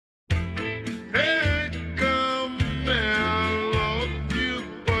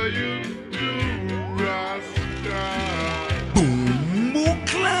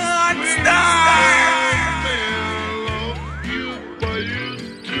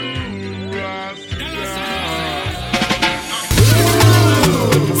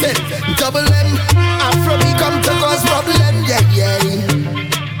trouble them. Afro me come to cause problem, yeah, yeah.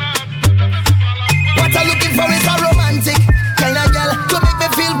 What I'm looking for is a romantic kind of girl to make me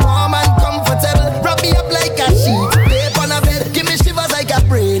feel warm and comfortable. Wrap me up like a sheet, tape on a bed, give me shivers like a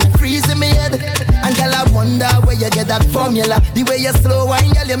brain freeze in me head. And girl, I wonder where you get that formula. The way you slow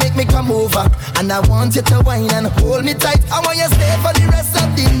wine, girl, you make me come over. And I want you to wine and hold me tight. I want you stay for the rest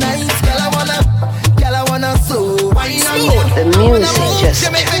of the night. Girl, I wanna slow wine on you. The music just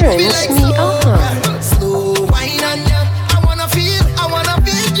turns me on. Slow wine on you. I wanna feel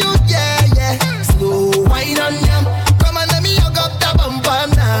you, yeah, yeah. Slow wine on you. Come on, let me hug up the bumper,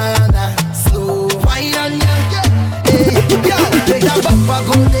 nah. Slow wine on you, yeah. Hey, girl, take that bumper,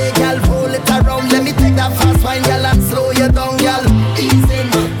 go there, girl. Roll it around, let me take that fast wine, girl, and slow you down, girl. Ease in,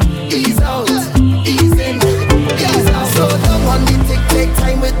 ease out, ease in, ease out. Slow down on the tick, take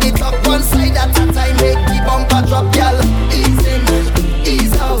time with the clock. One side at a time, make the bumper drop, girl. Ease in,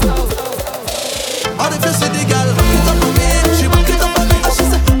 ease out. All the fish with the girl, back it up on me. She back it up on me, and she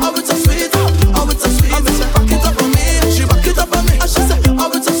say, oh it's so sweet, oh it's so sweet. I say, back it up on me. She back it up on me, and she say, oh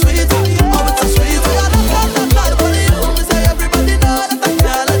it's so sweet, oh it's so sweet. I don't call for you, me say everybody know that I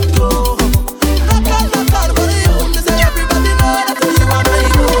can't let go. Not call for you, me say everybody know that you are my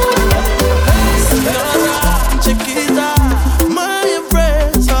girl. Señora, chiquita, my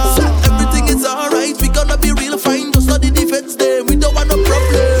empresa, everything is alright. We gonna be real fine, just study the defense day. We don't want no problem.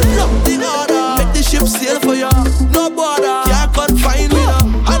 Love the order, make the ship sail for ya. No border, can't confine me now.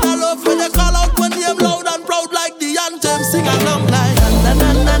 And I love when they call out when they am loud and proud like the anthem. Sing along like na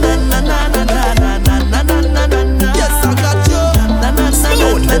na na na na na na na na na na na. Yes, I got you.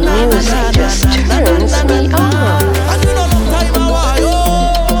 The music just turns me on. And you know long time I want you.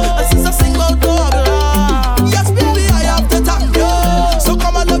 And since I sing out double, yes baby I have to thank you. So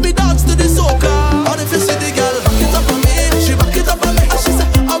come and let me dance to the soca. All the fish with the girl, back it up on me. She back it up on me, and she say,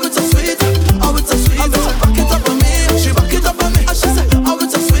 oh it's so sweet, oh it's so sweet. I say, back it up on me. She back it up on me, and she say, oh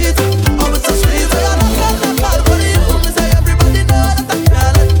it's so sweet, oh it's so sweet. I don't call for you, me say everybody know that I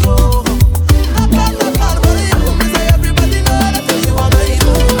can't let go. Not call for you, me say everybody know that you are my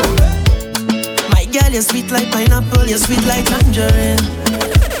own. My girl, you're sweet like pineapple, you're sweet like tangerine.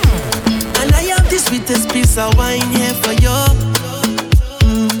 And I have the sweetest piece of wine here for you.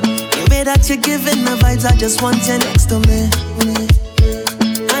 The way that you're giving the vibes, I just want you next to me.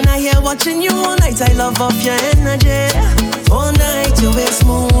 And I hear watching you all night, I love off your energy. All night your waist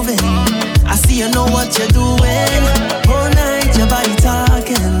moving, I see you know what you're doing. All night your body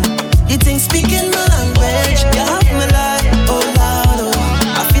talking, you think speaking my language. You have me like, oh Lord,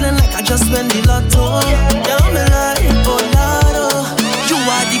 oh. I'm feeling like I just won the lotto. You have me like, oh Lord, oh. You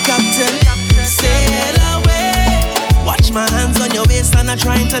are the captain, sail away. Watch my hands on your waist and I'm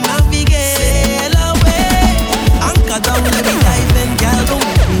trying to navigate. Sail away, anchor down, let me dive in, girl, don't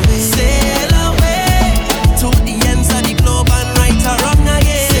make me wait. Sail away, to the ends of the globe and right or wrong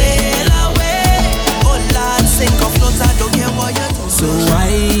again. Sail away, oh Lord, sink or float, I don't care what you do. So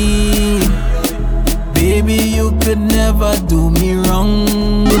why, baby, you could never do me wrong.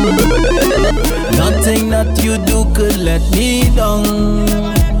 Nothing that you do could let me down.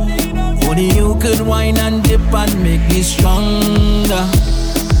 Only you could whine and dip and make me stronger.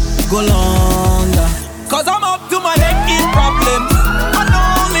 Go longer. Cause I'm up to my neck in problems, and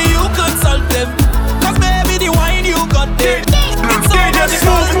only you could solve them. Cause baby, the wine you got there, it's so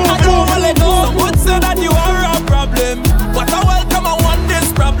magical, I don't wanna let go. Some would say that you are a problem, but I welcome I want this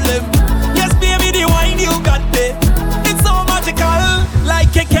problem. Yes baby, the wine you got there, it's so magical.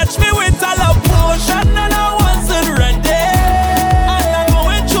 Like you catch me with a love potion and I wasn't ready. And I'm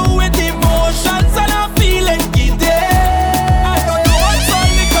going through with emotions and I'm feeling giddy. I don't know what's on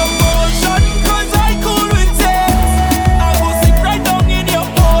the commotion, cause I cool with it. I will sink right down in your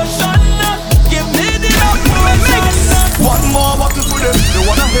ocean. Give me the emotion. One more bottle for them, they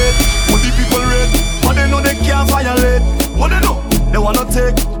wanna hate. What the people rate, but they know they can't violate. What they know, they wanna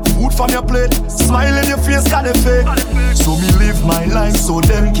take food from your plate. Smile in your face, got a fake. So me live my life so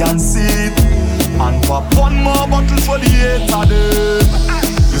them can see it. And pop one more bottle for the hater them.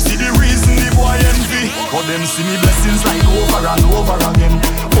 You see the reason the boy envy, but them see me blessings like over and over again.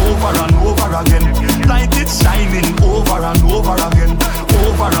 Over and over again. Light it shining over and over again.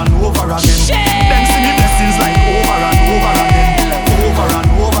 Over and over again. Them see me blessings like over and over again. Over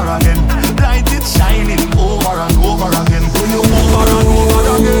and over again. Light it shining over and over again. Over and over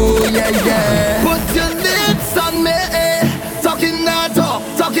again. Yeah, yeah. Put your lips on me, talking that talk,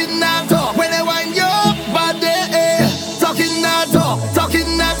 talking that talk. When I wind your body, talking that talk,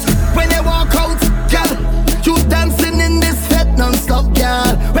 talking that. When I walk out, girl, you dancing in this fete non-stop,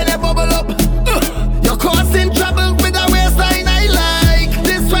 girl.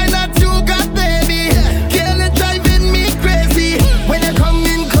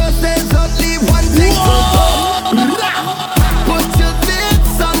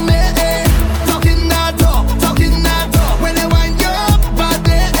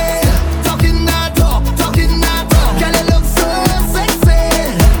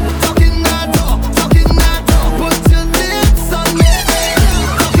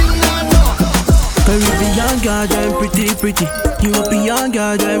 girl, them pretty, pretty. European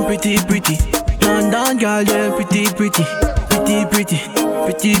girl, them pretty, pretty. London girl, them pretty, pretty. Pretty, pretty,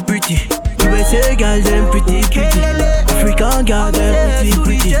 pretty, pretty. USA girl, them pretty, pretty. African girl, them pretty,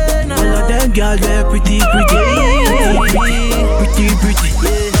 pretty. All of them girl, them pretty, pretty. Pretty, pretty.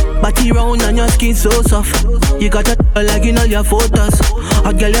 Body round and your skin so soft. You got a like in all your photos.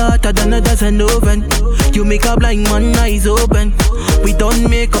 A girl you hotter than a dozen oven. You make a blind man eyes open. We don't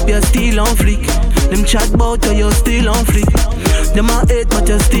make up, you're still on fleek. Them chat bout you, you're still on fleek. Them a hate but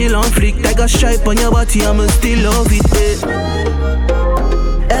you're still on fleek. Like a stripe on your body, I'ma still love it, eh.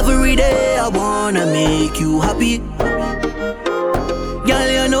 Every day I wanna make you happy. Girl,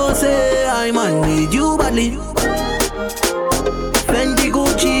 you know say I man need you badly. Fendi,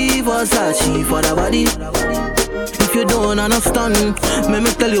 Gucci, Versace for the body. If you don't understand, let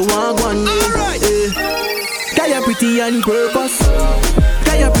me tell you one. Alright. Girl, you're pretty on purpose.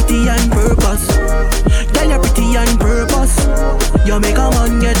 Girl, you're pretty on purpose. Girl, you're pretty on purpose. You make a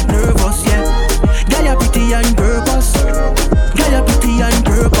man get nervous, yeah. Girl, you're pretty on purpose. Girl, you're pretty on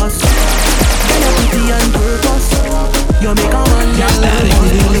purpose. Girl, you're pretty on purpose. You make a man get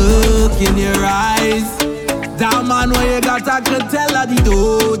nervous. Look in your eyes. That man where you got, I could tell that he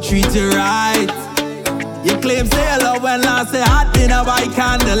don't treat you right. You claim say you love when I say hot dinner by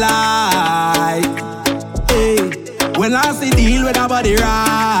candlelight. Hey, when I say deal with nobody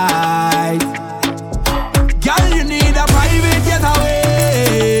right. Girl, you need a private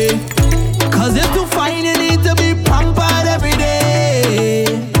getaway. Cause you're too fine, you need to be pampered every day.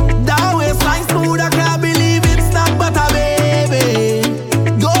 That waistline smooth, I can't believe it's not butter, baby.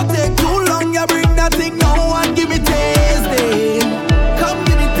 Don't take too long, you bring that thing now and give me tasty. Come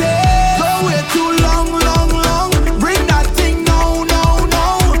give me taste. Don't wait too long. Bring that thing now.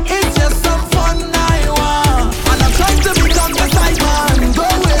 It's just some fun I want. And I'm trying to become the side man.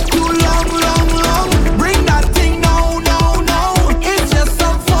 Don't wait too long. Bring that thing now. It's just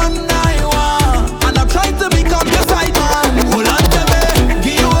some fun I want. And I'm trying to become the side man. Hold on to me,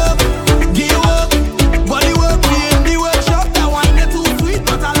 give you up. Body work, we in the workshop. That wine is too sweet,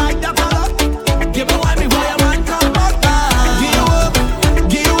 but I like that a lot. Give me wine before your man come back down.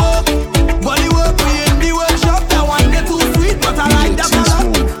 Give you up. Body work, we in the workshop. That wine is too sweet, but I like that a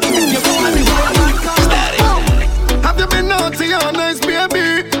lot. Give me wine before your man come back down. Have you been naughty or nice,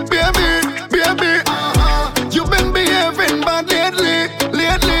 baby? You've been behaving bad lately.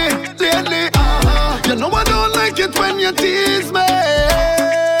 You know I don't like it when you tease me.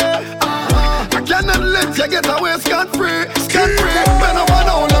 I cannot let you get away scot-free. Bend over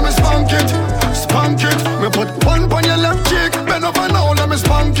now, let me spunk it. Me put one on your left cheek. Bend over now, let me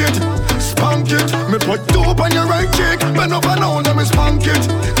spunk it. Me put two on your right cheek. Bend over now, let me spunk it.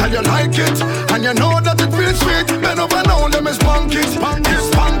 Tell you like it, and you know that it feels sweet. Bend over now, let me spunk it.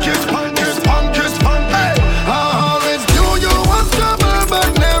 Hey, I always do you was trouble, but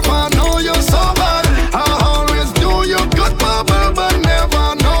never know you so bad. I always do you good bubble, but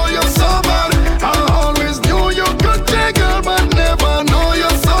never know you so bad. I always do you good jiggle, but never know you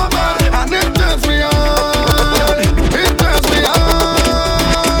so bad. And it turns me on,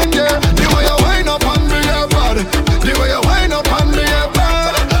 yeah. The way you wind up on me, yeah, bad. The way you wind up on me, yeah,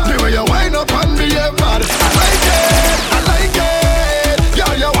 bad. The way you wind up on me, yeah, bad. I like it.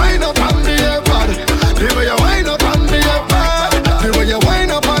 Girl, you wind up on me, yeah, bad. The way you wind up on me, yeah, bad. The way you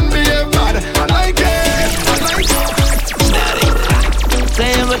wind up on me, yeah, bad. I like it.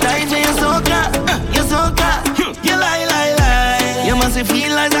 Say every time say you're Soca. You lie. You must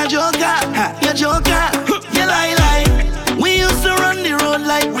feel like a joker. You're joker. You lie. We used to run the road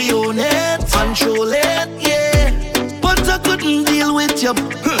like we own it, control it, yeah. But I couldn't deal with you,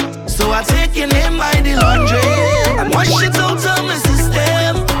 so I take your name by the laundry and wash it out of my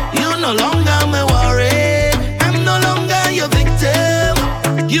system. You no longer my worry. I'm no longer your victim.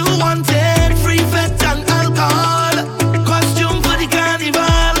 You wanted free fat and alcohol, costume for the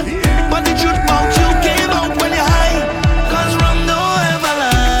carnival, but the truth about you came out when you're high. Cause rum don't ever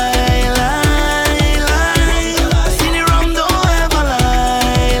lie. See the rum don't ever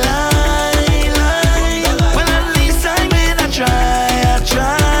lie. Well, at least I made a try.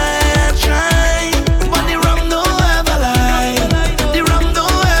 But the rum don't ever lie. The rum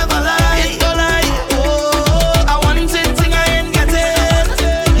don't ever lie. It don't lie. Oh, I want it, thing I ain't get it.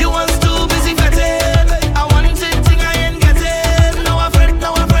 You want to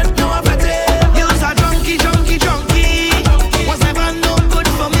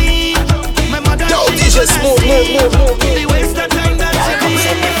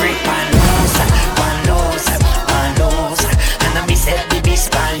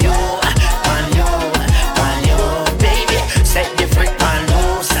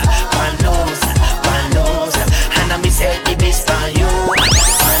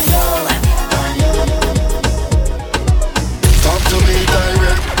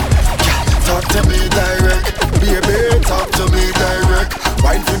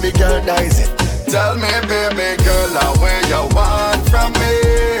baby girl, dice it. Tell me, baby girl, where you want from me.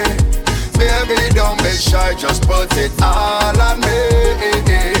 Baby, don't be shy, just put it all on me.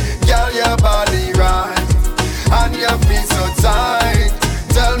 Girl, your body right, and your feet so tight.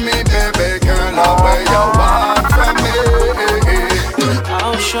 Tell me, baby girl, where you want from me.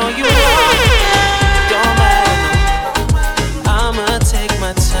 I'll show you all. Don't matter, no. I'ma take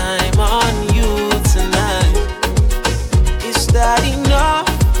my time on you tonight. Is that enough?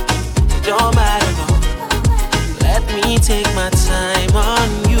 Don't matter, no. Let me take my time on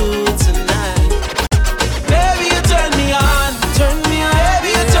you tonight. Baby, you turn me on, turn me on. Baby,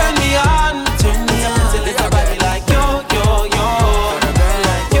 you turn me on, turn me on. Till it's body like yo, yo, yo.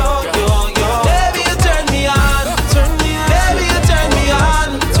 Like yo, yo, yo. Baby, you turn me on, turn me on. Baby, you turn me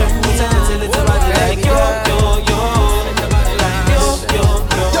on, turn me on. Till it's body like yo, yo, yo. Like yo, yo,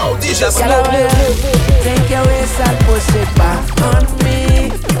 yo. Yo, DJ Smoove. Take your waist and push it back on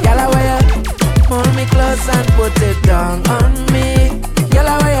me. Yalla where you hold me close and put it down on me.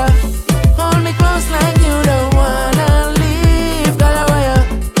 Yalla where you hold me close like you don't wanna leave. Yalla where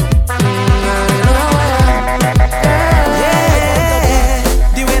Yeah,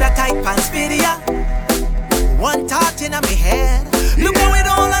 the way that tight pants fit ya. One thought in my head. Look how it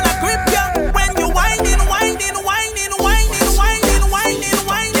all on a grip ya. When you whining, whining, whining, whining, whining, whining, whining,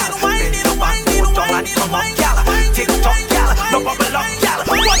 whining, whining, whining, whining, TikTok, gal, no bubble up, gal.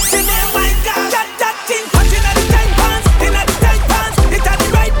 What's in there, my God? That thing hot inna the tight pants, inna the tight pants, it had the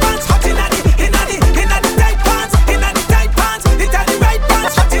right pants, hot inna the tight pants, inna the tight pants, it had the right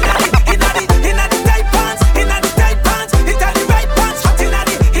pants, hot inna the tight pants, inna the tight pants, it had the right pants, hot inna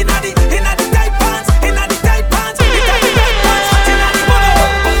the tight pants, inna the tight pants, it had the right pants, hot inna the.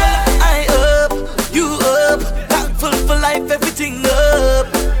 I up, you up, thankful for life, everything up,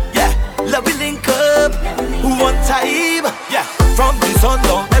 yeah, love we link up, one time, yeah, from the sun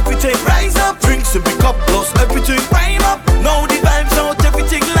down, everything rise up, drinks in big cup, plus everything rhyme up, now the vibes out,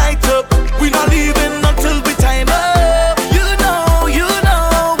 everything light up, we not leaving until we time up, you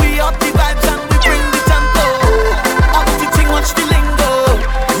know, we up the vibes and we bring the tempo, up the thing, watch the lingo,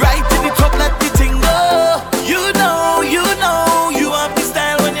 right in the top, let the thing go, you know, you have the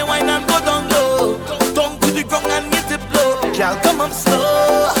style when you whine and go down low, down to the ground and get it blow, girl, come on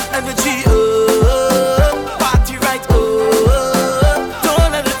slow, energy up, party right up,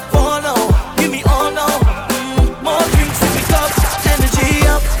 don't let it fall now, give me all now, more drinks in the cup, energy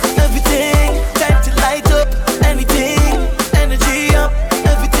up, everything, time to light up, anything, energy up,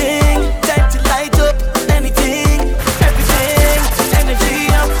 everything, time to light up, anything, everything, energy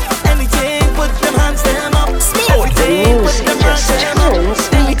up, anything, put them hands them up, everything, put them hands them up,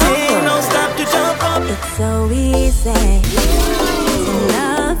 anything, don't stop to jump up. It's so easy to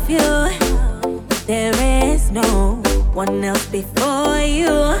love you. There is no one else before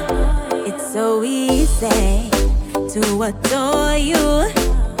you. It's so easy to adore you.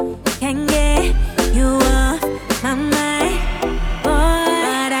 Can get you off my mind,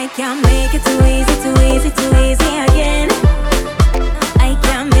 but I can't make it too easy, too easy, too easy again. I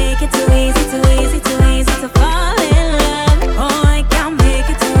can't make it too easy, too easy, too easy to fall in love. Oh, I can't make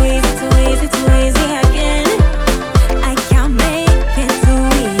it too easy, too easy, too easy again. I can't make it too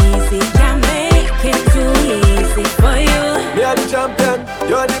easy, can't make it too easy for you. Me are the champion,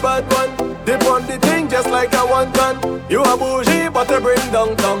 you're the bad one. Dip on the thing just like a one ton. You are bougie, but you bring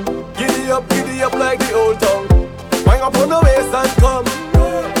down tongue. Giddy up like the old tongue. Wang up on the waist and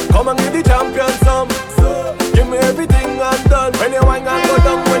come and give the champion some. Give me everything I'm done. When you wang and go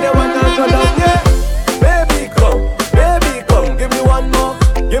down, when you wang and go down, yeah. Baby come, give me one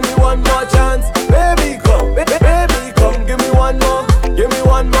more chance. Baby come, give me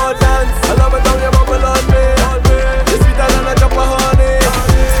one more dance. I love it how you bubble on me. It's sweeter than a cup of honey.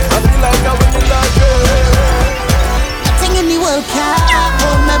 I feel like I'm winning that game. Nothing in the world can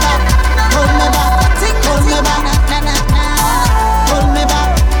hold me back, hold me back, hold me back, hold me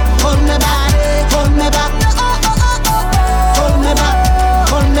back, hold me back, hold me back, hold me back,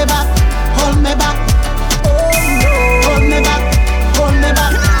 hold me back, hold me back, hold me back, hold me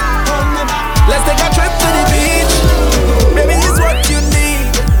back, hold me back. Let's take a trip to the beach. Baby, it's what you need.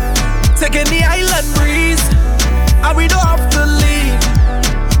 Taking the island breeze, and we don't have to leave,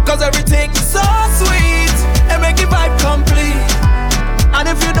 cause everything's so sweet and make the vibe complete. And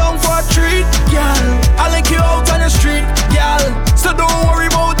if you don't for a treat, girl, I'll link you out on the street, girl. So don't worry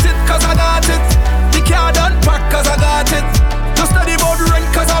about it, cause I got it. The car done pack, cause I got it. Just study about the rent,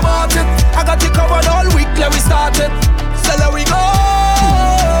 cause I bought it. I got it covered all week, let me start it. So let we go.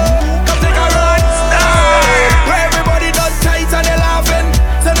 Come take a ride, where everybody done tight and they laughing.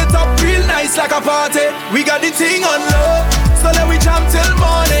 Set it up real nice like a party. We got the thing on low, so let we jam till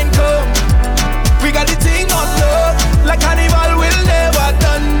morning.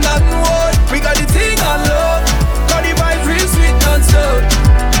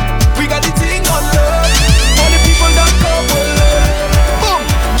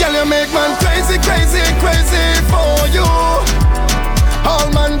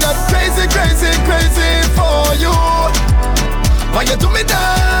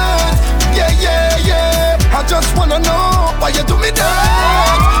 you do me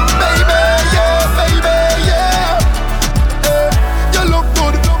that, baby, yeah, baby, yeah. You look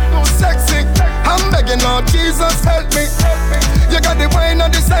good, sexy. I'm begging Lord Jesus, help me. You got the wine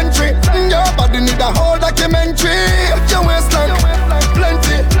of the century. Your body need a whole documentary. Your waistline,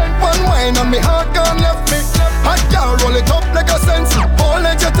 plenty. One wine and me heart gone left me. I can't roll it up like a sense. Oh,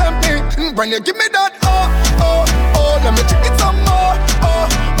 let you tempt me. When you give me that, oh, oh, oh, let me check it some more. Oh,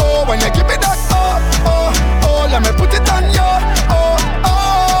 oh, when you give me that, oh, oh, oh, let me put it on you. Oh,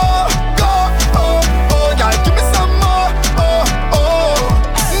 oh, go, oh, oh, girl, give me some more. Oh, oh,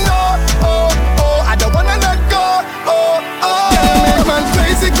 no, oh, oh, I don't wanna let go. Oh, oh, yeah, man,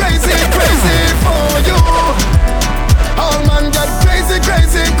 crazy, crazy, crazy for you. All man get crazy,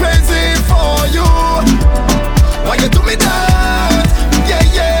 crazy, crazy for you. Why you do me that? Yeah,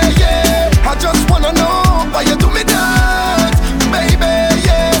 yeah, yeah. I just wanna know why you do me that, baby,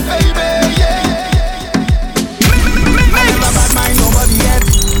 yeah, baby, yeah, yeah, yeah. I never bad mind nobody yet.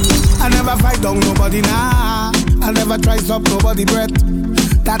 I never fight down nobody now. I never try stop nobody breath.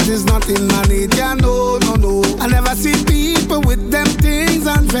 That is not in my nature, no, no, no. I never see people with them things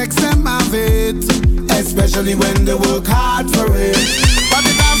and vex them of it, especially when they work hard for it. But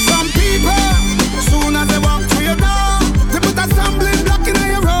it have some people, soon as they walk through your door, they put a stumbling block in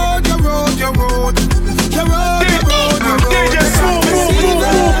your road, your road, your road, your road, your road, your road. DJ Smoove.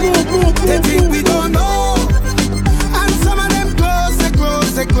 They think we don't know, and some of them close, they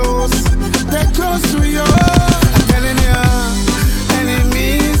close, they close, they close to you. I'm telling you,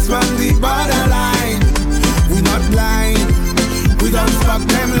 enemies from the borderline. We not blind, we don't fuck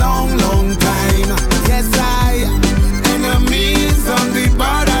them long, long time. Yes, enemies on the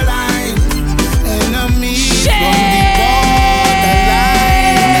borderline. Enemies on the borderline.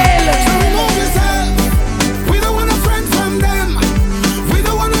 So remove yourself. We don't want a friend from them. We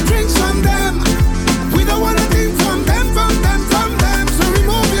don't want to drink from them. We don't want to drink from them, from them, from them. So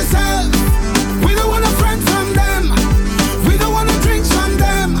remove yourself. We don't want a friend from them. We don't want to drink from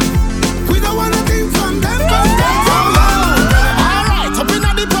them. We don't want to drink from them, from them, from them. Alright, up in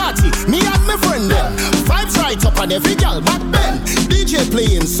the party, me and my friend them. Vibes right up on every girl back then. DJ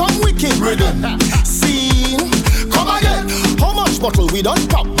playing some wicked rhythm. Scene, come again. How much bottle we done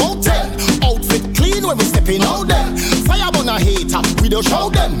pop? About 10. Outfit clean when we stepping out them. Fire on a hater, we don't show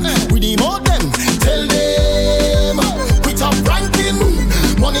them. We demote them, tell them. We top ranking.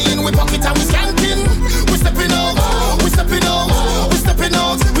 Money in we pocket and we skanking. We stepping out, we stepping out, we stepping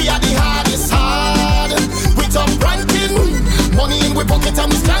out. We are the hardest hard. We top ranking. Money in we pocket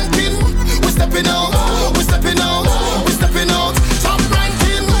and we skanking. We stepping out, we stepping out, we stepping out. Top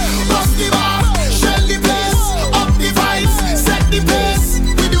ranking, bust the bar, shell the place, up the vibes, set the pace.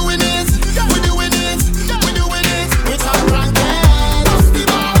 We doing it, we doing it, we doing it. We top ranking, bust the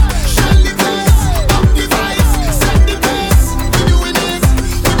bar, shell the place, up the vibes, set the pace. We doing it,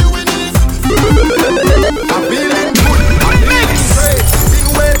 we doing it. I'm feeling good, I'm feeling great. Been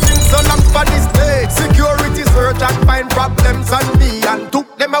waiting so long for this day. Security search and find problems on me and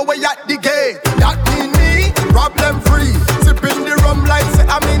took them away at the gate. That mean me, problem free. Sipping the rum like say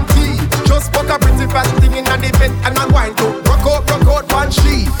I'm in tea. Just put a pretty fat thing in the bed and I'm going to rock out one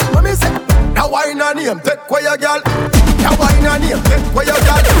sheet. Let me say, now wine on him, take away your girl. Now wine on him, take away your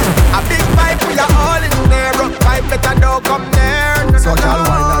girl. A big vibe we are all in there. Rock vibe better don't come there. So girl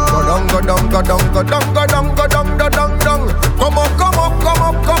wine and go down, go down, go down, go down, go down, go down, go down, down. Come up, come up, come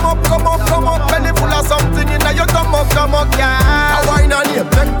up, come up, come up, come up. Belly full of something in there, you come up, yeah. Now wine on him,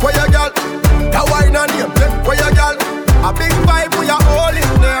 take away your girl. Now wine on him, take away your girl. A big vibe we are all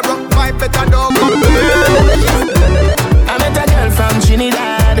in there. Rock vibe better don't come there. I met a girl from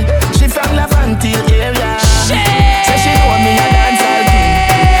Trinidad. She from La Frontier area. Say she know me a dance all king.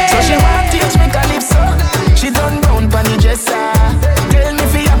 So she want teach me calypso. She done round pon the dresser. Tell me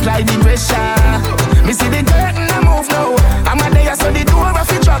fi apply the pressure. Me see the curtain a move now. I'm a day so the door a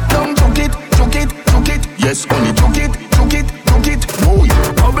fi drop down. Juke it, juke it, juke it. Yes, only juke it, juke it, juke it. Boy,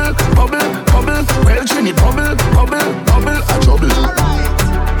 bubble, bubble, bubble. Well, Trini, bubble, bubble, bubble. A trouble.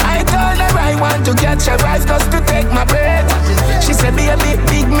 I told her I want to catch a rise just to take my breath. She said, be a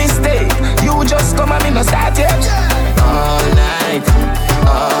big mistake. You just come and me no start yet. All night,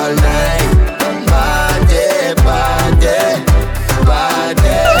 all night. Party, party,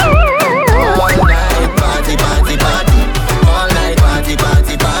 party. All night, party, party, party. All night, party,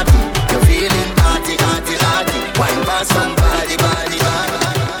 party, party. You're feeling party, party, party. Wine for somebody, body, body.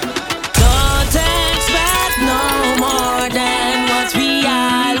 Don't expect no more than what we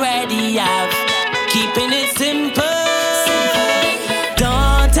already have. Keeping it simple.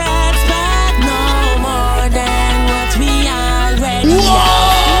 Don't expect no more than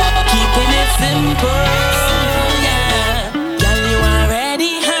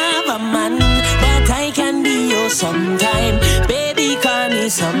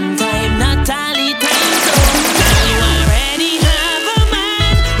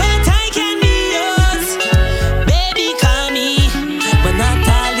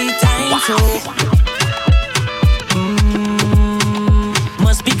so.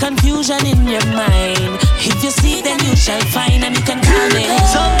 Must be confusion in your mind. If you see, then you shall find, and you can call me.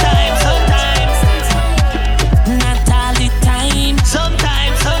 Sometimes, not all the time.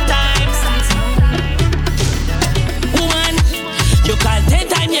 Sometimes. One, you called 10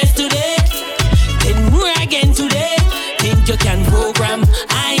 times yesterday, 10 more again today. Think you can program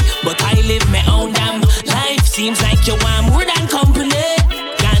but I live my own damn life. Seems like you want more than company.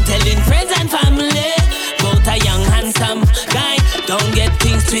 Can't tell in friends and family about a young handsome guy. Don't get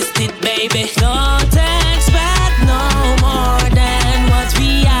things twisted, baby. Don't expect no more than what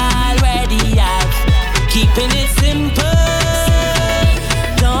we already have. Keeping it simple.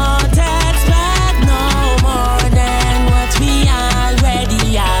 Don't expect no more than what we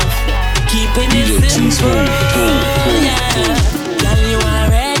already have. Keeping it simple. Yeah. Girl, you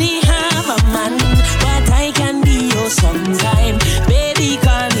already have a man, but I can be yours sometime. Baby,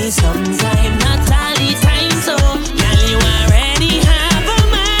 call me sometime, not all the time. So, girl, you already have a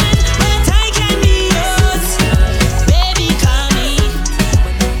man, but I can be yours. Baby, call me.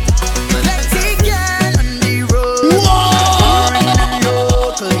 Let's see girl on the road. Whoa!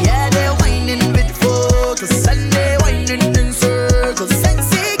 Yeah, they're whining with focus and they're whining in circles.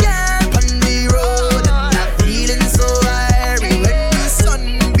 Sexy girl on the road, and I'm feeling so airy when the sun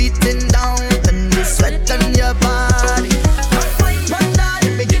beating down and the sweat on your body. Wine panda,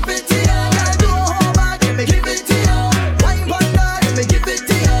 let me give it to you. Girl, go home and let me give it to you. Wine panda, let me give it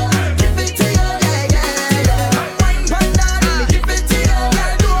to you. Give it to you, yeah. Wine panda, let me give it to you.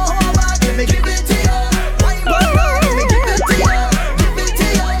 Girl, go home and let me give it to you. Wine panda, let me give it to you. Give it to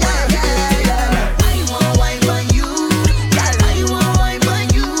you, yeah. I want wine on you, girl. I want wine on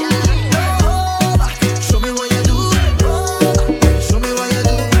you. Show me what you do. Show me what you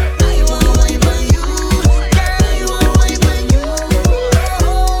do. I want wine on you, girl. I want wine on you.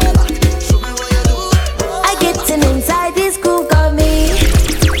 Show me what you do. I get him inside this groove, got me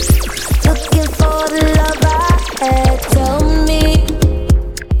looking for the love I had.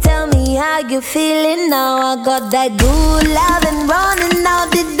 Tell me how you feeling now. I got that good loving running out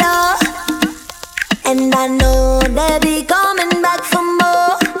the door, and I know they'll be coming back for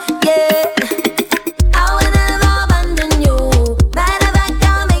more. Yeah, I will never abandon you. Matter of fact,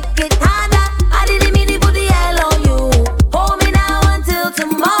 I'll make it harder. I didn't mean to put the hell on you. Hold me now until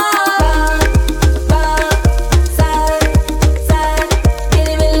tomorrow. Side, in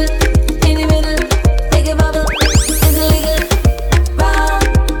the middle, make it bubble, it's illegal. Round,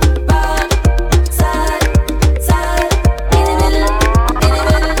 side, in the middle,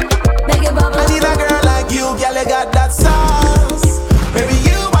 make it bubble. I need a girl like you, girl, you got that sauce. Baby,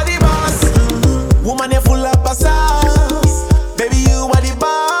 you are the boss. Woman, you full up of sauce. Baby, you are the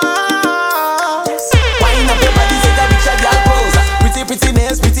boss. Wind up your body, take a picture, girl, pose. Pretty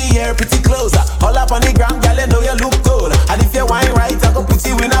nails, pretty hair, pretty clothes. All up on the ground, girl, you know you look good. And if you wine right, I go put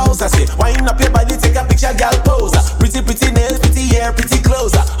you in a house. I say, wind up your body, take a picture, girl, pose. Pretty nails, pretty hair, pretty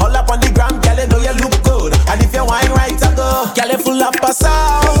clothes. All up on the ground, girl, you know you look good. And if you wine right, I go, girl, you full up of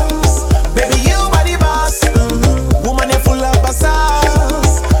sauce. Baby, you are the boss. Woman, you full up of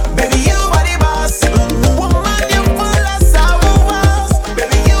sauce. Baby, you are the boss. Woman, you full of sauce.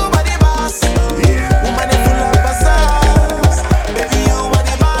 Baby, you are the boss. Woman, you full up of sauce. Baby, you are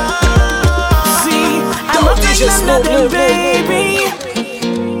the boss. See, I'm not DJ another Smoove. baby.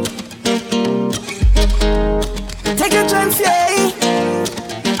 Take a chance, yeah.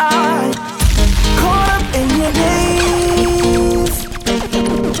 I caught up in your days.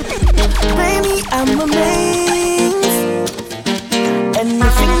 Baby, I'm amazed.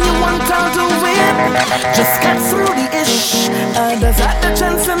 Anything you want, I'll do it. Just got through the ish. Others had the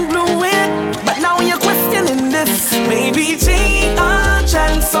chance and blew it. But now you're questioning this. Maybe take a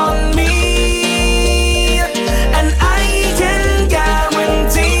chance on me, and I can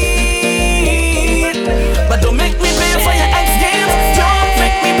guarantee it. But don't make me pay for your X games. Don't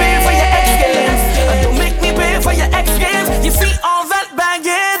make me pay for your X games. Don't make me pay for your X games. You see all that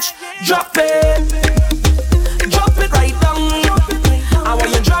baggage? Drop it. Drop it right down. I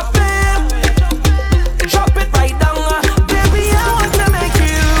want you drop it. Drop it right down. Baby, I want to make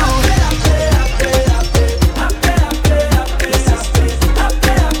you.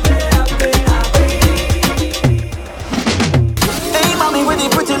 Hey, mommy, with the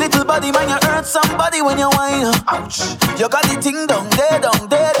pretty little body, man, you hurt somebody when you whine. Ouch. You got the thing down there,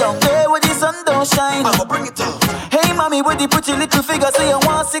 where the sun don't shine. I'ma bring it up. Hey, mommy, with the pretty little figure, say you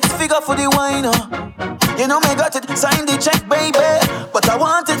want 6 figure for the wine. You know me got it, sign the check, baby, but I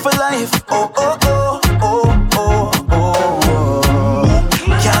want it for life. Oh, oh, oh, oh, oh, oh, oh.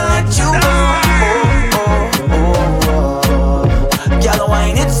 Can't let you go. Oh, oh, oh, oh. Girl,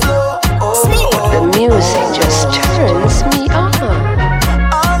 wine it slow.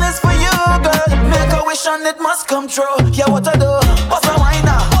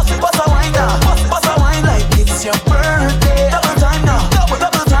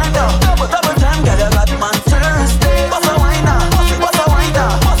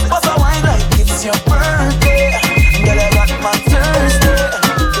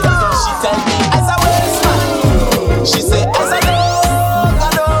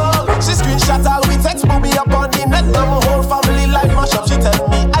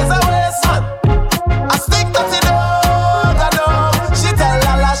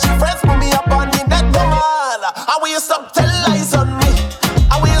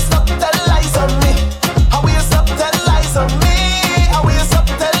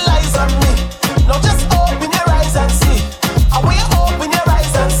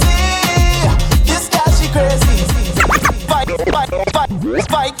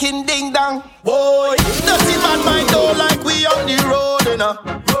 Viking ding dong. Boy, dirty bad mind don't like we on the road, you know.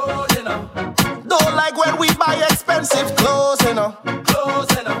 Don't like when we buy expensive clothes, you know.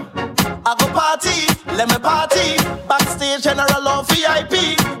 I go party, let me party. Backstage general on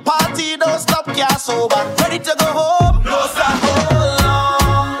VIP. Party don't stop, can't sober. Ready to go home? No stop, hold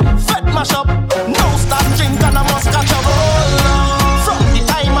on. Fed mash up, no stop drink and I must catch up. Hold on. From the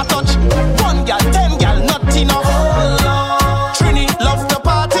time I touch, 1 gal, 10 gal, not enough. Hold on. Trini love to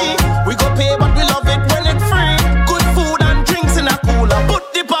party. We go pay but we love it when it's free. Good food and drinks in a cooler. Put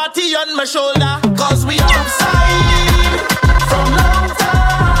the party on my shoulder, cause we outside from long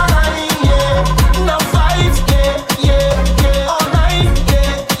time, yeah. No 5, yeah, all night,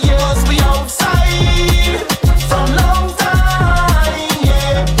 yeah. Cause we outside from long time,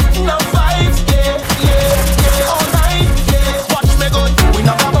 yeah. No 5, yeah, all night, yeah. Watch me good, we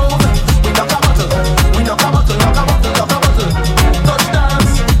knock a bottle, we knock a bottle, we knock a bottle, knock a bottle, knock a bottle. Touch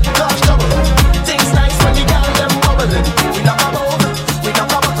dance, touch double. Things nice when the girl them bubbling. We knock a bottle, we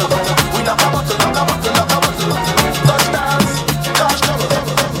knock a bottle, we knock a bottle, knock a bottle, knock a bottle. Touch dance, touch double.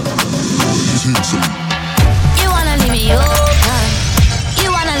 You wanna leave me open, you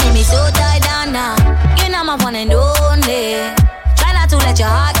wanna leave me so tied down now. You know my one and only. Try not to let your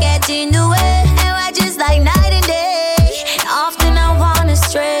heart get in the way. And we're just like night and day. Often I wanna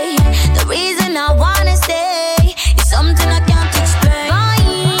stray. The reason I wanna stay is something I can't explain. Why?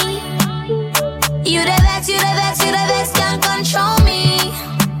 You the vex, you the vex, you the vex, can't control me.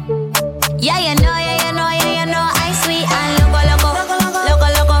 Yeah, you know, yeah, you know, yeah, you know. I sweet and loco, loco, loco, loco,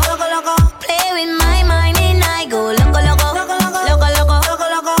 loco, loco. Play with my mind and I go loco, loco, loco, loco, loco,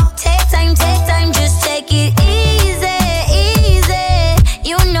 loco. Take time, just take it easy, easy.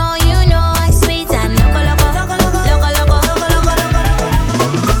 You know, I sweet and loco, loco, loco, loco, loco, loco, loco, loco.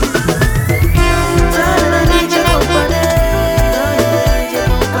 Darling, I need your company.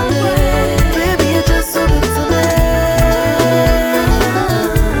 Baby, you're just so good to me.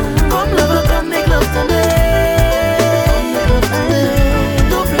 Come lover, come make love to me.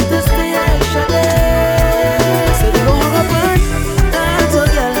 Don't fret to stay extra day. Say we go hang up on, dance, oh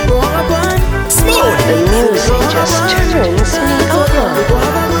girl, we go hang up on. The music just turns me We on. go have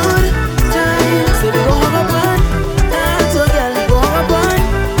a good time. Say we go hang up on, dance, oh girl, we go hang up on.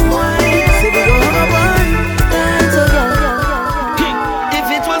 Wine. Say we go hang up on, dance, oh girl. If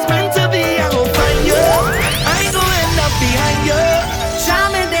it was meant to be, I will find you. I ain't gonna end up behind you.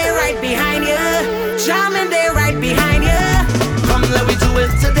 Charming, they right behind you. Charming, they right behind you. Come, let me do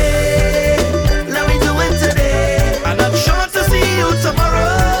it today. Let me do it today. I'm not sure to see you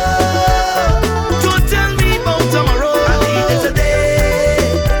tomorrow. Don't tell me about tomorrow. I need it today.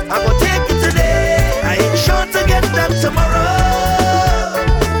 I will take it today. I ain't sure to get that tomorrow.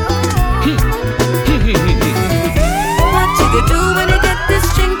 What you could do when you get this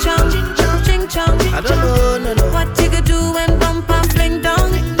ching chong, ching chong? I don't know, no. What you could do when bumper fling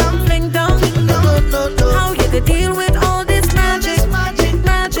dong, fling dong? No. How you could deal with all this magic?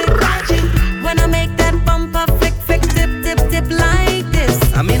 When I make that bumper flick, dip like this.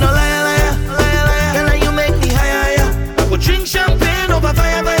 I mean, no liar. Girl, you make me higher. I go drink champagne over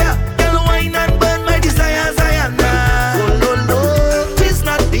fire. Girl, wine and burn my desires. Oh, no. It's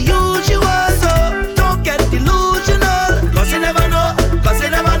not the usual, so don't get delusional. Cause you never know.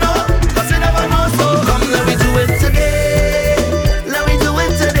 So come, let me do it today.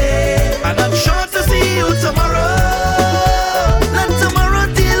 I'm not sure to see you tomorrow. Let tomorrow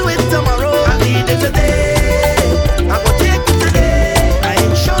deal with tomorrow. I need it today. I will take it today. I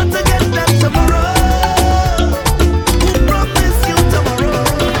ain't sure to get that tomorrow. Who promised you tomorrow?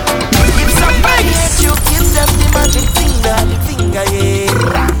 If somebody hate you, give them the magic finger,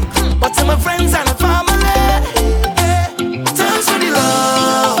 yeah. But to my friends and the family, thanks for the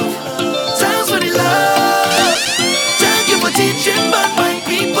love. Thank you for teaching bad mind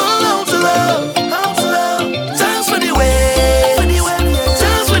people how to love. Thanks for the way.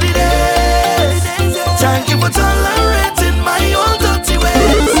 Thanks for the days. Thank you for tolerating my own dirty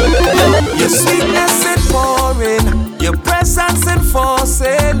ways. Your sweetness is pouring, your presence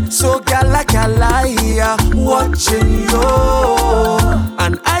enforcing. So gala watching you,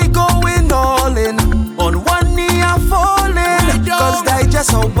 and I going all in. On one knee I'm falling, cause they just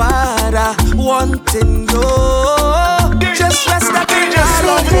so bad wanting you. Just rest up in me.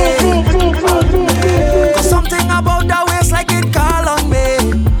 Cause something about that waist like it call on me.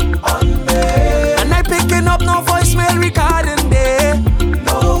 And I picking up no voicemail recording day.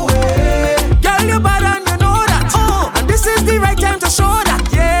 No way. Girl, you bad and you know that. And this is the right time to show that,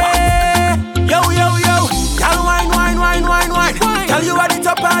 yeah. Yo. Girl, wine. Girl, you are the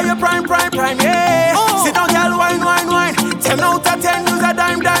top of your prime, yeah. Sit down, girl, wine. 10 out of 10, use a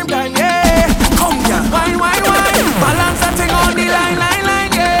dime.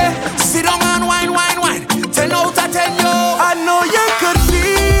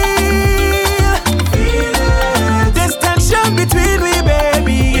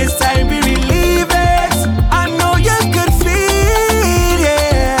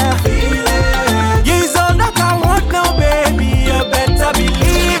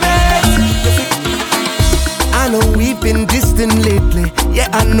 lately. Yeah,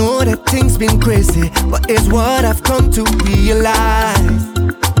 I know that things been crazy, but it's what I've come to realize.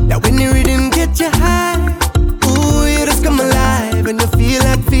 That when the rhythm get you high, ooh, you just come alive. And you feel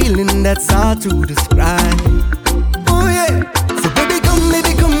that feeling that's hard to describe. Oh yeah, so baby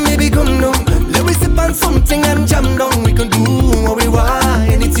come down. Let me sip on something and jam down. We can do what we want,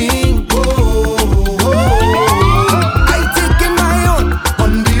 anything. I taking my own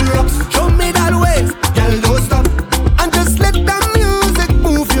on the rocks. Show me that way, girl, don't stop. And just let the music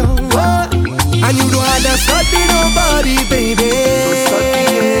move you. And you don't have to study nobody, baby.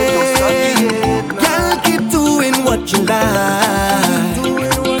 Girl, keep doing what you like.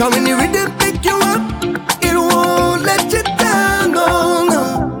 Come in the rhythm, pick you up. It won't let you down, no,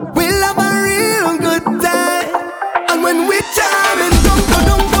 no. We'll have a real good time. And when we jamming, dum,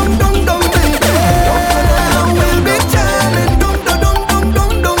 baby. We'll be jamming, dum,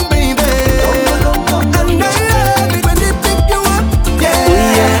 baby. And I love it when they pick you up,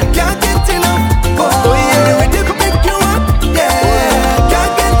 yeah. Can't get enough, oh yeah. When they pick you up, yeah.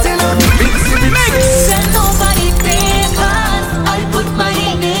 Can't get enough. Said nobody famous. I put my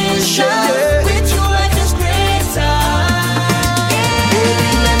initial with you like this great time. Baby,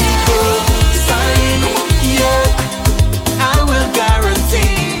 let me go sign, yeah. I will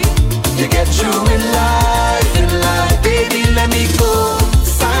guarantee you get through in life, Baby, let me go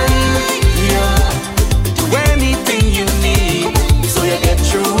sign, yeah. Do anything you need so you get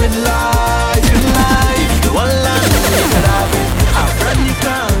through in life, You want love, you could have it. A friend you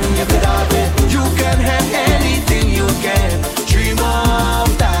can, you could have it. You can have anything you can dream of,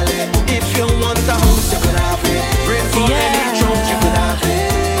 darling. If you want a house, you could have it. Bring for any trunk, you could have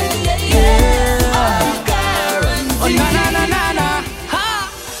it. Yeah, I guarantee. Na. Ha!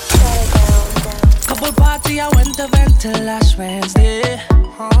 Couple party I went to vent till last Wednesday.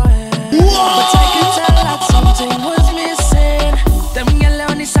 Oh, yeah. But I could tell that something was missing. Them girl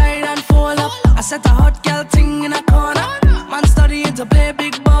on the side and fall up. I set a hot girl thing in a corner. Man studying to play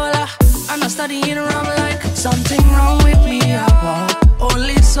big baller. And I studying rum like something wrong with me. I want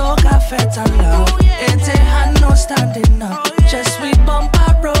only soca, fete and love. It had no standing up. Just sweet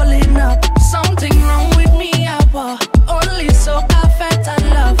bumper rolling up. Something wrong with me. I want only soca, fete and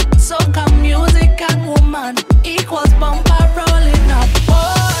love. Soca music and woman equals bumper rolling up.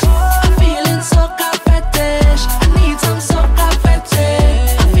 Oh, I'm feeling soca fetish. I need some soca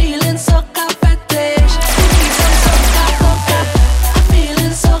fetish. I'm feeling soca fetish. I need some soca coca. I'm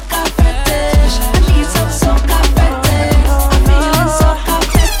feeling soca fetish. I need some soca fetish. I'm feeling soca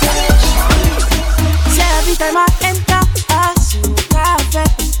fetish. Say every time I enter a soca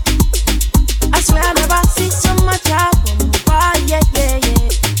fetish, I swear I never see so much happen. Why, yeah.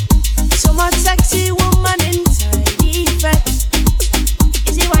 So much sexy woman inside the fence.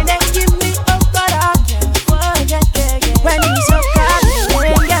 Is it why they give me oh God, I can't forget, When he's so calm,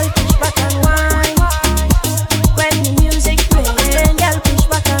 girl push back and whine. When the music playing, girl push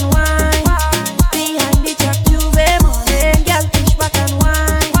back and whine. Behind the track Juve morning, girl push back and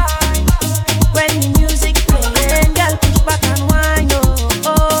whine. When the music playing, girl push back and whine.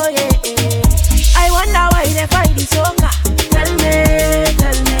 Oh yeah. I wonder why they find the soca. Tell me.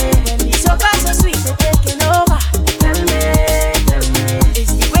 When the soca so sweet, they taking over. Tell me.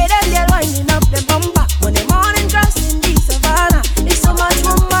 It's the way that they're winding up them bumper when the morning cross in the savannah. It's so much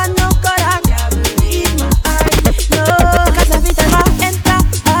woman, no God, I can't believe my eyes. No, 'cause every time I enter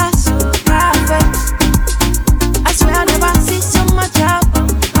a soca fete, I swear I never see so much happen.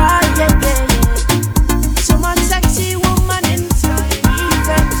 Yeah. So much sexy woman inside the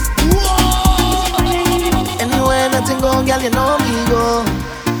fete. Anywhere nothing go, girl, you know me go.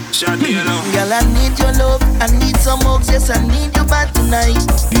 Girl, I need your love, I need some hugs, yes, I need you bad tonight.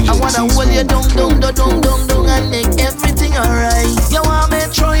 I wanna hold you down, and make everything alright. You want me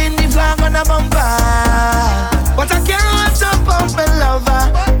throwing the flag on the bumper, but I can't jump out my lover.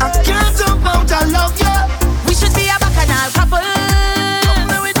 I can't jump out, I love you. We should be a bacchanal couple.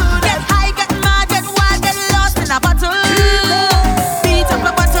 Get high, get mad, get wild, get lost in a bottle. Beat up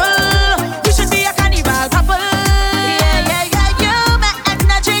a bottle. We should be a carnival couple. Yeah. You my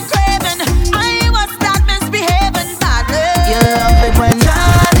energy craving. I was that misbehaving badly. You love it when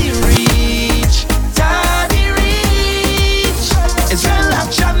Daddy reach. It's real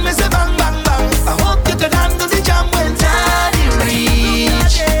action, me say bang bang bang. I hope you can handle the jam when Daddy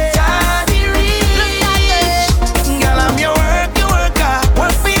reach. Girl, I'm your worker.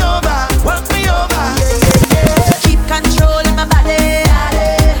 Work me over. Yeah. Keep controlling my body.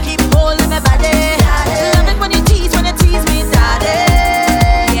 Keep holding my body. Love it when you tease me, daddy.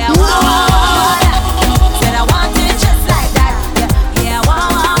 Yeah, said I want it just like that. Yeah,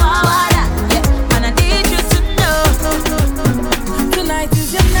 that. Yeah, and I need you to know.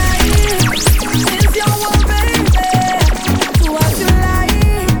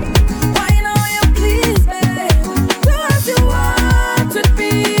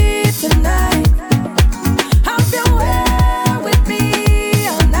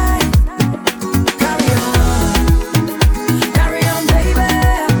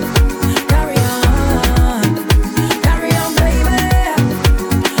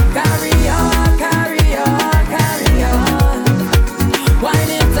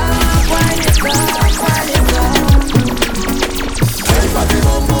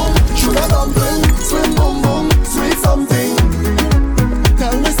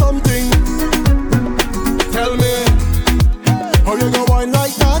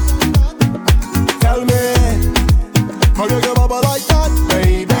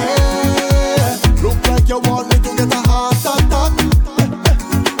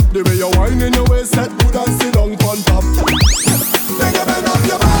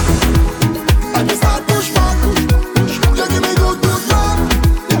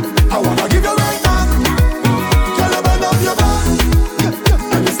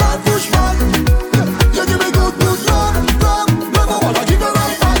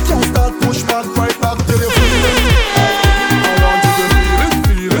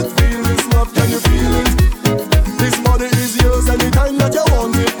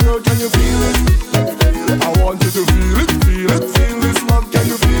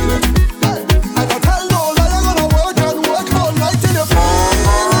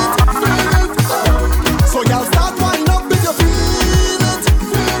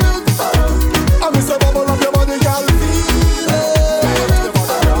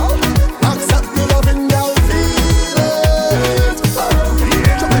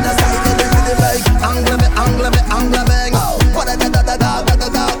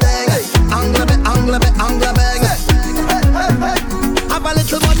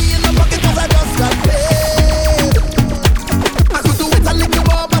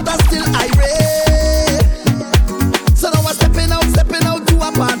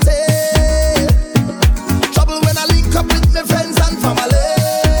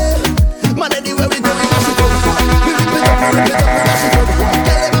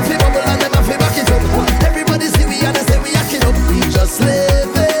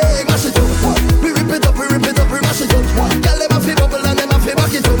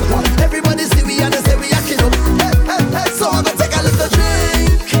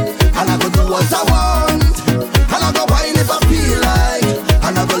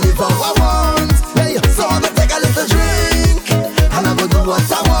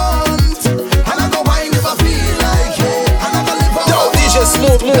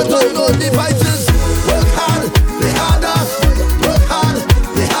 You don't know the vibes is work hard, play harder. Work hard,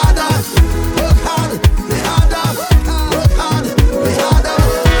 play harder. Work hard, play harder. Work hard, play harder.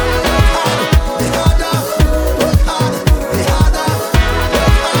 Work hard, play harder. Work hard, play harder.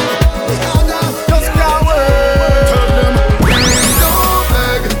 Work hard, play harder. Just can't wait. Tell them we don't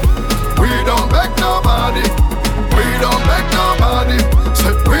beg. We don't beg nobody. We don't beg nobody.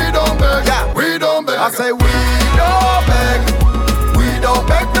 Say we don't beg. Yeah. We don't beg. I say we don't beg. We don't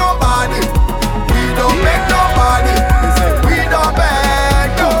beg nobody. We don't beg nobody. Say we don't beg.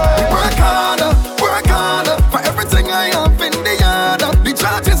 No. Work harder for everything I have in the yard. The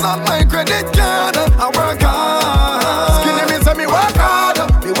charges on my credit card. I work hard. Skinny me say me work harder.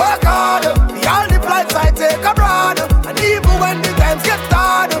 Me work harder. Me all the flights I take abroad. And even when the times get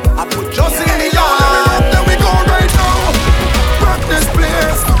hard, I put just in the yard. Then we go right now. Rock this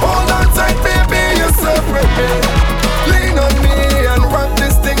place. Hold on tight, baby. You're separate me. Lean on me and rock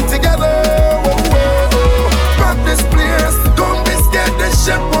this thing together. Whoa, whoa, whoa. Rock this place. Don't be scared. The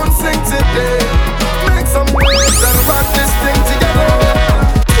ship won't sink today. Make some waves and rock this thing together.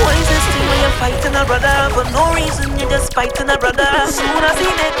 Why is this thing when you're fighting a brother? For no reason, you're just fighting a brother. Soon as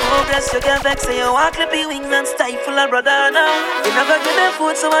you make progress, you get vexed. So you walk clip your wings and stifle a brother. Now, you never give me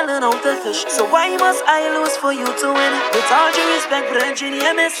food, so I learn how to fish. So why must I lose for you to win? With all due respect, brethren,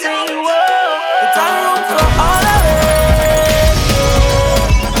 hear me sing. Whoa, it's all room for all of it.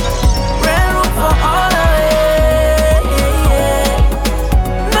 Red room for all of it.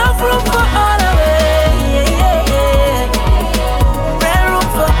 Enough room for all of it. Red room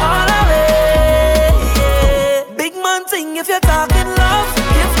for all of it. Big man thing, if you're talking love,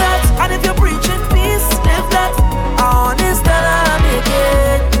 give that. And if you're preaching peace, live that. Honest that I make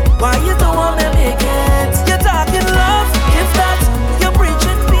it. Why you don't want me make it? You're talking love, give that. You're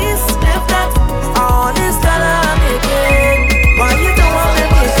preaching peace, live that. Honest that I make it. Why you don't want me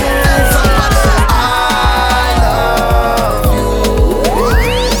make it? Somebody say I love you.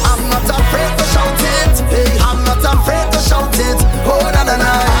 I'm not afraid to shout it. I'm not afraid to shout it. Oh na na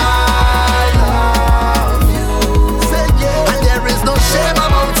na. I love you. Say yeah. And there is no shame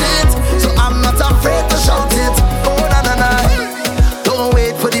about it. So I'm not afraid to shout it. Oh na na na. Don't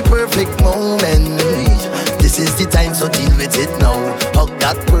wait for the perfect moment. This is the time, so deal with it now. Hug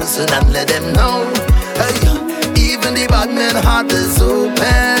that person and let them know. Hey, even the bad man heart is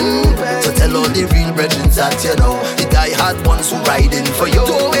open. So tell all the real brethren that you know the die hard ones who riding for you.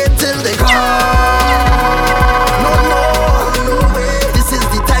 Don't wait till they come. No, no way. This is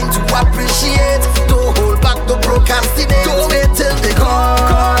the time to appreciate. Don't hold back, don't procrastinate. Don't wait till they come.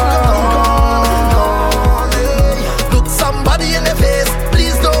 Look somebody in the face.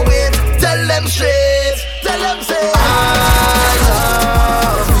 Please don't wait. Tell them straight. Tell them say I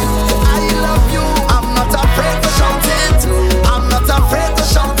love you. I love you. I'm not afraid to shout it. I'm not afraid to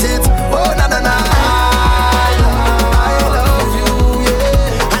shout it. Oh na na na. I love you,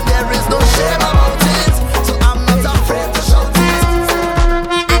 yeah. And there is no shame about it. So I'm not afraid to shout it.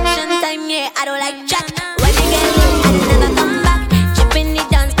 Action time, yeah, I don't like chat. When I get in, I never come back. Chipping the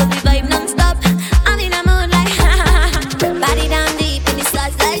dance, cause we vibe non-stop. I'm in a mood like body down deep in the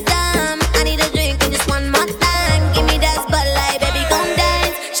stars like damn. I need a drink and just one more time. Give me that spotlight, baby, come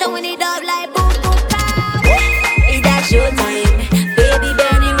dance. Showing it up like boom, boom, pow. Is that showtime? Baby,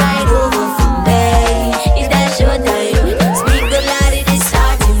 bend it right over for me. Is that showtime? Speak the loud, it is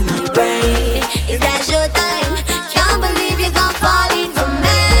heart in my brain. Is that showtime? Can't believe you're gonna fall in for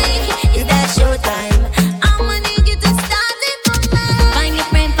me. Is that showtime? I'ma need you to start it for me. Find your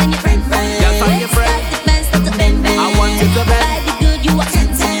friend, find your friend, friend. Yeah, find your friend. Start the band, start the band, band. I want you to bend. Body good, you are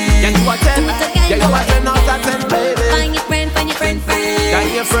 10, 10. Yeah, you are 10. Do it again, Yeah, you go are again. 10 out of 10, baby. Find your friend, find your friend, friend. Yeah,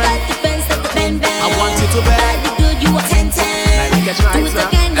 your friend. Start the band, start the band, band. I want you to bend. Body good, you are 10, 10. Like it's right Do it now.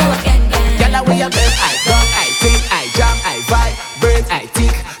 again, go again, again. Girl, I way I bend, I drop, I think, I jam, I vibrate, I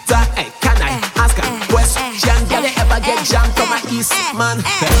tick, tock, I can I ask a question? Girl, you ever get jammed from my east man?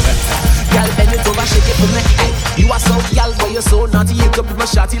 Girl, bend it over, shake it for me. Ay, you are so girl, boy, you're so naughty. You could be my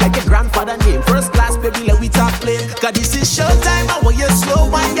shawty like your grandfather name. First class, baby, let we talk plain. Cause this is showtime, I want you slow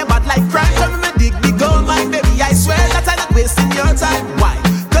wine. You're bad like crime, come me dig the gold mine. Baby, I swear that I'm not wasting your time. Why?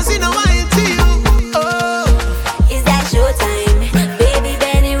 Cause you know I into you. Oh. Is that showtime? Baby,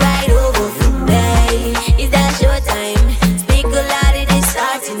 bend it right over for me. Is that showtime? Speak a lot, it is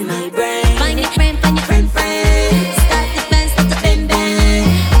heart in my brain. Find your friend, find your friend, friend. Start the band, start the band, band.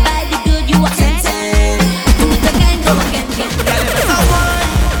 Body good, you are 10, 10. Do it again, go again, again.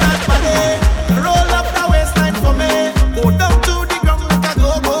 Roll up the waistline for me. Go down to the ground like a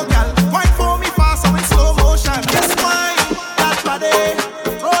go-go, girl. Wine for me fast, so in slow motion. Just wine that body.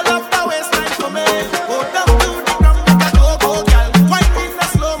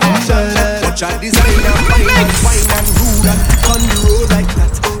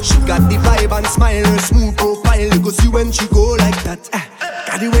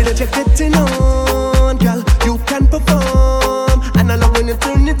 the way that you're getting on, girl, you can perform. And I love when you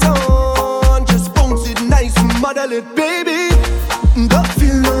turn it on. Just bounce it nice and model it, baby. Don't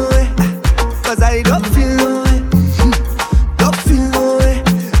feel no way, cause I don't feel no way. Don't feel no way.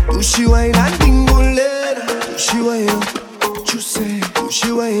 Do she wine and dingle later? Do she wine up? Juicy. Do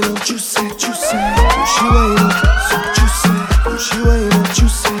she wine up? Juicy, juicy. Do she wine up? So juicy. Do she wine up?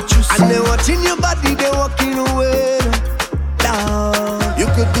 Juicy, juicy. And they watching your body, they walking away. You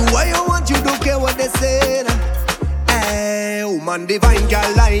could do what you want, you don't care what they say. Hey, woman divine,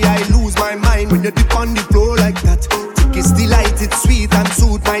 girl, I lose my mind when you dip on the floor like that. Take it's delight, it's sweet and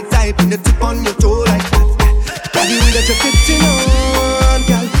suit my type when you tip on your toe like that. Body way that you're fitting on,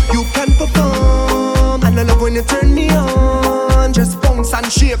 girl, you can perform. And I love when you turn me on. Just bounce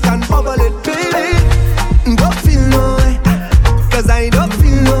and shake and bubble it, baby. Don't feel no way, cause I don't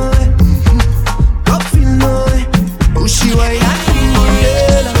feel no way. Don't feel no way. Do she wine and dingle?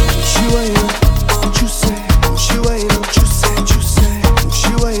 Do she wine up? Juicy. Do she wine up? Juicy, juicy. Do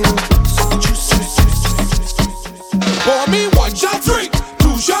she wine up? So juicy. Pour me one shot drink,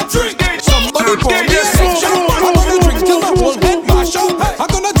 two shot drink. Somebody pour me a section. I'm gonna drink till my whole head mash up. I'm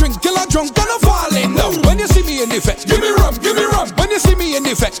gonna drink till I'm drunk and I'm falling down. When you see me in the effect, give me rum, give me rum. When you see me in the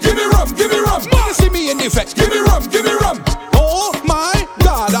effect, give me rum, give me rum. When you see me in the effect, give me rum, give me rum. Oh my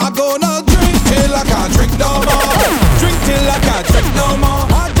God, I'm gonna drink till I can't drink no more. Drink till I can't drink no more.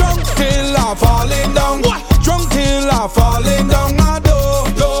 I'm drunk till I'm falling down. What? Drunk till I'm falling down. I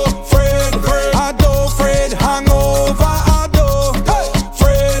don't afraid hangover. I don't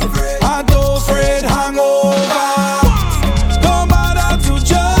afraid hangover. Don't bother to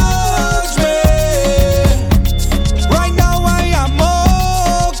judge me. Right now I am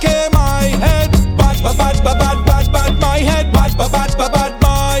okay. My head bad, my head bad, my head bad,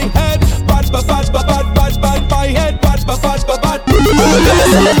 my head bad.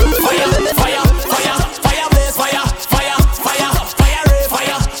 Fire blaze,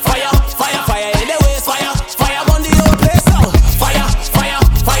 fire in the waist, fire on the old place, fire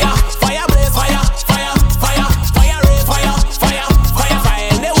blaze, fire in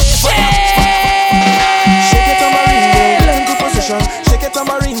the waist, Shake it tambourine, girl, into position. Shake it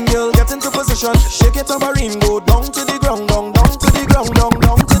tambourine, girl, get into position. Shake it tambourine, go down to the ground, down to the ground, down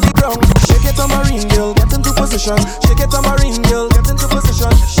to the ground. Shake it tambourine, girl, get into position. Shake it tambourine, girl, get into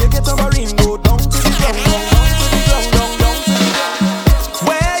position. Shake it tambourine, go down to the ground, down to the ground, down to the ground.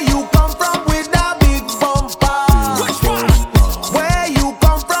 Where you come from with that big bumper? Which one? Where you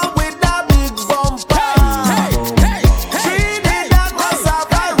come from with that big bumper? Hey. Trinidad must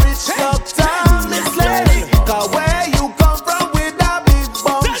have a rich doctor. Miss Lady, 'cause where you come from with that big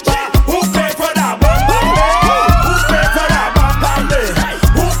bumper? Who pay for that bumper? Who pay for that bumper?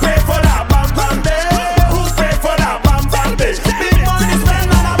 Who pay for that bumper? Who pay for that bumper? Big money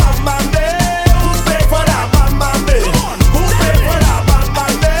spent on a bumper. Who pay for that bumper? Who pay for that bumper?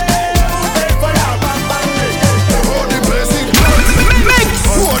 Who pay for that bumper? Oh, the place is hot.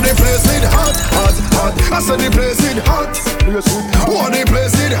 Oh, the place is hot. I said the place is hot. Oh, the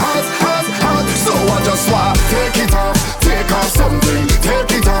place is hot. So I just want take it off something.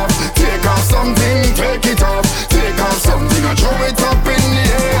 Take it off something. Take it off something. I throw it up in the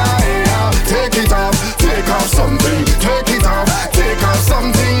air. Take it off something. Take it off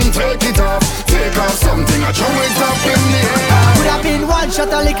something. Take it off something. I throw it up in the air. Could have been one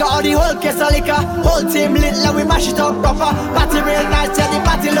shot of liquor or the whole case of liquor. Whole team lit, like we mash it up proper. Party real nice, yeah, the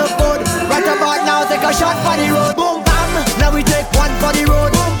party look good. Right about now, take a shot for the road. Boom bam, now we take one for the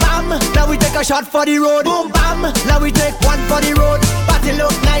road. Boom bam, now we take a shot for the road. Boom bam, now we take one for the road. Party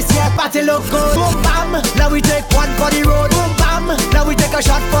look nice, yeah, party look good. Boom bam, now we take one for the road. Boom bam, now we take a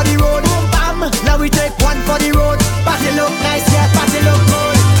shot for the road. Boom bam, now we take one for the road. Party look nice, yeah, party look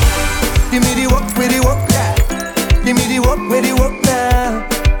good. Give me the work with the work, yeah. Give me the work with the work now.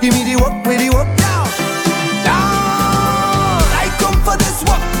 Give me the work with the work now. Down, I come for this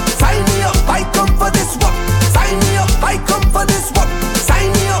work. Sign me up, I come for this work. Sign me up, I come for this work.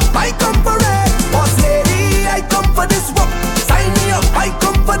 Sign me up, I come for it. Boss lady, I come for this work. Sign me up, I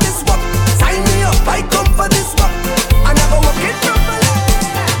come for this work. Sign me up, I come for this work. I never work it properly.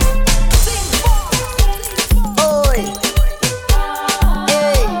 Oi,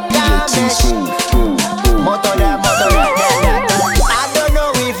 hey, motor there, yeah. I don't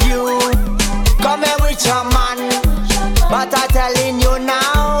know if you come here with your man, but I'm telling you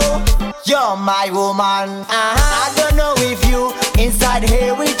now, you're my woman. I don't know if you inside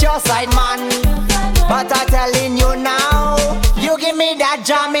here with your side man, but I'm telling you now, you give me that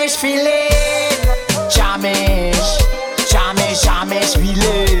jamish feeling. Jamish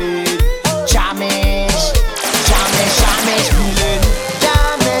feeling. Jamish feeling.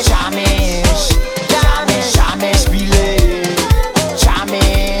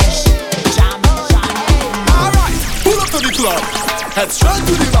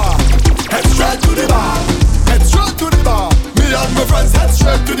 head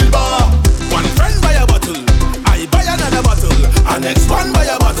straight to the bar. One friend buy a bottle, I buy another bottle, and next one buy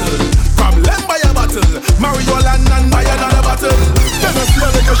a bottle. Problem buy a bottle, Mario Landon buy another bottle. Then I see a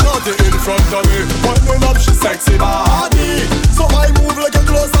little shorty in front of me, winding up she sexy body. So I move like a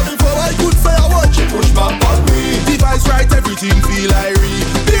closer before I could say a word. She push back on me. Device right, everything feel irie.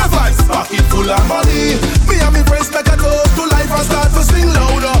 Device pocket full of money. Me and me friends make a toast to life and start to sing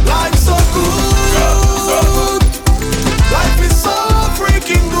louder. Life so good, life is so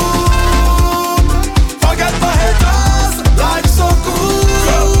freaking good. Forget my haters. Life so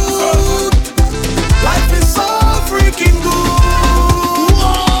good, life is so freaking good.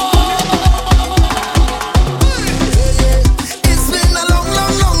 It's been a long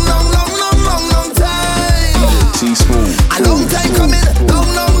time. T Smoove. A long time coming,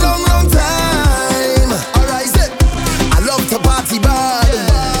 long time. Alright, I love to party bad.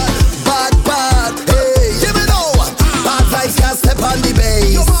 Hey, give me now. Bad vibes can't step on the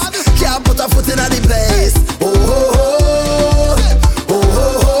bass. Can't put a foot in the place.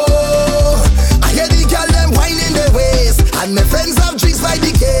 I hear the girl them whining their waist, and my friends have drinks by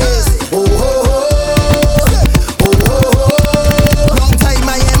the case. Long time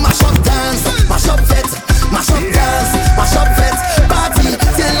I am mash up dance, mash up fet, mash up dance, mash up fet. Party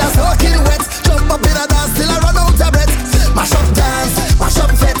till I soaking wet, jump up in a dance till I run out of breath. Mash up dance, mash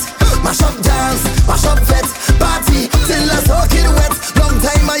up fet, mash up dance, mash up fet. Party till I soaking wet. Long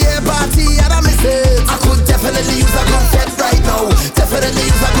time I hear party and I miss it. I could definitely use a good fet right now. Definitely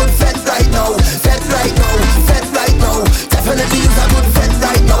use a good fet right now. Fet right now, fet right now. Definitely use a good fet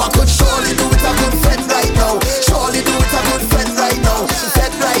right now. I could surely do it a good fet right now. Surely do it a good fet right now.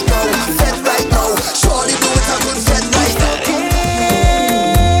 Fet right now, fet right now. Surely do it a good fet right now.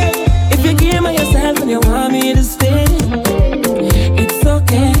 If you care about yourself and you want me to stay, it's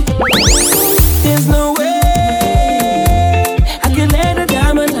okay. There's no way I can let a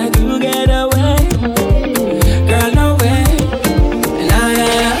diamond like you get away. Girl, no way. Nah.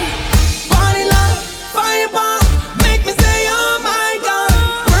 Body love, fire bomb, make me say oh my God.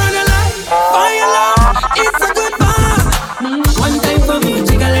 Burn a light, fire love, it's a good bomb. One time for me,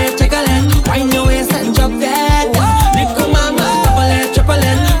 chocolate, wind your waist and drop that. Little mama, triple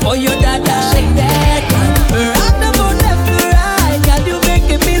it, for your dada, shake that. Rock the boat left to right, got you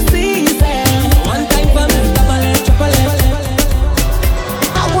making me see that. One time for me, triple it.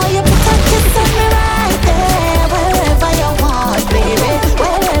 I want you to put a kiss on me right there, wherever you want, baby.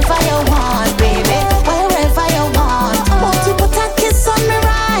 Wherever you want, baby. Wherever you want. Won't you put a kiss on me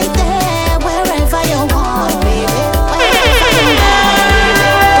right there, wherever you want, baby.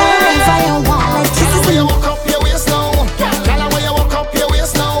 Wherever you want, like kisses. Where you walk up your waist now? Calla where you walk up your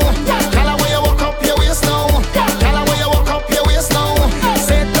waist now? Calla where you walk up your waist now? Calla where you walk up your waist now?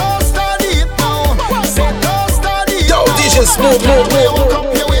 Say don't start it now. Say don't start it. Yo, DJ Smoove. Calla where you walk up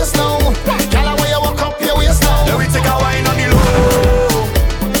your waist now? Calla where you walk up your waist now? Let me take a wine on the low.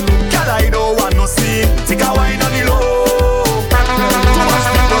 Girl, I don't want no see. Take a wine on the low. Too much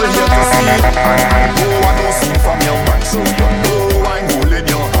people here to see. I don't want no see from your man, so you know I'm holding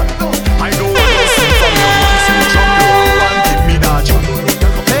your hand. I don't want no see from your man, so jump low and give me that jump.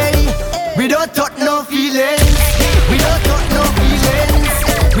 Hey, we don't talk no feelings. We don't talk no feelings.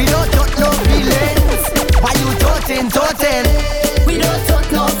 We don't talk no feelings. Why you talking? We don't talk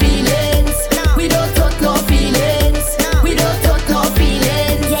no feelings. We don't talk no feelings. We don't talk no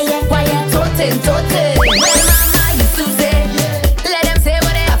feelings. Yeah. Why you talking? Well, mama used to say, let them say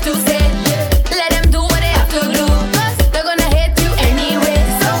what they have to say. Let them do what they have to do. 'Cause they're gonna hate you anyway.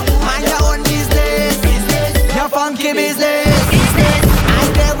 So mind your own business. Your funky business. I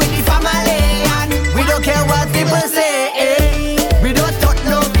stay with the family and we don't care what people say. We don't talk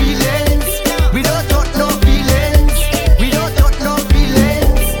no feelings. We don't talk no feelings. We don't talk no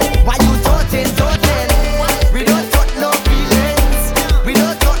feelings. Why you talking? We don't talk no feelings. We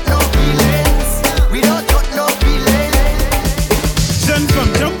don't talk no feelings. We don't talk no feelings.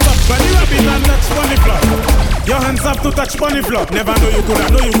 Jump up, bunny rabbit and touch bunny flop. Your hands up to touch bunny flop. Never know you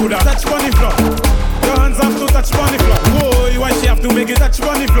coulda touch bunny flop. Your hands up to touch bunny flop. Boy, why she have to make it touch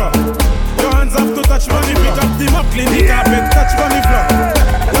bunny flop? Your hands up to touch bunny flop. Pick up the mop, clean the carpet, touch bunny flop.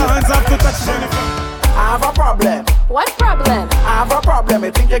 Your hands up to touch bunny flop. I have a problem. What problem? I have a problem.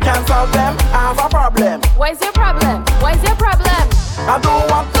 You think you can solve them? I have a problem. What's your problem? What's your problem? I don't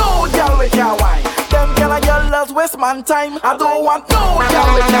want no girl with your wine. Them girl and your loves waste man time. I don't want no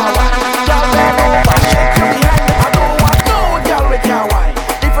girl with your wine. Girl, bend over, shake your behind. I don't want no girl with your wine.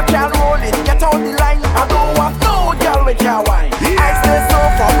 If you can't roll it, get on the line. I don't want no girl with your wine. I stay slow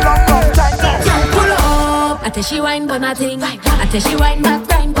for long time. pull up. I tell she wine for nothing. I tell she wine back,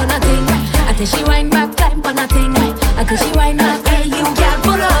 grind for nothing. I tell she wine back, climb for nothing. I tell she wine back, hey you got.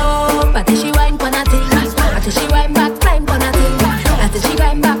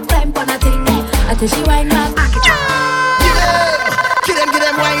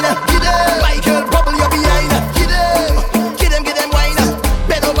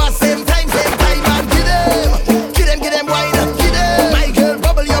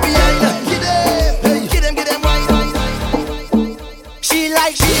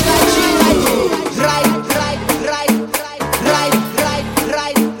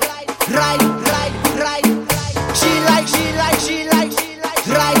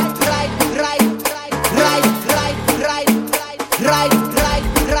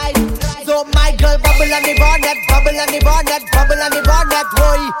 bonnet,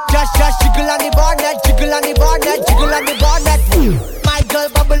 boy. Just jiggle on the bonnet, jiggle on the bonnet, jiggle on the bonnet. My girl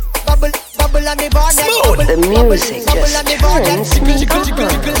bubble, bubble, bubble on the bonnet. Smooth. The music just turns me on.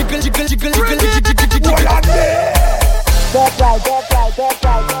 Don't pride, don't pride, don't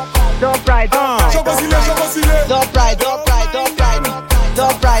pride, don't pride, don't pride, don't pride, don't pride, don't pride,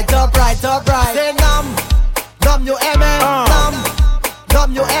 don't pride, don't pride, don't pride. Say nam you aimé,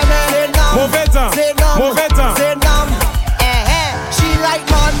 nam you aimé. Say nam, mauvais temps, say nam. She like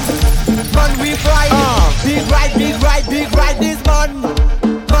man we fried. Big ride, big ride, big ride. This man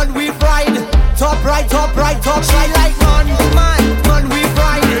we fried. Top right, top right, top right. She like man we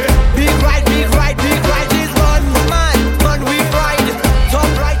fried. Big ride, big ride, big ride. This man we fried. Top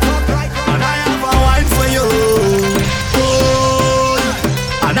right, top right. And I have a wine for you, boy.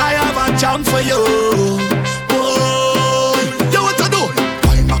 And I have a jam for you, boy. You what to do?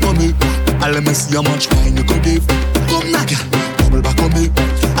 Wine back on me, and let me see how much wine you could give. Come now, girl, bubble back on me,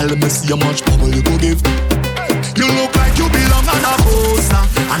 and let me see how much bubble you could give. You look like you belong on a poster,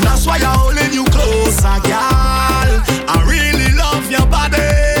 and that's why I'm holding you closer, girl. I really love your body,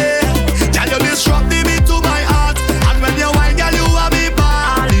 girl. You disrupt the beat to my heart, and when you whine, girl, you have me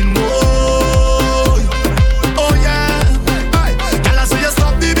balling, boy. Oh yeah, hey, girl, I say you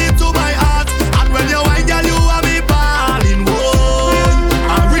stop the beat to my heart, and when you whine, girl, you have me balling, boy.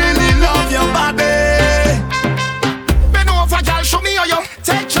 I really love your body. Bend over, girl, show me how you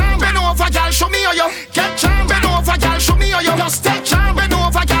take charm. Bend over, girl, show me how you get charm. Bend over, girl, show me how you just take charm. Bend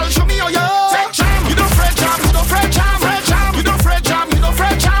over, girl, show me how you take charm. You don't fret charm, you don't fret charm, fret charm. You don't fret charm, you don't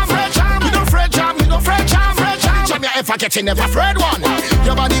fret charm, fret charm. You don't fret charm, you don't fret charm, fret charm. Jam your if I get in, never afraid one.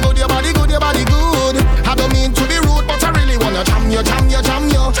 Your body good, your body good, your body good. I don't mean to be rude, but I really wanna jam you, jam you, jam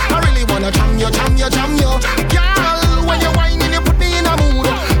you. I really wanna jam you, jam you, jam you. Girl, when you're whining, you put me in a mood.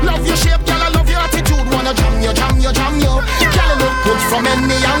 Love your shape, girl, I love your attitude. Wanna jam you, jam you, jam you. Girl, you look good from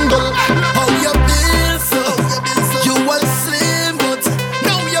any angle. How you feel so? You was slim, but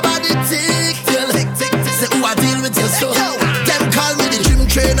now your body tick. Say who I deal with you so. Them call me the gym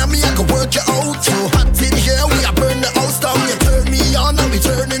trainer, me I can work you out. So hot in here, we a burn the house down. You turn me on, now we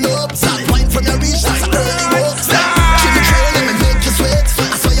turning up. Stop wine from your reach, that's an early walk. Gym trainer, me make you sweat.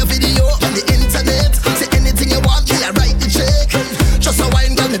 I saw your video on the internet. Say anything you want, me I write the check. Just a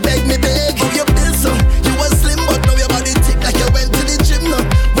wine, girl, me beg. How you feel so? You was slim, but now your body tick like you went to the gym now.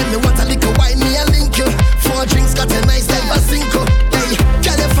 When me want a little wine, me I link you. 4 drinks got a nice time for cinco. Hey,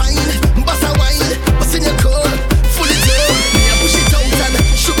 girl you fine, bust a wine, bust in your coat, fully dope. Me I push it out and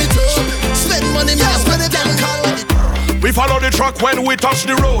shoot it up. Spend money, me I spend it down. We follow the truck when we touch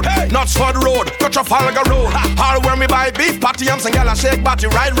the road. Nuts for the road, touch a Falga road. All where me buy beef patty, yams and gala shake body.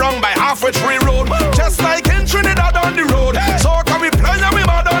 Right wrong by halfway tree road. Just like in Trinidad on the road. Soca we play and we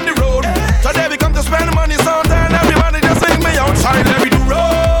bad on the road. Today we come to spend money, so then everybody just sing me outside. Let me do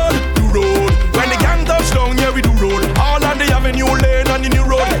road, do road. When the gang touch down, yeah we do road. All on the avenue lane on the new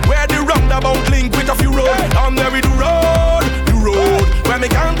road. Where the roundabout link with a few road. Down there we do road, do road. When the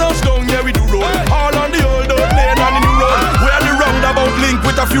gang touch down, yeah we do road. All on the old lane on the new road. Where the roundabout link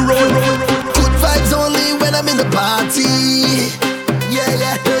with a few road. Good vibes only when I'm in the party. Yeah,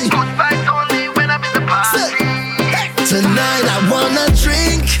 yeah. Hey. Good vibes only when I'm in the party. Tonight I wanna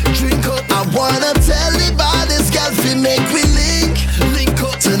drink up. I wanna tell the baddest girls we make we link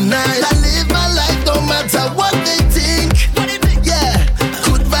up. Tonight I live my life no matter what they think. Yeah,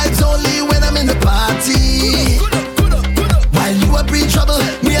 good vibes only when I'm in the party. While you are pre-trouble,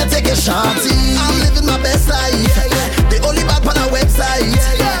 me I take a shorty. I'm living my best life. The only bad on our website.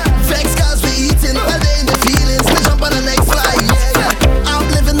 Vex cause we eating while they in the feelings. We jump on the next flight. I'm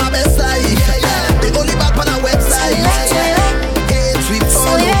living my best life. The only bad on our website. Hate we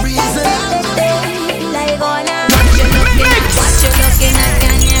for no reason. What you looking at?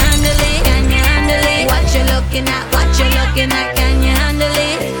 Can you handle it? Can you handle it? What you looking at? What you looking at? Can you handle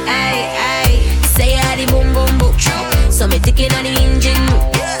it? Ay, ay. Say I the boom boom boom. So me ticking on the engine.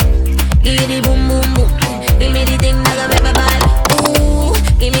 Give me the boom boom boom. Give me the thing that I make my ball. Ooh,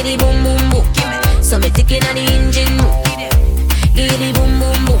 give me the boom boom boom. So me ticking on the engine. Give me the boom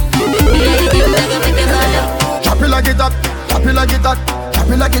boom boom. Give me the thing that I make my ball. Chop it like it up, chop it like it up. Chop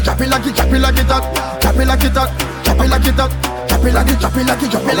it like it, chop it like it, chop it like it up. Chop it like it up, chop it like it up. Chop it like it, chop it like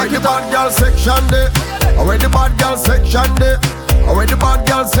it, chop it like it. Bad girl section day. Already bad girl section day. Already bad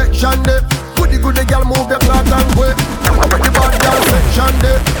girl section day. Goody girl move your clock and way. Already bad girl section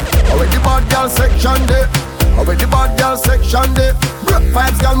day. Already bad girl section day. Already bad girl section day.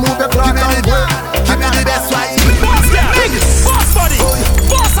 Vibes girl move your clock and way. Give me the best right. Boss girl, boss body,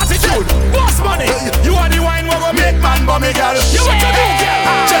 boss attitude, boss money. You are the wine where we make man bummy girl. You what you do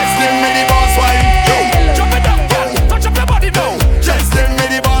girl? Just give me the boss wine. Drop it down girl, touch up your body now. Just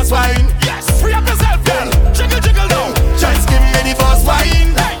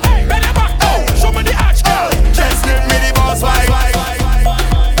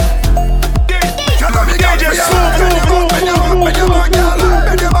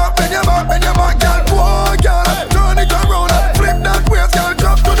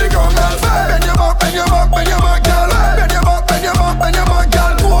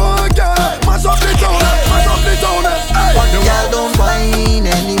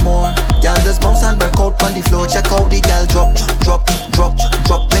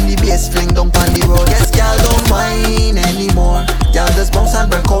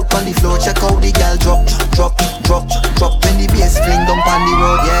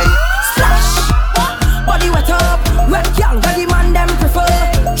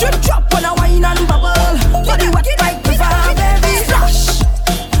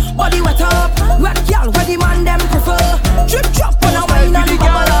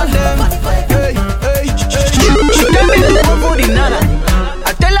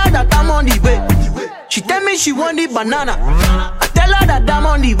she want the banana. I tell her that I'm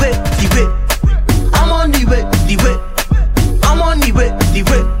on the way, the way. I'm on the way, the way. I'm on the way, the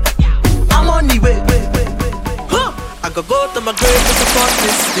way. I'm on the way, way. Huh. I go to my grave to support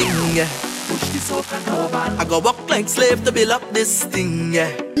this thing, yeah. Push this up and over. I go walk like slave to build up this thing,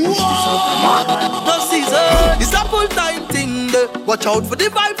 yeah. Push this up and over. No season, it's a full-time thing, yeah. Watch out for the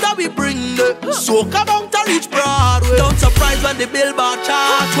vibes that we bring, yeah. Soca bound to reach Broadway. Don't surprise when the billboard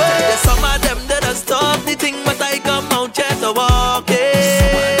chart. There's some of them that have stopped the thing, but I come out here to walk it.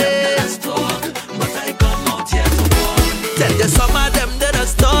 Some of them that have stopped, but I come out here to walk it. Tell you some of them that have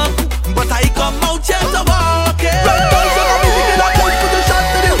stopped, but I come out here to walk it. Right now, so I'm music in a push for the shot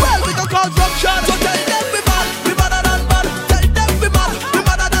to the well, we can cause corruption. So tell them we bad, we badder than bad. Tell them we mad, we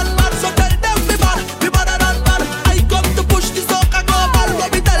badder than mad. So tell them we bad, we badder than bad. I come to push this Soca global,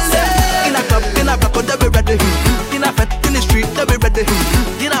 what we tell them. In a club, they be ready. In a fete, in the street, they be ready.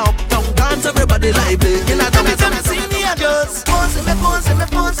 In a uptown dance, everybody lively. In a dance, see me a just pose me style.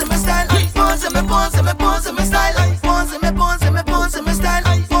 Pose me style. Pose me style. Pose me style.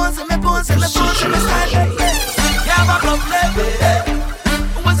 You have a problem,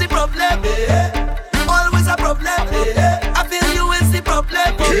 what's the problem? Always a problem. I feel you is the problem.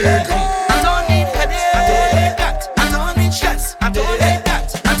 I don't need headache, I don't need stress, I don't need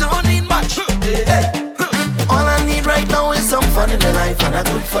that, I don't need much. All I need right now is some fun in the life and a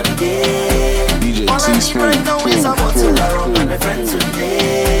good fun day. All I need right now is a bottle around with my friends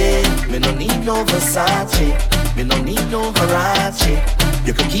today. Me no need no Versace, me no need no Huarache.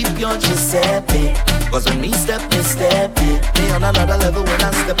 You can keep your Giuseppe, cause when me step it. Me on another level when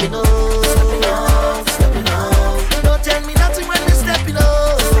I'm stepping up. Don't tell me nothing when me stepping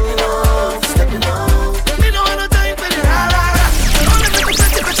up. Me no want no time for the rah-rah-rah. Don't let me be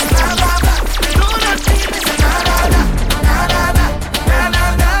pretty rah-rah-rah. Don't let me be rah-rah-rah.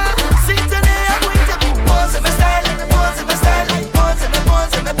 See today I'm going to pose my style. Pose my style.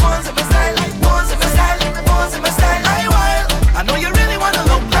 I wild. I know you really wanna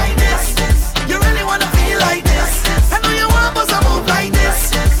look like this. You really wanna feel like this. I know you want us to move like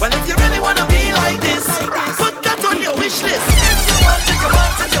this. Well, if you really wanna be like this, put that on your wish list. If you want it, you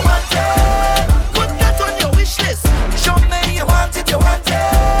want it, you want it. Put that on your wish list. Show me you want it, you want it.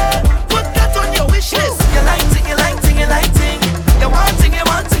 Put that on your wish list. You like ting, you like ting, you like ting. You want ting, you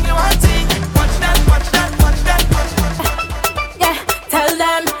want ting, you want ting. Watch that, watch that, watch that, watch that. Yeah, tell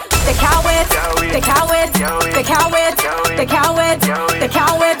them they can't wait, they can't wait, they can't wait, they can't wait, they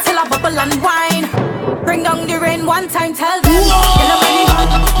can't wait till I bubble and wine. Bring down the rain one time, tell them. Get them ready,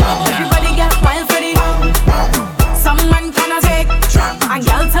 everybody get wild for the. Some man cannot take, and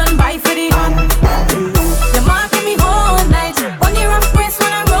y'all turn by for the. You're marking me all night, on your rough waist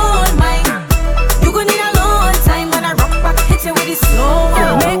when I roll mine. You gon' need a long time when I rock back, hit you with the slow.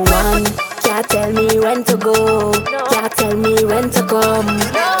 Can't tell me when to go, can't tell me when to come,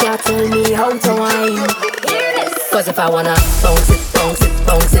 can't tell me how to whine. Cause if I wanna bounce it, bounce it,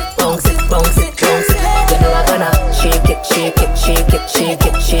 bounce it, bounce it, bounce it, bounce it, you know I'm gonna shake it, shake it, shake it, shake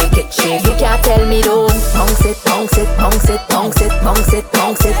it, shake it, shake it. You can't tell me don't bounce it, bounce it, bounce it, bounce it, bounce it,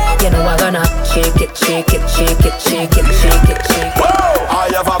 bounce it. You know I'm gonna shake it, shake it, shake it, shake it, shake it, shake it. Whoa! I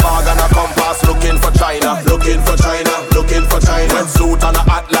have a bag and a compass looking for China, looking for China, looking for China. Red suit and a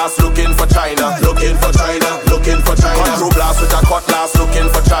atlas looking for China, looking for China, looking for China. Control blast with a cutlass looking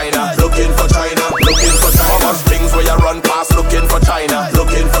for China, looking for China, looking for China. How much things where you run past looking for China,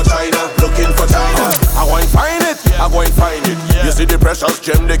 looking for China, looking for China. I go and find it, I go and find it. You see the precious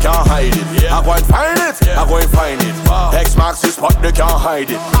gem, they can't hide it. I go and find it, I go and find it. X marks the spot, they can't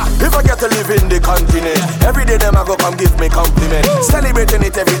hide it. If I get to live in the continent, every day them I go come give me compliment. Celebrating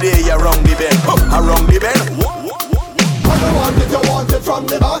it every day, around the bend, around the bend. You want it from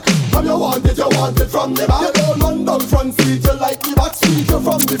the back. Come you want it from the back. You don't run down front seat, you like the back seat. You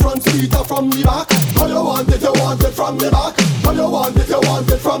from the front seat or from the back. Come you want it from the back. Come you want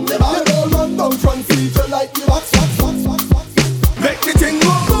it from the back. You don't run down front seat, you like the back. Make the thing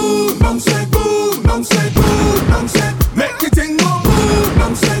go boom, bounce it, boom, bounce it, boom, bounce it. Make the thing go boom,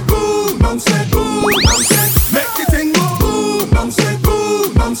 bounce it, boom, bounce it, boom, bounce it. Make the thing go boom, bounce it,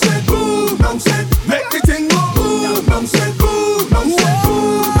 boom, bounce it, boom, bounce it. Make the thing go boom, bounce it, boom, bounce it,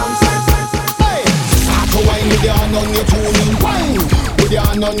 boom, bounce it. Hey, start to wine with your hand on your tuning, wine with your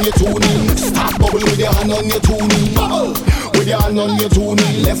hand on your tuning. Start bubble with your hand on your tuning, bubble with your hand on your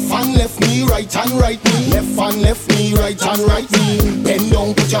tuning. Left hand, left knee, right hand, right knee. Left hand, left knee, right hand, right knee. Bend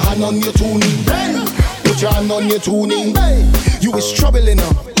down, put your hand on your tuning. Bend, put your hand on your tuning. You is troubling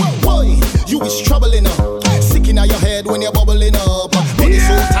up, boy. You is troubling up. Sticking out your head when you're bubbling up. Body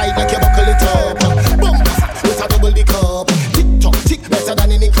so tight like you buckle it up. Bump with a double the cup. Tick tock, tick better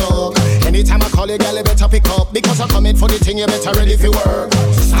than any club. Any Anytime I call you, girl, you better pick up. Because I'm coming for the thing, you better ready for work.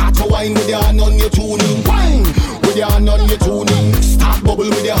 Start to wine with your hand on your tuning. Wine with your hand on your tuning. Start bubble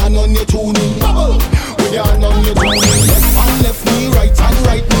with your hand on your tuning. Bubble with your hand on your tuning. Left and left knee, right and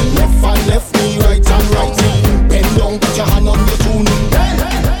right knee. Left and left knee, right and right knee. Bend down, put your hand on your tuning.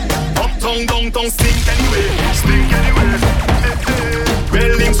 Uptown, downtown, stink anyway. Stink anyway.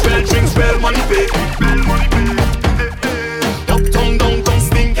 Well links, well drinks, well money pay. Well money pay. Uptown, downtown,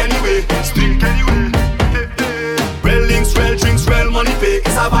 stink anyway. Stink anyway. Well links, well drinks, well money pay.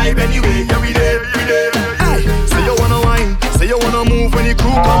 It's a vibe anyway. Every day, every day. Hey, say you wanna wine, say you wanna move when the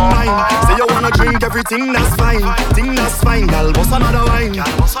crew combine. Say you wanna drink everything, that's fine. Thing that's fine, girl, bust another wine.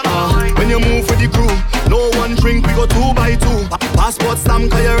 When you move with the crew, no one drink, we go 2 by 2. Passport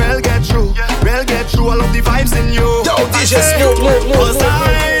stamp, cause you real get through. Real get through, I love the vibes in you. Yo, DJ Smoove, cause I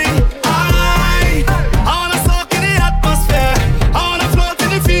wanna soak in the atmosphere. I wanna float in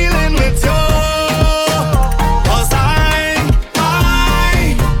the feeling with you. Cause I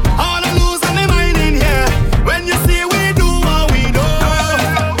wanna lose my mind in here. When you see we do what we do.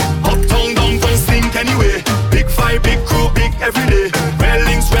 Uptown, downtown, stink anyway. Big fight, big crew, big everyday. Well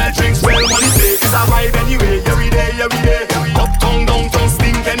links, well drinks, well money pay. It's a vibe anyway, every day, every day. Uptown, downtown,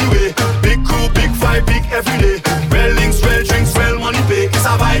 stink anyway. Big crew, big fight, big everyday. Well links, well drinks, well money pay. It's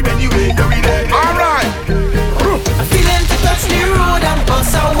a vibe anyway, every day. Alright. I'm feeling to touch the road and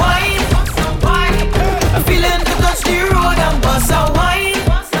bust a wine. I'm feeling to touch the road and bust a wine.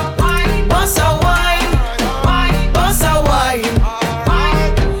 Bust a wine. Bust a wine.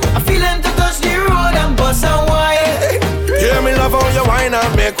 I'm feeling to touch the road and bust a wine. Hear me love how you whine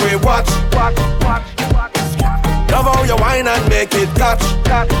and make we watch. Love how you whine and make it catch.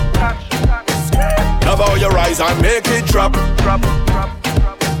 Love how you rise and make it drop.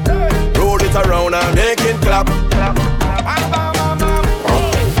 Roll it around and make it clap.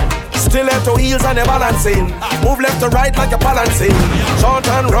 Stiletto heels and you're balancing. Move left to right like you're balancing. Short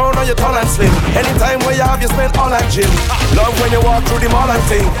and round or you're tall and slim. Anytime where you have, you spend all that gym. Love when you walk through the mall and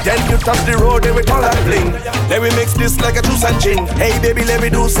thing. Then you touch the road, then we call that bling. Then we mix this like a juice and gin. Hey baby, let me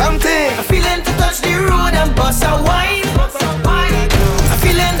do something. I'm feeling to touch the road and bust a wine. I'm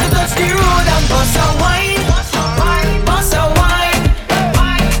feeling to touch the road and bust a wine. Bust a wine.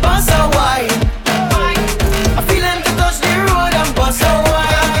 Bust a wine. I'm feeling to touch the road and bust a wine.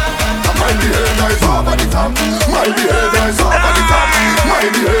 My behavior is over the top. My behavior is over the top. My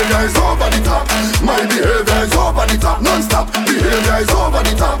behavior is over the top. My behavior is over the top. Non-stop. Behavior is over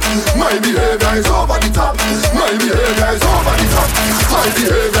the top. My behavior is over the top. My behavior is over the top. My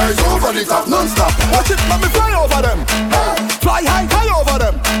behavior is over the top. Non-stop. Watch it, let me fly over them. Fly high, high over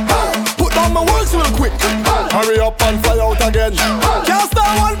them. Put down my words real quick. Hurry up and fly out again. Can't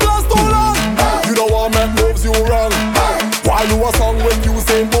start one class too long. You don't want make moves you wrong. Why do a song when you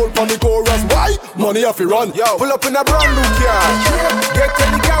say bold on the chorus? Why? Money off you run. Yo, pull up in a brand new car. Get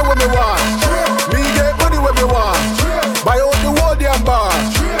any car when me want. Me get money when me want. Buy out the whole damn bar.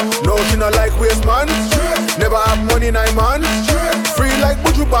 No, she not like waste man. Never have money in my man. Free like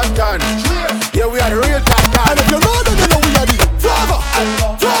Buju Bantan. Yeah, we are the real Bantan. And if you know that you know we are the Flava,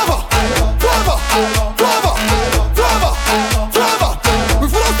 Flava, Flava, Flava, Flava, Flava. We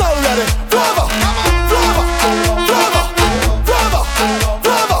full of style already. Flava, Flava, Flava, Flava,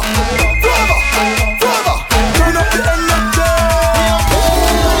 Flava, Flava, Flava. Turn up the energy.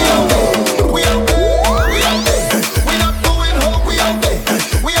 We out there, we out there. We not going home, we out there.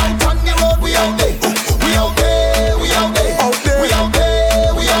 We out on the road, we out there. We out there, we out there. We out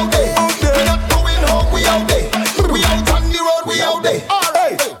there, we out there. We not going home, we out there. We out on the road, we out there.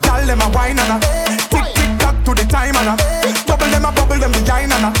 Hey, tell them a wine and a tick tick tock to the time and a bubble them the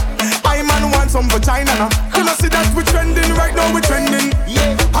gine and a I man want some vagina and a. You know see that we trending right now, we trending.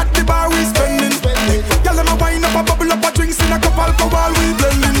 At the bar we spending. Tell them a wine up, a bubble up, a drinks in a cup alcohol we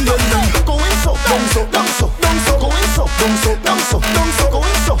blending. Going so, down so, down so, down so, going so, down so, down so, down so,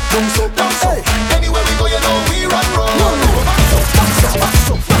 going so, down so, down so. Anywhere we go, you know we run road. Back so, back so, back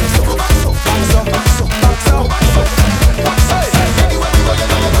so, back so, back so, back so, back so, back so, back so, back so. Anywhere we go, you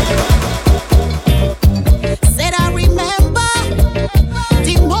know. Said I remember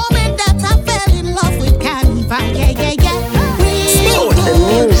the moment that I fell in love with Carnival. Yeah, yeah, yeah. The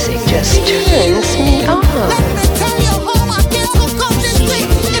music just turns me on. Let me tell you how I feel to come this way.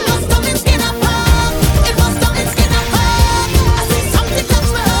 It was something skin apart. It was something skin apart. I see something touch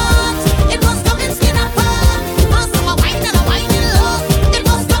my heart.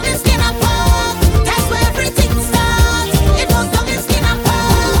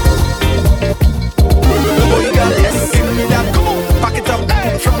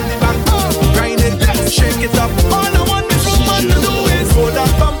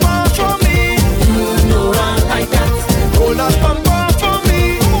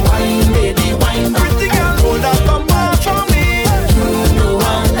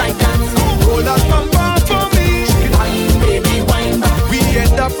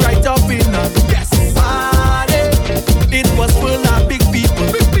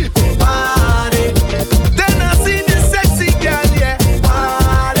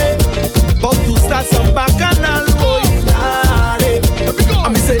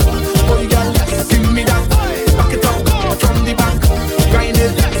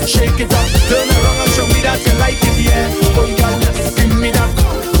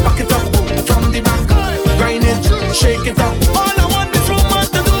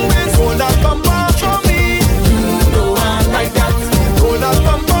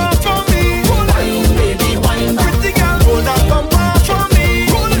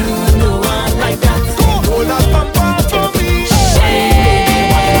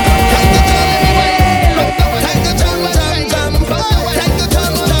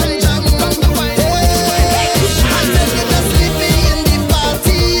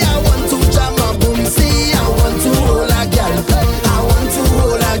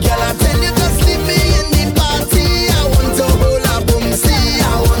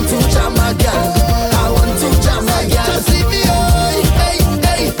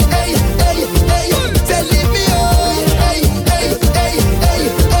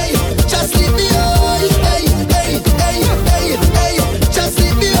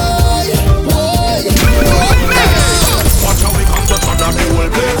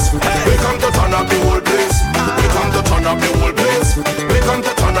 place. We come to turn up the whole place. We come to turn up the whole place. We come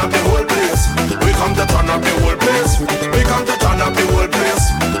to turn up the whole place. We come to turn up the whole place. We come to turn up the whole place.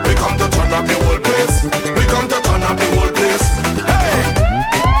 We come to turn up the whole place. We come to turn up the whole place. Hey!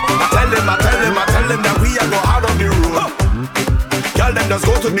 I tell them that we are go out on the road. Girl, them just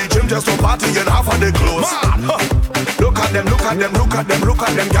go to the gym just to party and half of the clothes. Look at them,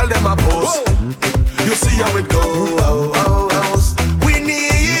 girl, them a pose. You see how it goes. We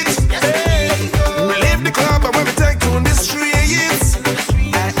need it. We leave the club and when we take to the streets.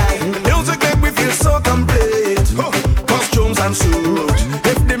 The music make we feel so complete. Costumes and suit.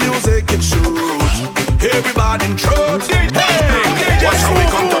 If the music it shoot, everybody in truth. Hey, watch how we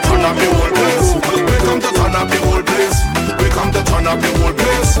come to turn up the whole place. We come to turn up the whole place. We come to turn up the whole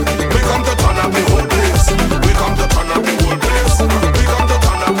place. We come to turn up the whole place. We come to turn up the whole place. We come to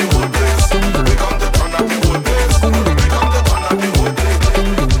turn up the whole place. We come to turn up the whole place. We come to turn up the whole place.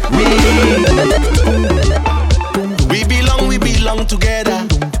 We belong together.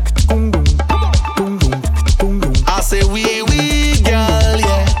 I say we girl,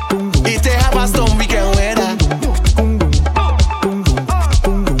 yeah. If they have a storm, we can weather.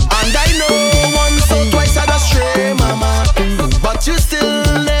 And I know once or twice I just stray, mama, but you still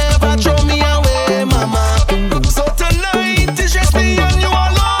never throw me away, mama. So tonight it's just me and you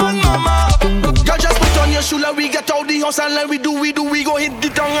alone, mama. Girl, just put on your shoe, we get out the house and like we do, we go hit the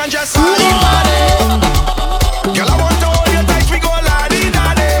tongue and just party, party. Girl, I want to hold you tight, we go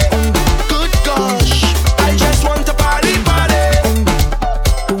la-di-da-di. Good gosh, I just want to party, party.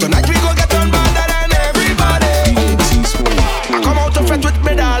 Tonight we go get on better than everybody. DJ T Smoove. I come out to fret with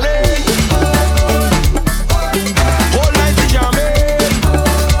me, darling. Whole night we jamming.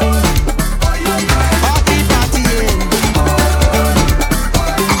 Party, partying.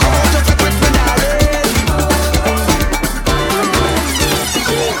 I come out to fret with me, darling.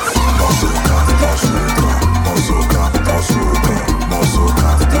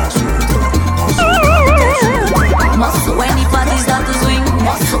 When the party start to swing,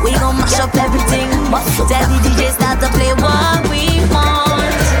 we gon' mash up everything. Tell the DJ start to play what we want.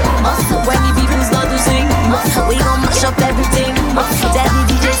 When the people start to sing, we gon' mash up everything. Tell the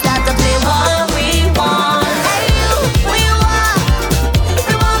DJ start to play what we want. Hey you, where you are?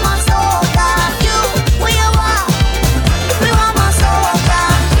 We want my soca. You, where you are? We want my soca.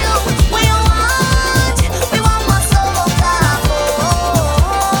 You, where you want? We want my soca.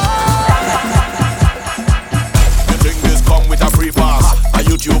 The thing is come with a free pass, a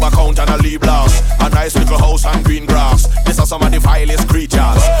YouTube account and a lead blast, a nice little house and green grass. This are some of the vilest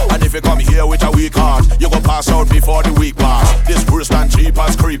creatures. And if you come here with a weak heart, you go pass out before the week pass. This worse than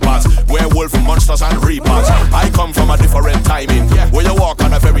cheapers, creepers, werewolf, monsters and reapers. I come from a different timing, where you walk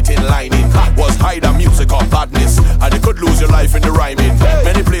on a very thin lining. Was hide the music of badness, and you could lose your life in the rhyming.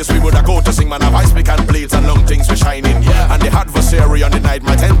 Many places we would go to sing, man, have ice pick and blades and long things for shining. And the adversary on the night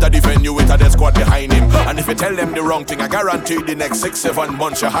might enter the venue with a dead squad behind him. And if you tell them the wrong thing, I guarantee the next 6-7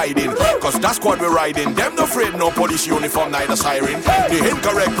 months you're hiding. Cause that squad we're riding, them no afraid no police uniform, neither siren. The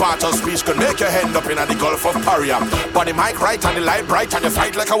incorrect part of speech could make your head up in the Gulf of Paria. But the mic right and the light bright and you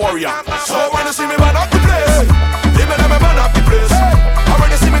fight like a warrior. So when you see me burn up the place, let me burn up the place. And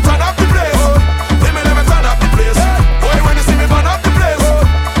when you see me turn up the place, let me turn up the place. Boy, when you see me burn up the place,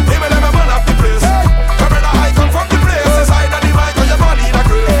 let me burn up the place. Come brother, I come from the place, inside of the mic on your body in a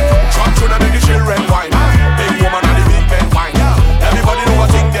grave. Trump tune and make the children wine. Big woman and the big men wine. Everybody know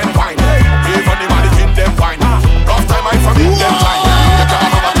what thing them wine. Even the man the king them wine. Rough time I from in them time. You can't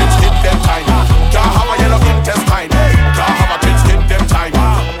have a thin skin them time. Can't have a yellow intestine. Can't have a thin skin them time.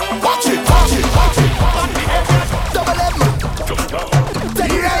 Watch it, watch it, watch it. Double M.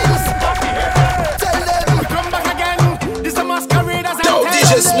 Tell them. Come back again. This a masquerade as Yo,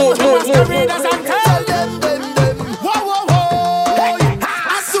 DJ Smoove, move. Tell them. Whoa, whoa, whoa.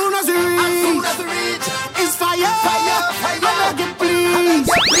 As soon as we reach, it's fire. Let me please.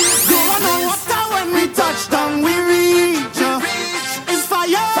 Go on the water when we touch down, we reach. It's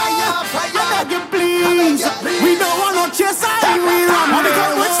fire. Let me please. We don't want no chase, we run. When we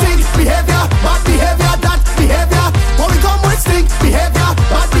come with stink behavior, bad behavior, that behavior. When we come with stink behavior,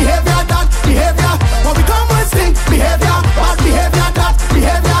 bad behavior, that behavior. When we come with stink behavior, bad behavior, that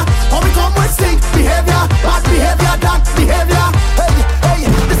behavior. When we come with stink behavior.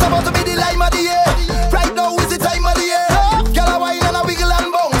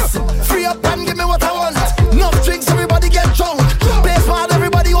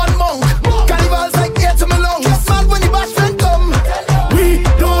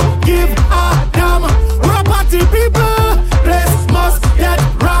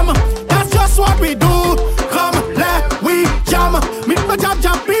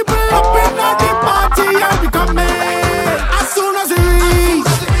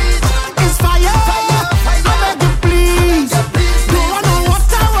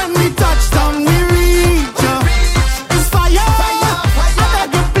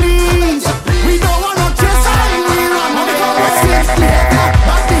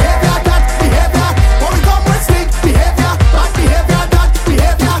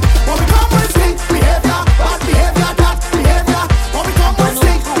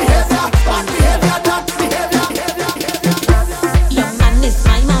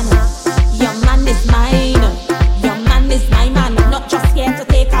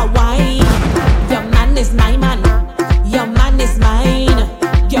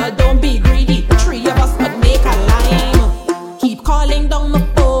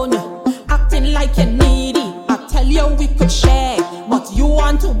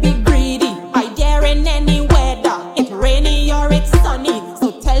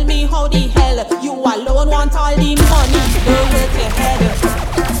 the money, don't hurt your head.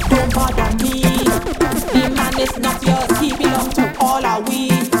 Don't bother me. The man is not yours, he belongs to all our we.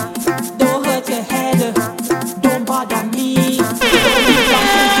 Don't hurt your head. Don't bother me.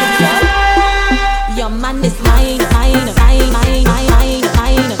 Your man is mine, mine, mine, mine, mine, mine, mine,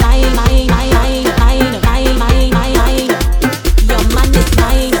 mine, mine, mine, mine, mine, mine, mine. Your man is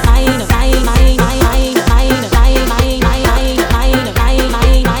mine, mine, mine, mine, mine, mine, mine, mine, mine, mine,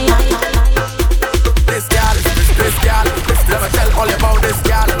 mine, mine. This girl, let me tell all about this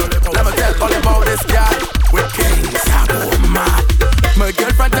girl. Let me tell all about this girl. With kings, I go mad. My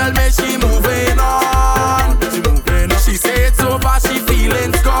girlfriend tell me she moving on. She say it's over, she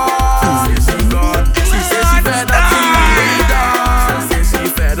feeling scorned. She say she fed up, she really done. She say she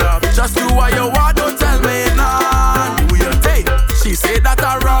fed up. Just do what you want, don't tell me none. Do your thing. She say that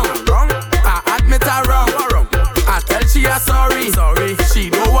I wrong. I admit I wrong. I tell she a sorry. She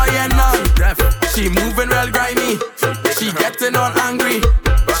know I ain't none. She moving real grimy. She getting all angry.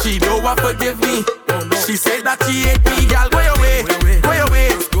 She know I forgive me. She say that she hate me, girl. Go your way.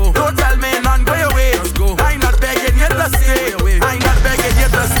 Don't tell me none. Go your way. I ain't not begging you to stay. I ain't not begging you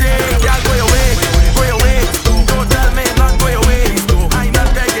to stay, girl. Go your way. Don't tell me none. Go your way. I ain't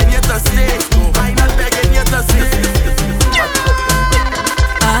not begging you to stay. I ain't not begging you to stay.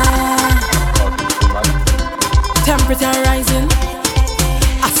 Temperature rising,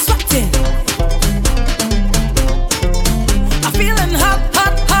 I'm sweating. I'm feeling hot.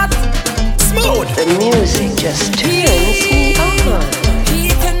 Smooth. The music just turns me on.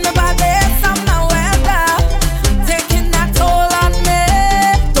 Heating the body, summer weather, taking that toll on me.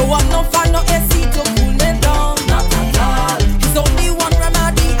 Don't want no fan, no AC to cool me down. Not at all. It's only one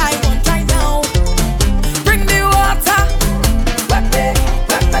remedy I want right now. Bring the water, wet me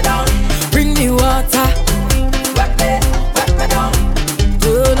down. Bring the water, wet me down.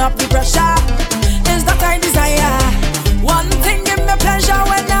 Turn up the pressure, is that I desire. One thing give me pleasure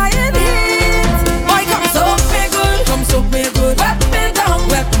when I in it. Boy, come soak me good, wet me down,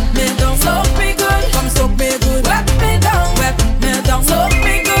 soak me good, come soak me good, wet me down, soak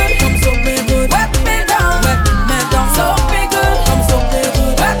me good, come soak me good, wet me down, soak me good, come soak me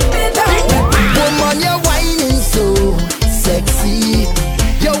good, wet me down. Woman, you're whining so sexy.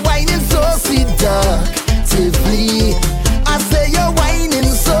 You're whining so seductively. I say you're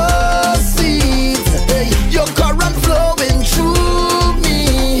whining so sweet. Hey, your current flowing through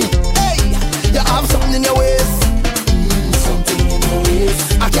me. Hey, you have something in your waist. Something in your waist.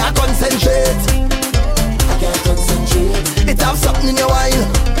 I can't concentrate. It have something in your wine.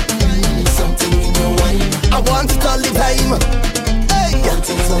 Something in your wine. I want it all the time. Hey,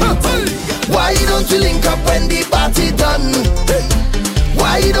 why don't you link up when the party done? Hey.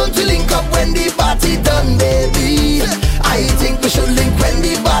 Why don't you link up when the party done, baby? I think we should link when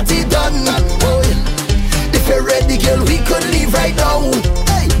the party done. Oh, yeah. If you're ready, girl, we could leave right now.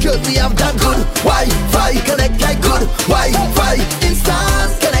 Hey, girl, we have that good Wi-Fi, connect like good Wi-Fi,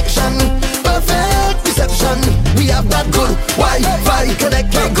 instant connection, perfect reception. We have that good Wi-Fi,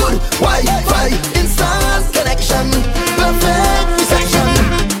 connect like good Wi-Fi, instant connection, perfect reception.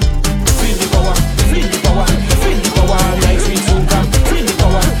 Feel the power, feel the power, feel the power, nice sweet soca. Feel the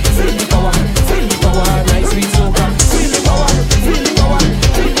power, feel the power, feel the power, nice sweet soca. Feel the power, feel the power,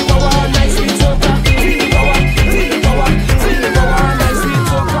 feel the power, nice sweet soca. Feel the power, feel the power, feel the power, nice sweet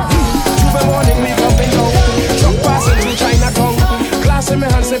soca. Tuesday morning we bumping down, truck passing through Chinatown. Glass in my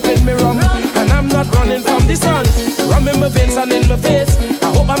hand, sipping me rum, and I'm not running from the sun. Rum in my veins and in my face. I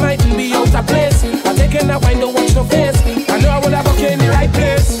hope I mightn't be out of place. I'm taking that wine, don't watch no face. I know I would have okay in the right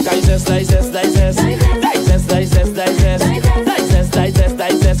place. Digest.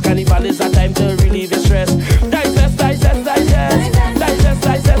 Carnival is a time to relieve your stress. Digest. Carnival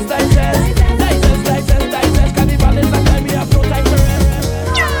is a time we have no time to rest.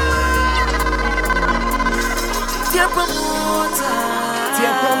 Dear promoter,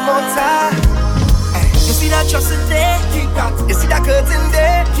 you see that trust in there? Keep that. You see that curtain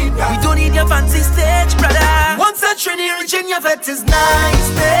there? Keep that. We don't need your fancy stage, brother. Once that Trinity reaching your vet is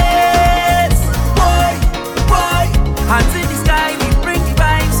niceness. Boy, hands in the sky, we bring the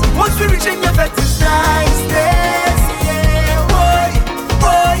vibes. Once we reach in your vet is niceness. Yeah, boy,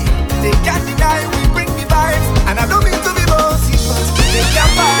 they can't deny we bring the vibes. And I don't mean to be bossy, but they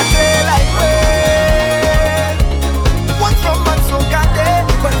can't party like we. One from Soca day,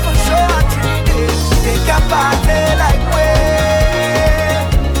 but for sure I treat it. They can't party like we.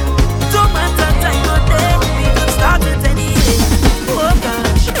 Don't matter time or day, we can start it any day. Oh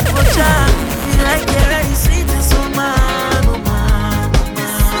gosh, oh child, feel like you're very sweet and so man,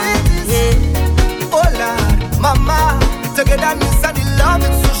 yeah. Oh Lord,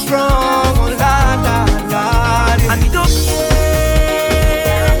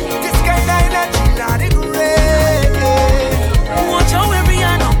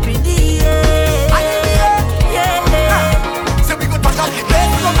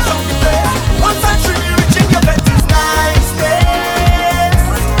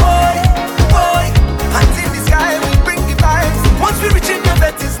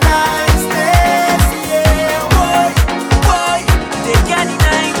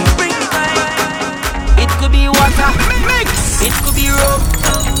 rum.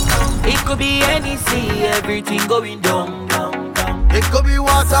 It could be any sea, everything going down, down, down. It could be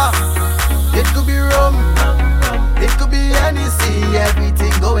water. It could be rum. It could be any sea,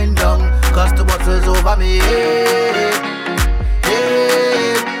 everything going down. Cause the bottle's over me. Hey,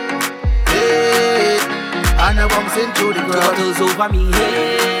 hey, hey. And I'm bouncing through the ground. The bottle's over me.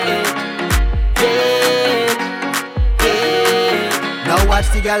 Hey, hey, hey. Now watch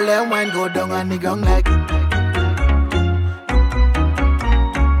the girl them wine go down on the ground like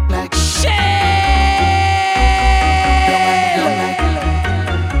shit.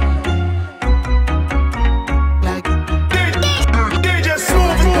 DJ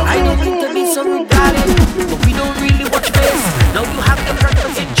Smoove. I don't mean to be so regarded, but we don't really watch face. Now you have the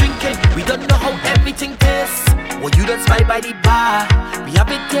practice in drinking. We don't know how everything tastes. Well, you don't spy by the bar. We have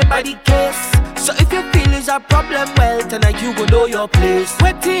it here by the case. So if you feel is a problem, well, tonight you go know your place.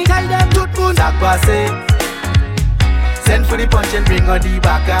 Waiting, tell them tout moun sak pase. Send for the punch and bring on the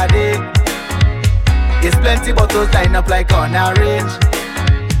back of day. There's plenty bottles lined up like on a range.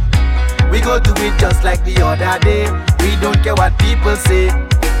 We go do it just like the other day. We don't care what people say.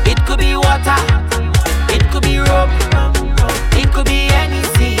 It could be water, it could be rum, it could be any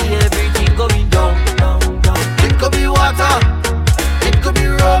sea, everything going down, down, down. It could be water, it could be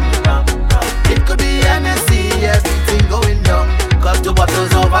rum, it could be any sea, everything going down. Cause the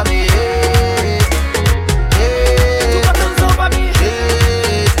bottle's over me. Hey, hey. The bottle's over me.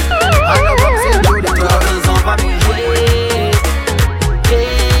 Hey. And the rocks into the crowd. The bottle's over me. Hey, hey.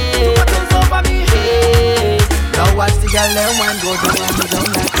 The bottle's over me. Hey. Now watch the girl them one go down and go down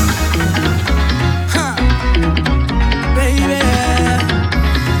like baby.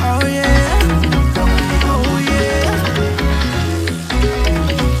 Oh yeah. Oh yeah.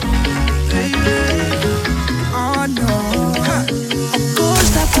 Baby. Oh no. Of course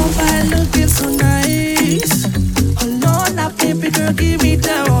that profile looking so nice. Oh Lord, that baby girl give me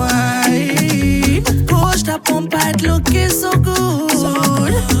that wine. Of course that profile looking so good.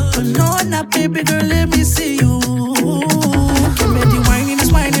 Oh Lord, that baby girl let me see you. Give me the wine in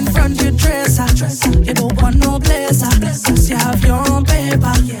this wine in front of your dresser. You don't want no blazer. Cause you have your own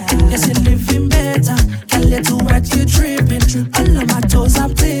paper. Yes, you're living better. Girl, you too wet, you tripping. All of my toes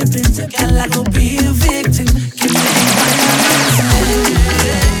I'm tipping. Girl, I go be a victim. Give me the wine and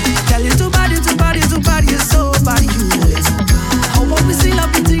girl, you too bad, you too bad, you too bad, you're so bad, you. How about we still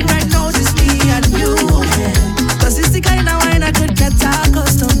have the thing right now, just me and you. Cause it's the kind of wine I could get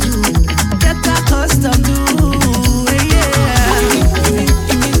accustomed to. Get accustomed to.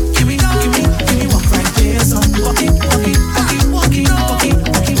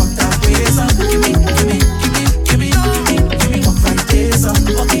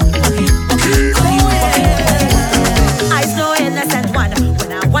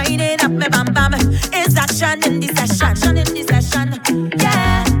 In this session,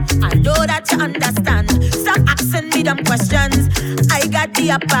 yeah, I know that you understand. Stop asking me them questions. I got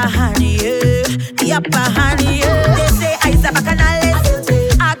the upper hand, yeah, the upper hand, yeah. They say I's a bacchanalist.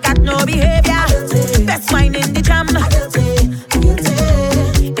 I got no behavior. Best wine in the jam.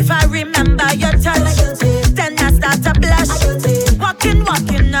 If I remember your touch, then I start to blush. Walking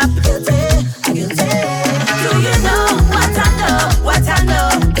up. Do you know what I know? What I know?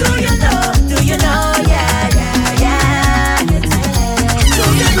 Do you know? Do you know? Yeah.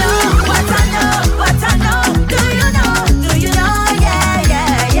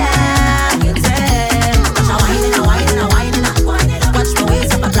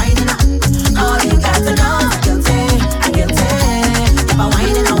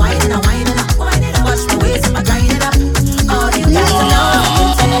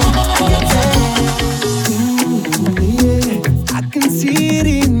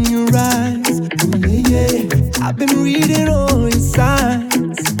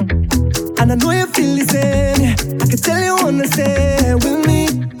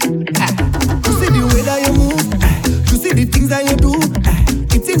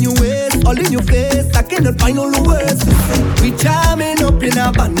 Final words we jamming up in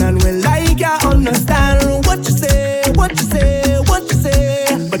a band and we like you understand what you say, what you say, what you say.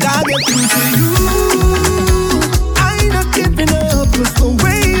 But I get through to you. I ain't not giving up. Cause the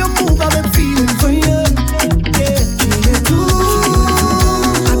way you move, I've been feeling for you. Yeah, you do.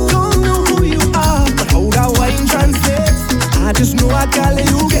 I don't know who you are, but how that wine translates. I just know I can't let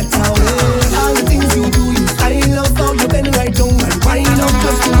you get away. All the things you do, you style up, how you bend right down and wind up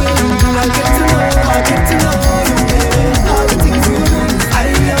just the way you do. I get to know. I get to know you, yeah. All the things you do,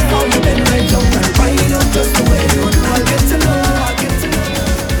 I love how you bend right down and wind up just the way you do. I get to know, I get to know.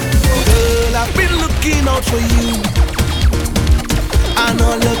 Girl, I've been looking out for you and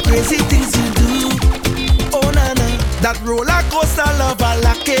all the crazy things you do. Oh na na, that roller coaster love a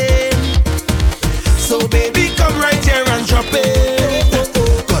lacking. So baby, come right here and drop it.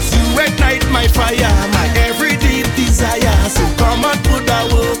 Cause you ignite my fire, my everyday desire. So come and put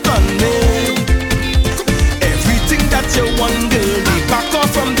that work on me. Everything that you want, girl, the back or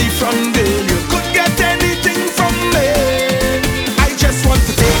from the front, girl, you could get anything from me. I just want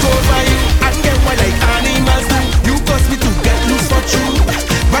to take over you and get wild like animals do. You cause me to get loose for true.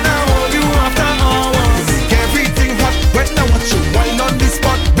 When I hold you after hours, make everything hot. When I watch you wine on the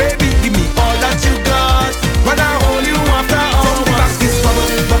spot, baby, give me all that you got. When I hold you after hours, from the back is bubble,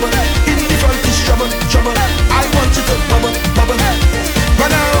 bubble. In the front is trouble, trouble. I want you to bubble, bubble.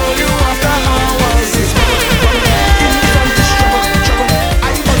 When I hold you after hours, it's bubble, bubble. In the front is trouble, trouble.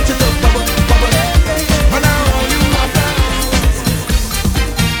 I want you to bubble, bubble. When I hold you after hours.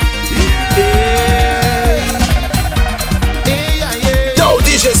 Yo,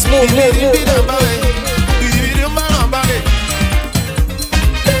 DJ Smoove,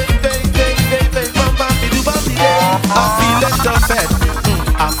 I feel it the fed,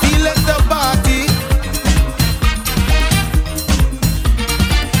 I feel it the party.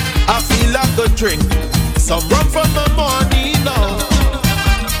 I feel like a drink, some rum from the morning now.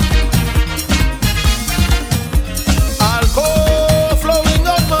 Alcohol flowing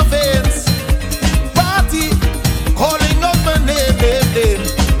out my veins, party calling out my name,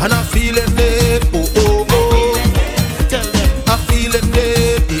 and I'm feeling it, oh oh oh. I'm feeling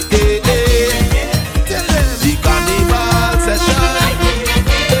it, the carnival session,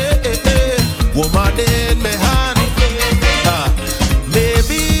 woman in my hand,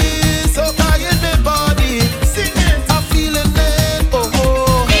 maybe soca in my body, I'm feeling it, oh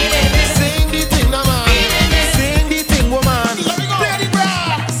oh. Sing the thing, now man, sing the thing, woman.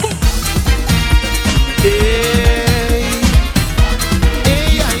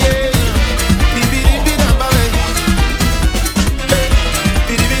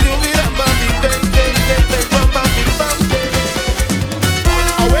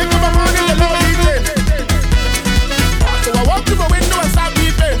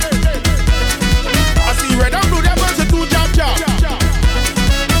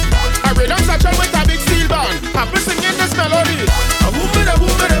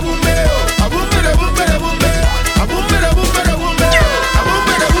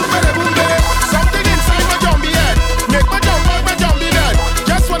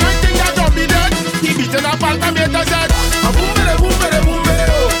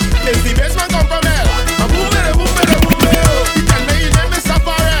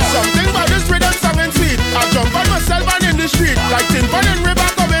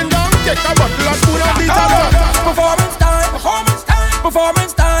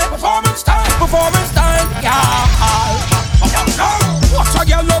 Performance time, yeah. Watch a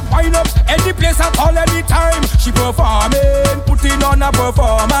girl love wind up any place at all, any time. She performing, putting on a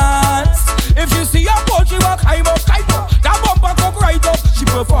performance. If you see her pose, she walk high up. That bumper come right up. She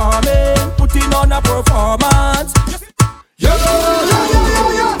performing, putting on a performance. Yeah.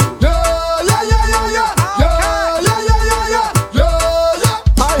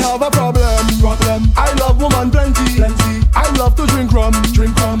 I have a problem. I love woman plenty. I love to drink rum,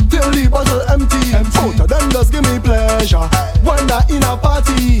 till the bottle empty. Both of them just give me pleasure. Wonder in a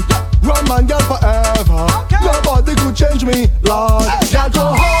party, rum and girl forever. Nobody could change me, Lord. Girl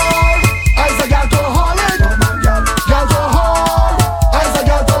go hard, I say girl go hard. Girl go hard, I say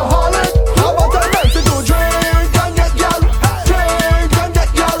girl go hard. How about a night to drink and get girl, drink and get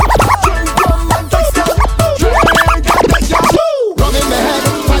girl, drink rum and text girl, drink and get girl. Rum in my head,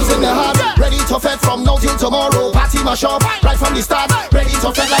 vibes in my heart, ready to fed from now till tomorrow. Party my shop, right from the start, ready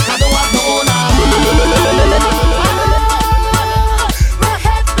to fed like I don't have no owner. My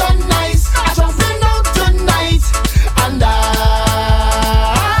head done nice, I jumping out tonight, and I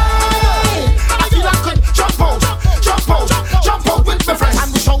feel I could jump out with my friends. And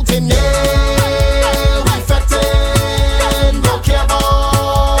we shouting, yeah, we fetting, don't care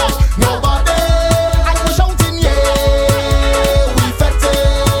about nobody. And we shouting, yeah, we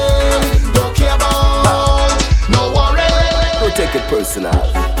fetting, don't care about no worry. Don't take it personal.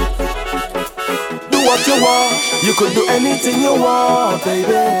 Do what you want, you could do anything you want,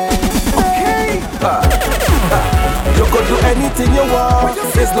 baby. Okay. You could do anything you want,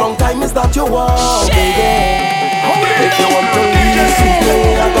 as long time as that you want, baby. If you want to leave,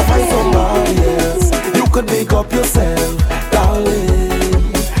 I go find somebody else. You could make up yourself,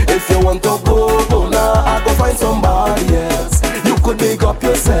 darling. If you want to go now, I go find somebody else. You could make up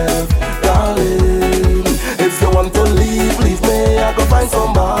yourself, darling. If you want to leave me, I go find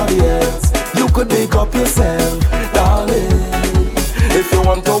somebody else. You could make up yourself, darling. If you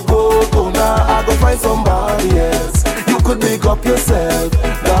want to go now, I go find somebody else. up yourself,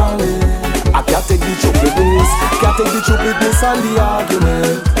 darling. I can't take the stupidness, can't take the stupidness and the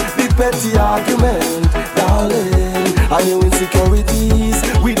argument, the petty argument, darling. And your insecurities,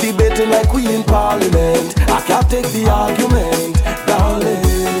 we debating like we in parliament. I can't take the argument, darling.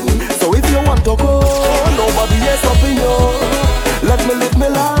 So if you want to go, nobody is stopping you. Let me live my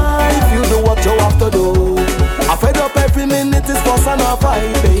life, you do what you have to do. I fed up every minute, it's fuss and a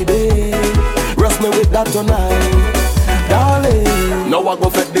fight, baby. Rest me with that tonight, darling. Now I go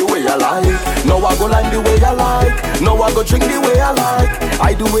fed the way I like, now I go line the way I like, now I go drink the way I like.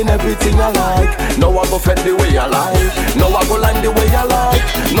 I doing everything I like, now I go fed the way I like, now I go line the way I like,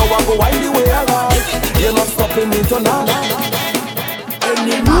 now I go wine the way I like. You're not stopping me tonight.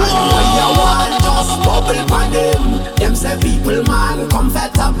 Any man when you want, just bubble on him. Them say people man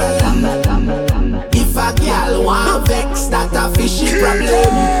comfortable. If a girl want vex, that a fishy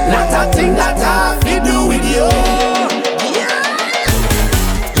problem. Not a thing that I fi do with you.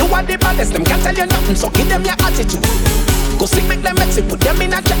 You are the baddest, them can't tell you nothing, so give them your attitude. Go sick, make them messy, put them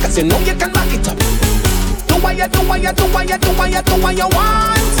in a check, cause you know you can back it up. Do what you do, what you do, what you do, what you do, what you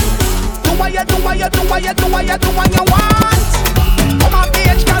want. Do what you do, what you do, what you do, what you do, what you want. Come on,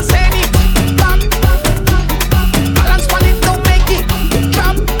 bitch, can't say it. Back. Balance on it, don't make it.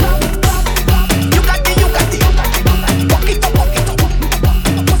 Drop. You got it, you got it. Walk it up, walk it up.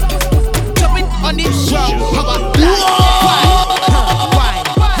 Jumping on it, show. How about why?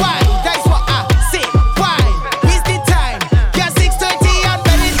 That's what I say. Why? Waste the time. Get 6:30 and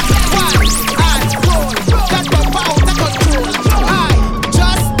bed it. Why? I roll. That bump out of control. I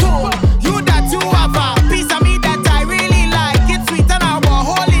just told you that you have a piece of me that I really like. It's sweet and I will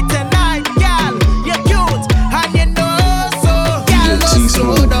hold it tonight, girl. You're cute and you know so. Girl, don't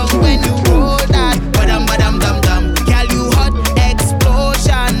slow down when you roll that. Badam badam dum dum. Girl, you hot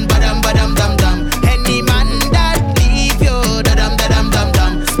explosion. Badam badam dum dum. Any man that leave you, da dum da dum dum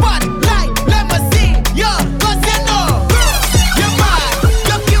dum. Spotlight, let me see you, 'cause you know you're bad,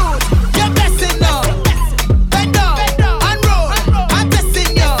 you're cute, you're blessing up. Bend down and roll, I'm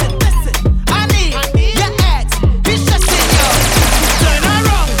blessing you. I need your ex, he's stressing you. Turn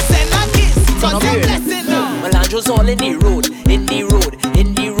around, send a kiss, 'cause you're blessing up. Melancho's all in the road, in the road,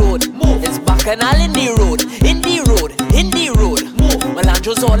 in the road. Move. It's bacchanal in the road, in the road, in the road. Move.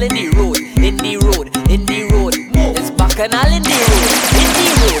 Melancho's all in the road, in the road, in the road. Move. It's bacchanal in the road, in the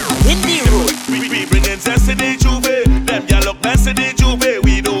road, in the road. We bringing zest in the juve. Them y'all look best in the juve.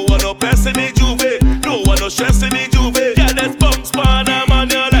 We don't want no pest in the juve. Don't want no stress in the juve. Yeah, that's bumps pan a man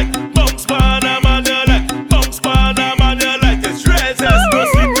you like. Bumps pan a man you like. Bumps pan a man you like. It's red zest, no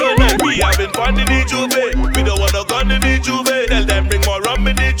sleep tonight. We having fun in the juve. We don't want no gun in the juve. Tell them bring more rum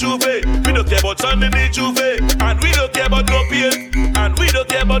in the juve. We don't care about sun in the juve. And we don't care about no pain. And we don't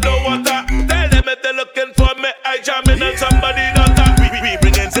care about no water. Tell them if they're looking for me, I jam in and somebody not that.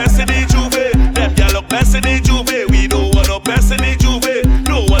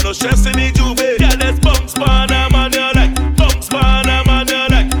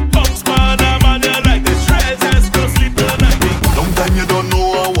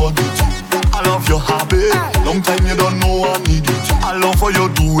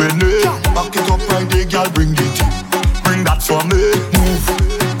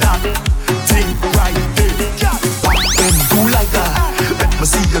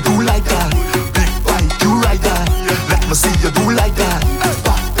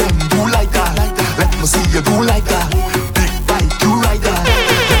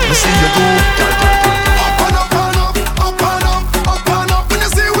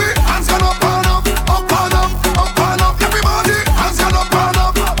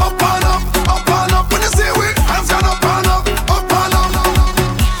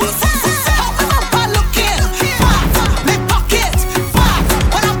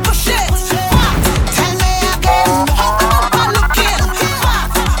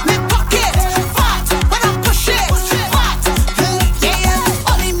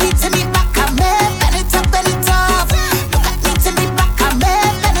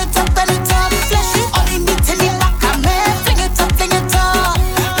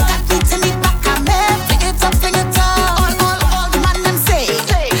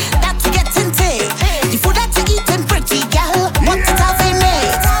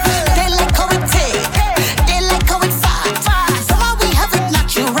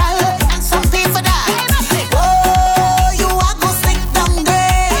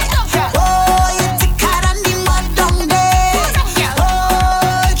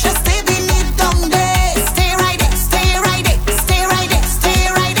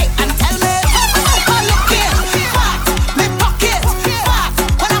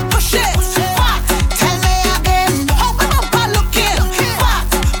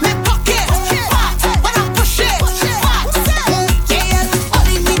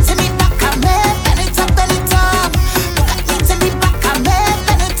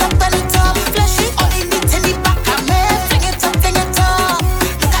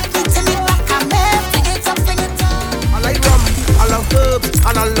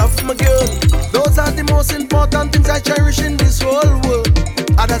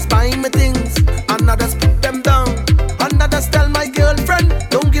 others buy me things, and others put them down. And others tell my girlfriend,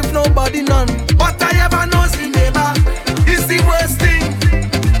 don't give nobody none. But I ever knows the neighbor is the worst thing.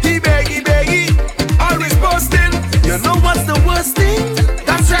 He beggy, always boasting. You know what's the worst thing?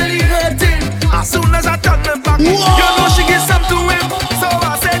 That's really hurting. As soon as I turn my back, you know she gives some to him. So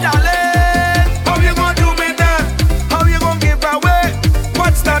I said, darling, how you gonna do me that? How you gonna give away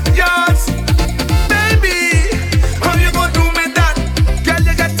what's not yours? Baby, how you gonna do me that? Girl,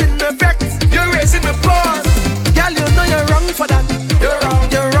 you getting the vex, you're raising the paws. Girl, you know you're wrong for that. You're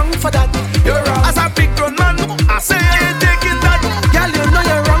wrong for that. You're wrong. As a big grown man, I say I ain't taking that. Girl, you know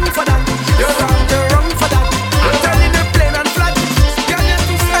you're wrong for that. You're wrong for that. I'm telling you plain and flat. Girl, you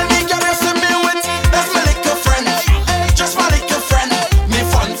too sad. Girl, you see me with, that's my little friend. Just my little friend. Me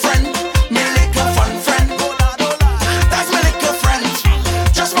fun friend. Me little fun friend. That's my little friend.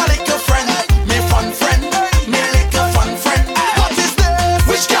 Just my little friend. Me fun friend. Me little fun friend. What is this?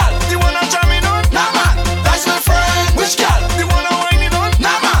 Which girl? The one I'm jamming on? Nah man, that's my friend. Which girl? The one I'm whining on?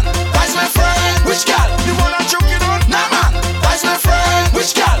 Nah man, that's my friend. Which girl? The one I'm choking on? Nah man, that's my friend.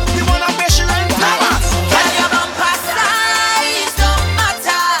 Which girl? The one I'm bashing on? Nah man. Girl, your bumper size don't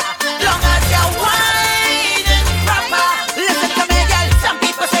matter, long as you're whining proper. Listen to me, girl. Some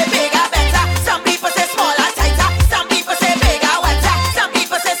people say bigger, better. Some people say smaller, tighter. Some people say bigger, wetter. Some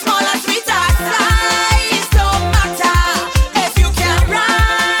people say smaller, sweeter. Size don't matter if you can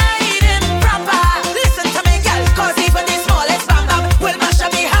ride in proper. Listen to me, girl, 'cause even the smallest bam bam will mash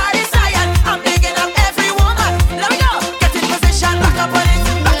up the hardest iron. I'm bigging up every woman. Let me go. Get in position, back up on it,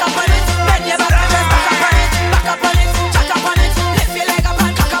 back up on it. Bend your back and just back up on it, back up on it, jack up on it. Lift your leg up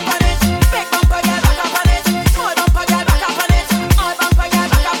and cock up on it. Big bumper girl, back up on it. Small bumper girl, back up on it. All bumper girl,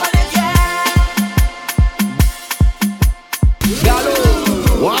 back up on it, yeah. Gallo,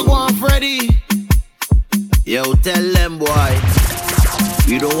 Wagwan Freddy. Yo, tell them boy,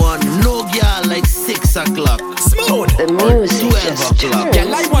 you don't want no girl like 6 o'clock. Smooth. The music 12 just o'clock. turns.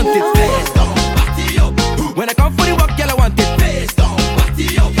 Girl, I want it face down, party up. When I come for the walk, girl, I want it face down, party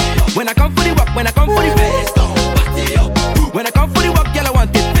up. When I come for the walk, when I come for the face down, party up. When I come for the walk, girl, I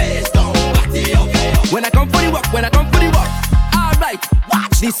want it face down, party up. When I come for the walk, when I come for the walk. Alright,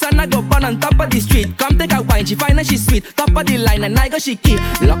 watch the sun I go on top of the street. Come take a wine, she fine and she sweet. Top of the line and I go she keep.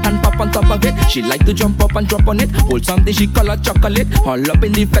 Lock and pop on top of it. She like to jump up and drop on it. Hold something she call her chocolate. All up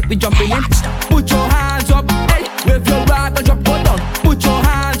in the fat we jumping in. Put your hands up, hey. Wave your rag and drop, go down. Put your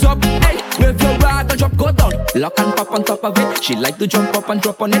hands up, hey. Wave your rag and drop, go down. Lock and pop on top of it. She like to jump up and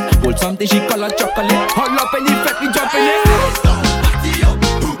drop on it. Hold something she call her chocolate. All up in the fat we jumping in. Face down, party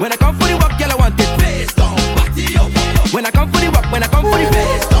up. When I come for the walk, girl, I want it face down, party up. When I come for the walk, when I come for the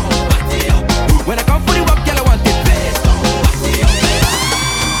face down, party up. When I come for the walk, girl, I want it face down, party up.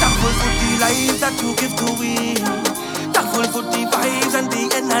 Thankful for the life that you give to me. Thankful for the vibes and the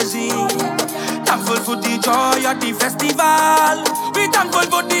energy. Thankful for the joy of the festival. We thankful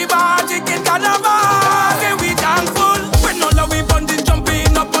for the magic in Carnival. Yeah, we thankful when all of we bonding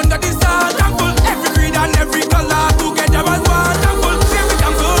jumping up under the stars. Thankful every creed and every color together as one. Thankful, say we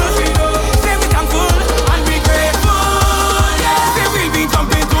thankful, say we thankful and we grateful. Yeah, say we'll be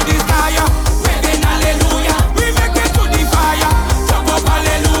jumping to the sky, waving hallelujah. We make it to the fire, jump up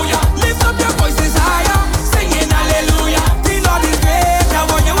hallelujah. Lift up your voices higher, singing hallelujah. The Lord is great, I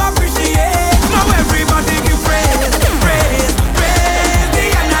want you appreciate. Now everybody give praise, praise, praise. The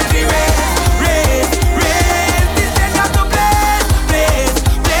energy raise, raise. This day got to blaze, blaze,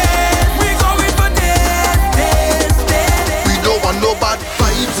 blaze. We going for this. We don't want no bad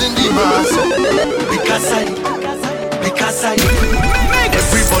vibes in the house. Because I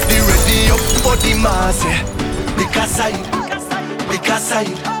everybody ready up for the mass. Because I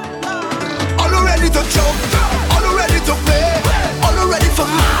all ready to jump, all ready to play, all ready for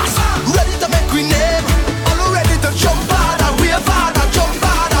mass, ready to make we name, all ready to jump hard and wave hard and jump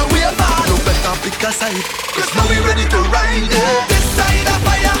hard and wave hard. No better because cause now we ready to ride it. This side of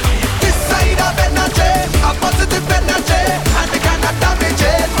fire, this side of energy, a positive energy, and they cannot damage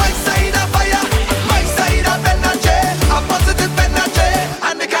it. My side of fire, my side of energy, a positive energy,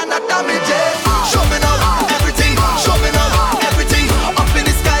 and they cannot damage it. Show me now everything, show me now everything, up in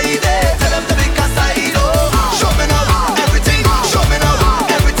the sky there. Tell them to make a side, oh. Show me now everything, show me now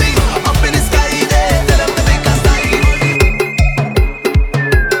everything.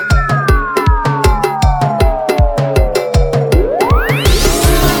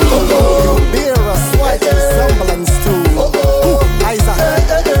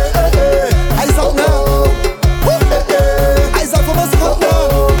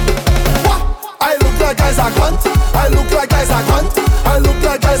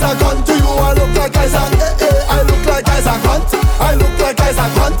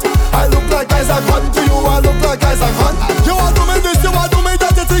 guys are gone. To you I look like guys are gone. You want to make this, you want to make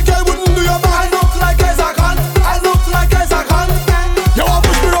that. You think I wouldn't do your back? I look like guys are gone. I look like guys are gone. You want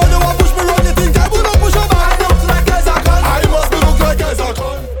push me round, you want push me round. You think I wouldn't push your back? I look like guys are gone. I must be look like guys are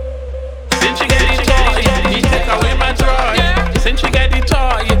gone. Since you get the toy, he take away my joy. Since you get the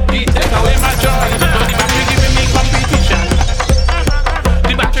toy, he take away my joy. So the battery giving me competition.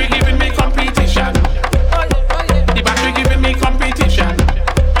 The battery giving me competition. The battery giving me competition.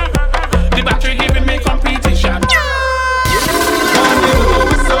 The battery giving me competition.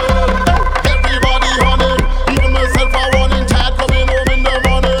 Everybody on it, even myself I want in tired coming home in the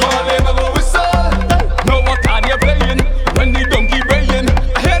morning. Call him a go whistle. Know what card you're playing when the donkey braying.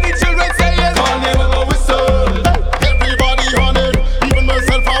 I hear the children saying, call him a go whistle. Everybody on it, even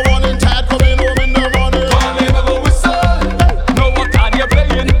myself I want in tired coming home in the morning. Call him a go whistle. Know what card you're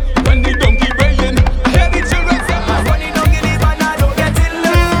playing when the donkey braying. I hear the children saying, when the donkey leave and I don't get in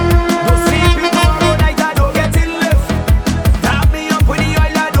love. No sleeping tomorrow night I don't get in love. Tap me up with the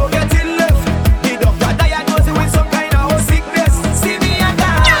oil I don't get in love. The doctor diagnosed me with some kind of sickness. See me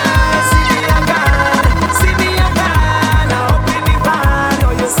again, see me again, see me again. Up in the van,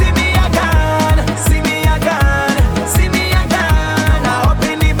 oh you see me again, see me again, see me again. Up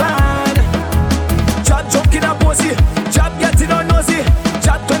in the van. Chop joking a pussy, chop getting on nosy.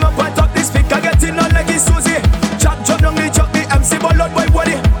 Chop turn up and talk this speaker getting on like it's Susie. Chop jump down the chuck the MC ballad boy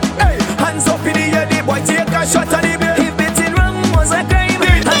body. Hey, hands up in the air, the boy take a shot at the bill. If beating wrong was a crime,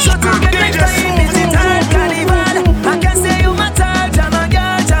 I shot to get next time. It's the time carnival. I can say you matter,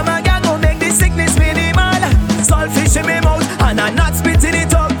 Jamaga, go make the sickness minimal. Saltfish in my mouth and I'm not spitting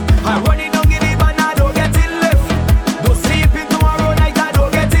it up. I'm running down in the van, I don't get in left. Don't sleep in tomorrow night, I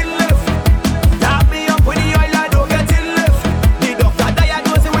don't get in left. Tap me up with the oil, I don't get in left. The doctor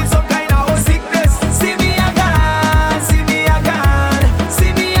diagnosed me with some kind of sickness. See me again, see me again,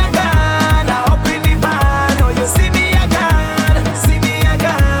 see me again. Up in the van, oh you see me again, see me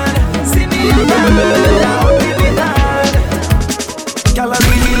again, see me again. Up in the van. Girl, I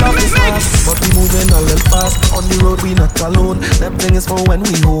really love this house, but we moving a little fast. On the road, we not alone. Them thing is for when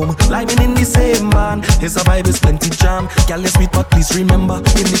we home. Living in the same van. His vibe is plenty jam. Girl, you're sweet, but please remember,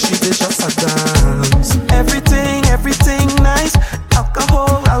 in the street it's just a dance. Everything nice.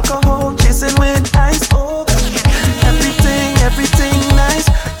 Alcohol, chasing with ice. Oh, everything nice.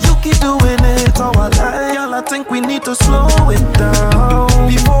 You keep doing it all our life. Girl, I think we need to slow it down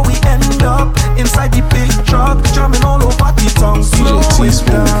before we end up inside the big truck, jamming all over the tongue. Slow it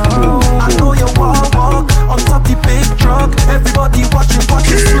down. I know you walk on top the big truck. Everybody watching,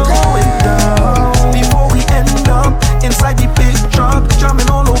 slow it down before we end up inside the big truck, jamming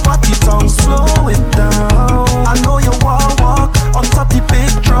all over the tongue. Slow it down. I know you walk on top the big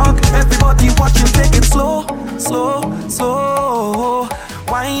truck. Everybody watching, take it slow.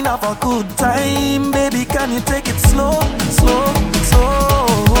 Wine have a good time, baby. Can you take it slow?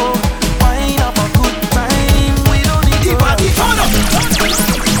 Wine have a good time. We don't need to Everybody turn up.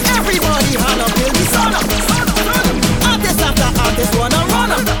 Everybody hand up till the sun up. Artist after artist wanna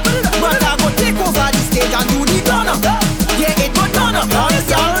run up, but I go take over the stage and do the gun up. Yeah, it go done up.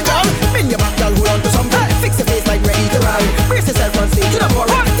 Honest y'all, bring your back, y'all, hold on to something. Fix your face like ready to ride. Brace yourself on stage to the floor.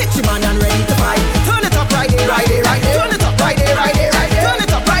 Take your man and ready to fight. Turn it up right there. Turn it up right there. Turn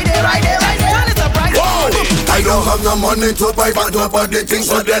it up right there. Turn it up right there. I don't have no money to buy but nobody thinks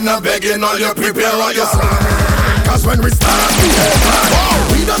so then I'm begging all you prepare all your cause when we start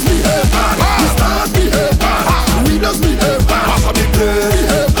we just behave bad. We start behave bad. We just behave bad. Pass me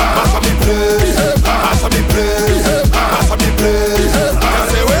play. Pass me play. Pass me play. Pass me play. I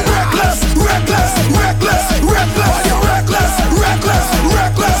say we're reckless. Why you reckless?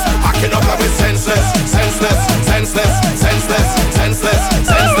 I cannot have it senseless.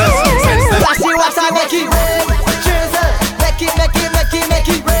 Flashy water make it rain. Drizzle. Make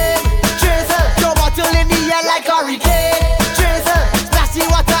it rain. Drizzle. Your bottle in the air like hurricane. Drizzle. Flashy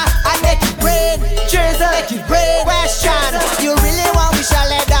water and make it rain. Drizzle. Make it rain. Question. You really want we shall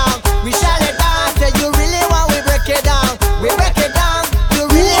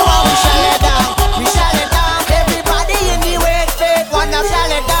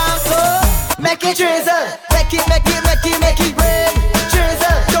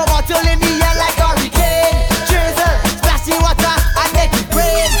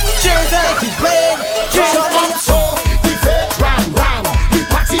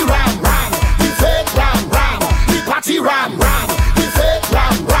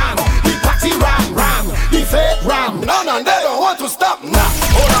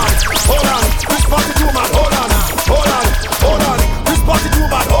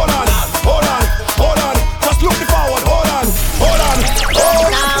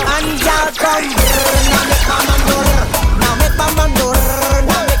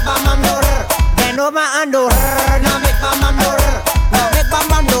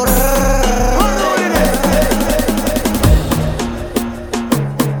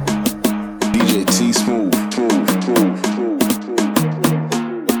DJ T Smoove.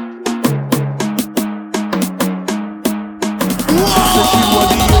 So she was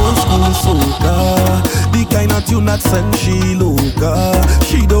the old school soca, the kind of tune that send she loca.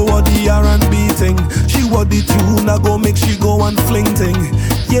 She don't want the R&B thing, she want the tune that go make she go and fling thing.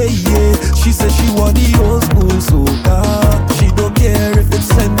 Yeah, yeah, she said she want the old school soca. She don't care if it's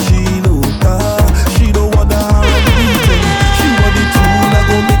send she loca. She don't want the R&B thing, she want the tune that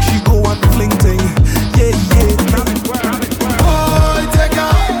go make she go and fling thing. Yeah, yeah. Boy, take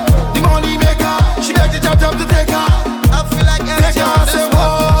her, the money maker. She got the job to take her. I feel like take her, say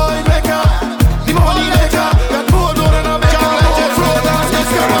boy, make her, the money maker. Got more door than a maker.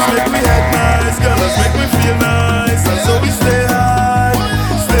 Girls make me head nice, girls make me feel nice, and so we stay high,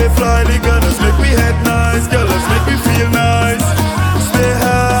 stay fly. The girls make me head nice, girls make me feel nice, stay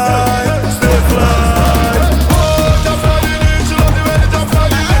high, stay fly.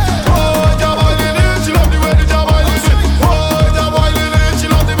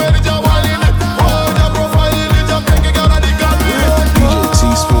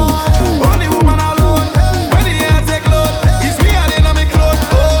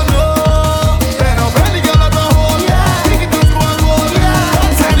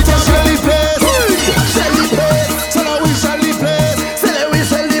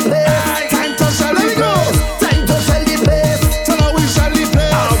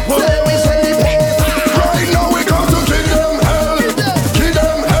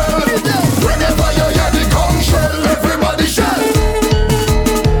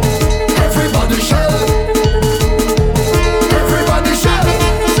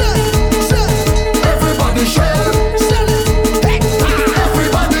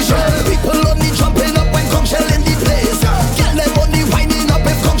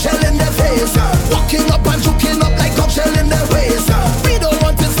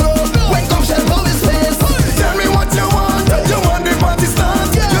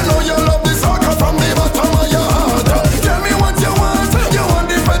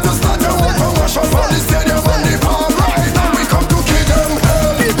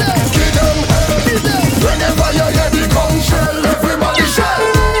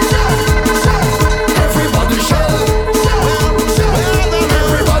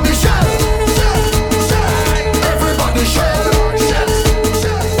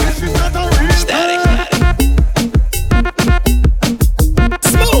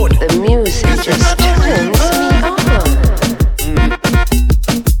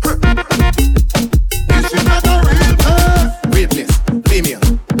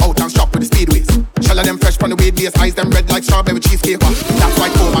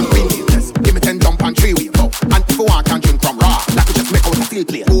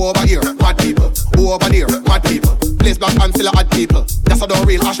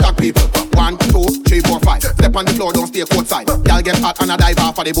 And I dive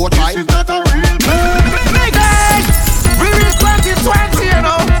off of the boat ride. This is not a real man. We reach 2020, you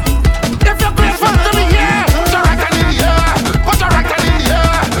know. If you're grateful to me, yeah, put your right hand in the air. Put your right hand in the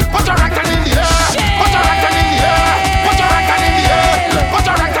air. Put your right hand in the air. Put your right hand in the air. Put your right hand in the air. Put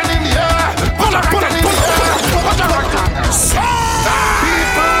your right hand in the air. Put your right hand in the air. Put your right hand.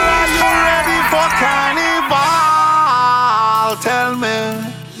 People, are you ready for Carnival? Tell me.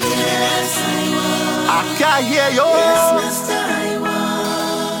 Yes, I will. I can't hear you. Yes, Mr.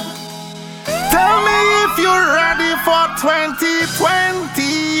 Tell me if you're ready for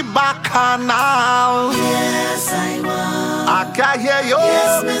 2020 Bacchanal. Yes, I want. I can't hear you.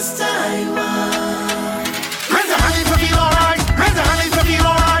 Yes, Mr. I want. Raise your hand if you feel alright. Raise your hand if you feel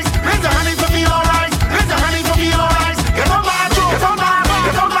alright. Raise your hand if you feel alright. Raise your hand if you feel alright. Get on back, get on back,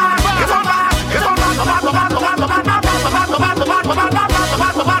 get on back, get on back, get on back,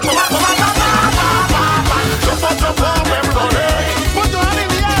 jump up, everybody. Put your hand in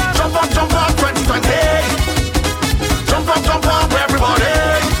the air. Jump up, 2020. Jump up, everybody.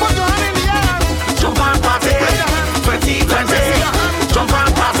 Put your hand in the air. Jump on, party. 2020. Jump on,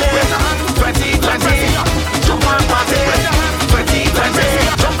 party. 2020. Jump on, party. 2020.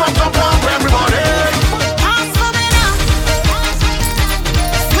 Jump up, everybody. Dance for me now.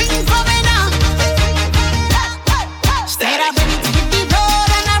 Swing for me now. Stay up ready to hit the road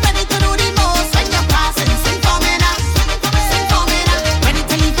and I'm ready to do the most. When you're passing, sing for me now. Sing for me now. Ready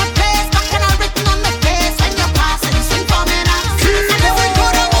to leave a place, back and I'm written on the face. When you're passing, sing for me now. I know we go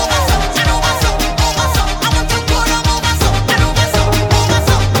to over so, and over so, over so. I want to go to over so, and over so, over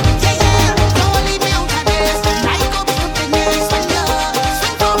so. Yeah, yeah. Don't leave me out of this. Like up something nice when you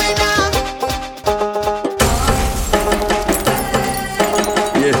swing for me now.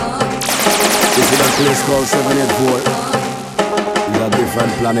 Yeah. This is a place called 784. It's a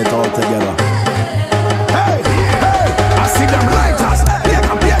different planet altogether. Hey, hey, I see them lighters.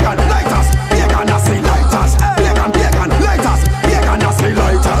 Pagan, lighters. Pagan, I see lighters. Pagan, lighters. Pagan, I see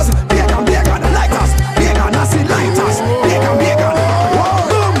lighters. Pagan, lighters. Pagan, I see lighters. Pagan.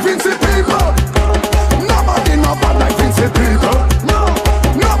 Welcome, Vincent people. Nobody no bad like Vincent people. No,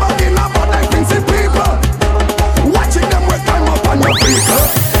 nobody no bad like Vincent people. Watching them with time up on your people.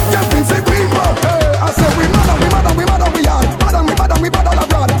 Yeah, Vincent people. Hey, I say we mad and we are. We bad all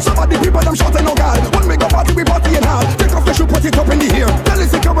abroad. Some of the people them shouting no God. When we go party, we party in hard. Take off the shoe, put it up in the air. Tell the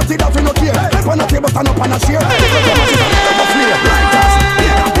security that we no care. Head on the table, stand up and a cheer. Lighters,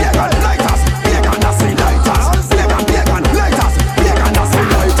 pagan, lighters. Pagan, I see lighters. Pagan, lighters. Pagan, I see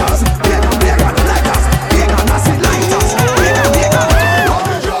lighters. Pagan, lighters. Pagan, I see lighters. Pagan.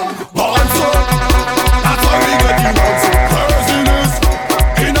 Bounce up. That's how we get the bounce up. Craziness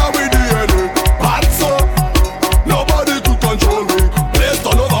in our DNA. Bounce up. Nobody could control me. Place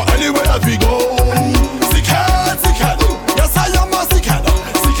all over anywhere that we go. Sick head. Yes, I am a sick head.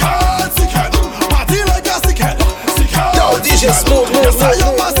 Party like a sick head. Yo, DJ Smoove. Yes, I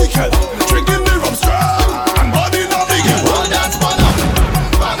am a sick head. Drinking the rum strong and body not big head. Oh, that's Bono.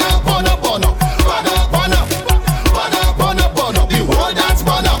 The whole dance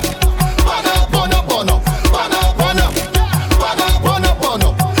Bono.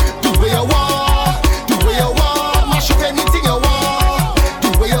 Do what you want. Mash up anything you want. Do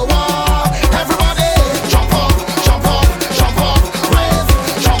what you want. Everybody, jump up, raise,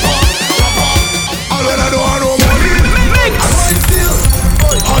 jump up. All when I don't want no money, I'm going still.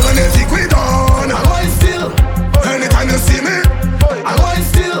 All when they think we done, I'm going still. Anytime you see me, I'm going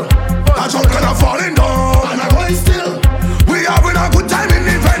still. I jump and I'm falling down, and I'm going still. We having a good time in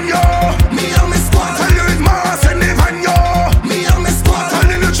the venue. Me and my squad, tell you it's mass in the venue. Me and my squad,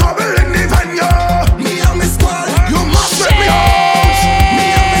 telling you trouble in the venue. Me and my squad, you must let me out. Me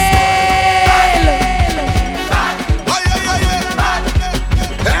and my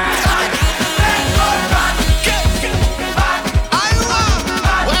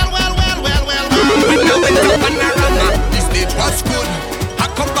This stage was good. I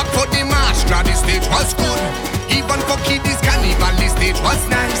come back for the march. Now this stage was good. Even for kiddies carnival, this stage was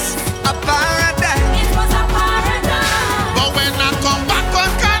nice. A paradise. It was a paradise. But when I come back on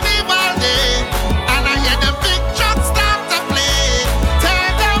carnival day, and I hear the big trucks start to play, tell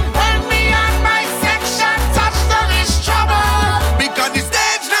them when me and my section touch them is trouble. Because the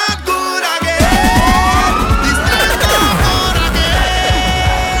stage not good again. The stage not good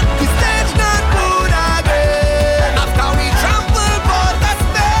again. The stage not good again. After we trample for the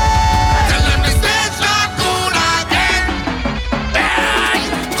stage, tell them the stage not good again. Hey,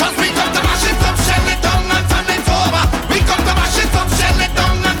 'cause we come to mash it up, shell it down and turn it over. We come to mash it up, shell it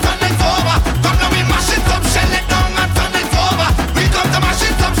down and turn it over. Come now we mash it up, shell it down and turn it over. We come to mash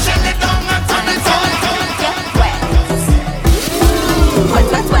it up, shell it down and turn it over.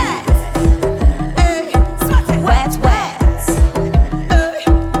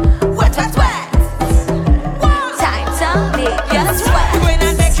 Time to make you sweat. We're going to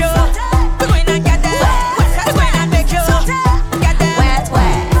make you. We're going to get there. We're going to make you. Get there. Wet. We're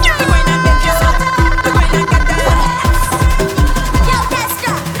going to make you. We're going to get there. Yo,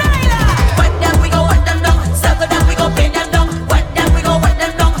 Kestra. Wet them, we go wet them down. Circle them, we go bring them down. Wet them, we go wet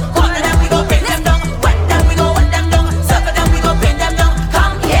them down. Corner them, we go bring them down. Wet them, we go wet them down. Circle them, we go bring them down.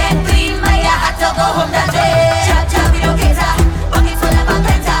 Come Get clean, my hat to go home that day. chop chop, we don't cater. Buckets full of a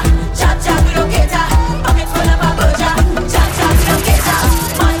penta. Chop chop, we don't cater. Buckets full of a burger. Chop chop, we don't cater.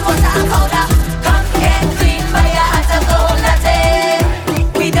 Mud, water, and powder. Come get clean, my hat to go home that day.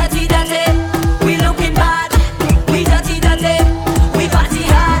 We dirty, we looking bad. We dirty, we party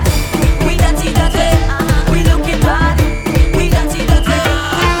hard. We dirty, we looking bad. We dirty,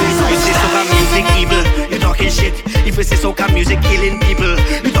 You say soca music evil, you talking shit. If you say soca music killing people,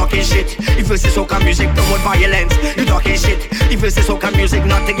 you talking shit. If you say soca music promote violence, you talking shit. If you say soca music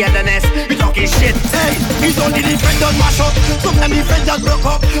not togetherness, you talking shit. Hey, it's only the friend don't mash up. Sometimes the friends just broke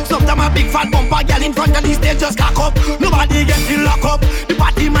up. Sometimes a big fat bumper girl in front of the stage just cock up. Nobody gets in lock up. The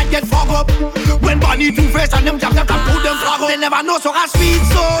party might get fucked up. When Bonnie Two-Face and them jam them and put them flag up. They never know soca sweet,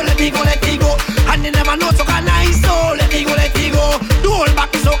 so let it go. And they never know soca nice, so let it go. The whole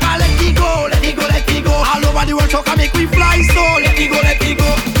back is soca, let it go. All over the world soca make we fly, so let it go.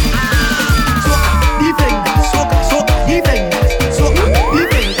 Soca, defenders, soca, defenders, soca,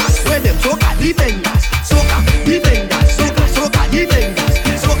 defenders. Where them soca, defenders, soca, defenders, soca, defenders,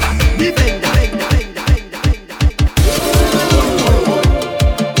 soca, defenders.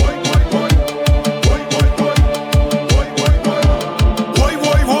 Boy,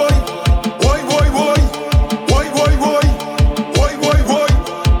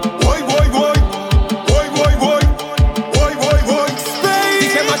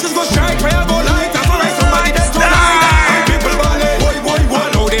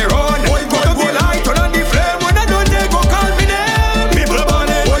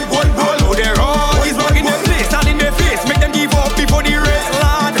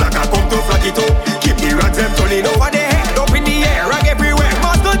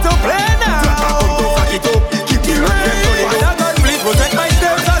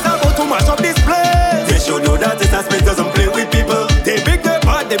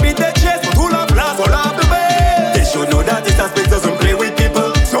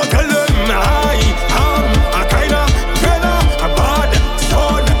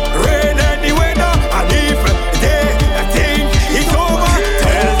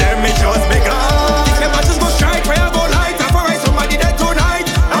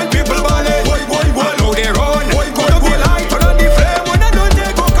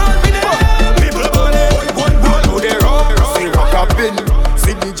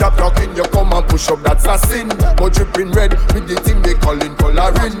 coloring red. With the thing they calling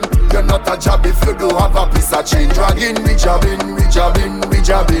coloring. You're not a job if you don't have a piece of chain dragging. We jabbing, we jabbing, we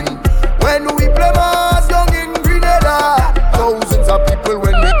jabbing. When we play Mars young in Grenada, thousands of people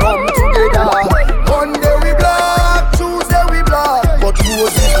when we come together. Monday we black, Tuesday we black, but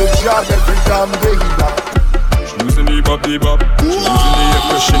Rose is the job every damn day he black. She using the bop, she using the air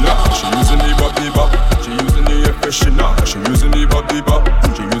freshener. She using the bop, she using the air freshener. She using the bop,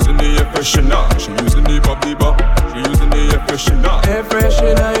 she using the air freshener. She using the bop, she using the air freshener. Air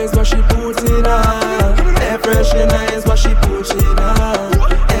freshener is what she put in her. Air freshener is what she put in her.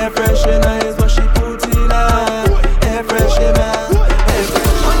 Air freshener is what she put in her. Air freshener.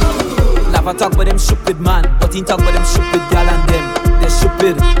 Never talk about them stupid man, but he talk about them stupid gal and them. They're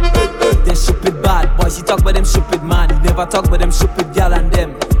stupid. They're stupid bad. Boys, he talk about them stupid man. He never talk about them stupid gal and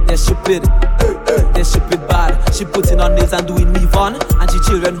them. They're stupid. They're stupid bad. She putting on nails and doing weave on, and she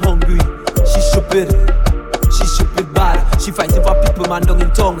children hungry. She's stupid. She's stupid bad. She fighting for people man down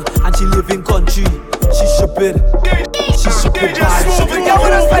in tongue, and she live in country. She's stupid. She's stupid bad. Stupid girl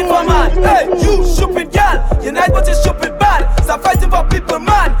wanna fight for man. Hey, you stupid girl. You're nice but you're stupid bad. Stop fighting for people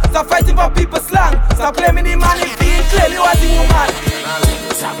man. Stop fighting for people slang. Stop claiming the man if he ain't claim you as a woman.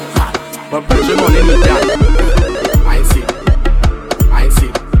 But you know in the dark. I see.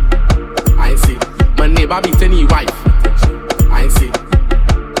 My neighbor beating his wife. I see.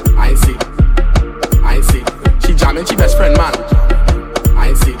 She jamming she best friend man.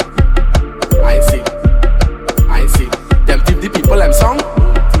 I see. Them give the people them song.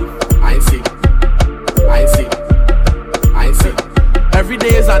 I see. Every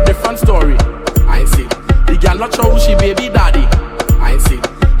day is a different story. I see. The girl not sure who she baby daddy. I see.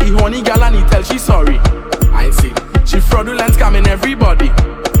 He honey girl and he tell she sorry. I see. She fraudulent scamming everybody.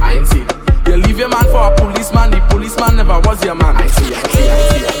 I see. You leave your man for a policeman. The policeman never was your man. I see.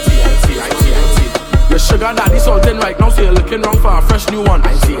 Your sugar daddy salting right now, so you're looking wrong for a fresh new one.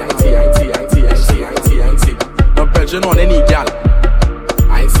 I see. Not Belgian on any gal.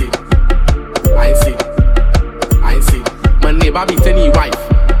 I see. My neighbor beating his wife.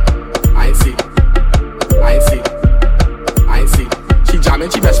 I see. She jamming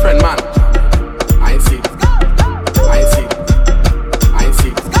she best friend man. I see.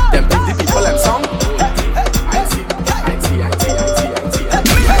 Them think the people them song. I see.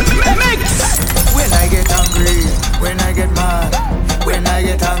 When I get angry, when I get mad, when I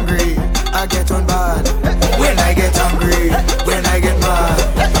get angry, I get on bad. When I get angry, when I get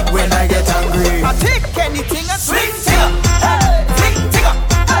mad, when I get angry, I take anything and swing tigger, ting tigger,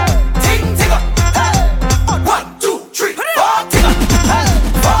 ting tigger. 1, 2, 3, 4 tigger,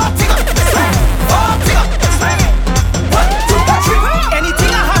 4 tigger, 4 tigger. 1, 2, 3.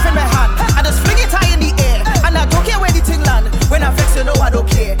 Anything I have in my hand, I just fling it high in the air, and I don't care where the thing land. When I vex, you know I don't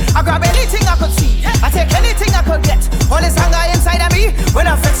care. I grab anything I could see, I take anything I could get. All this anger inside of me, when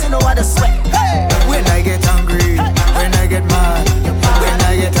I vex, you know I just sweat. When I get angry, when I get mad, when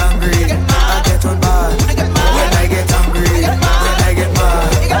I get angry, I get on bad. When I get angry, when I get mad,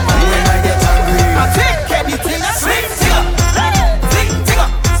 when I get angry, I take anything, swing tigger, ting tigger,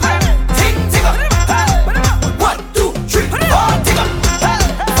 ting tigger. 1, 2, 3, 4 tigger,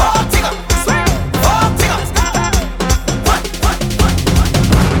 4 tigger, 4 tigger.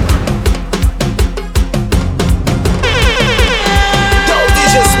 Yo,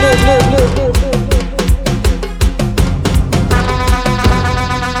 DJ Smoove.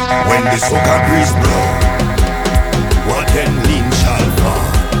 When the soca breeze blow, what then lean shall fall.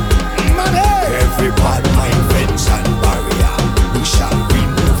 Every bad mind, fence and barrier, we shall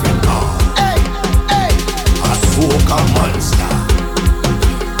remove it all. A soca monster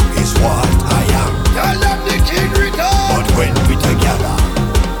is what I am. But when we together,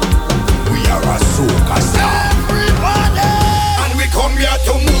 we are a soca star. And we come here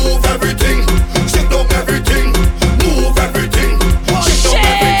to move everything, shake down everything, move everything, shake down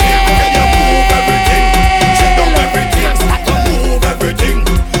everything.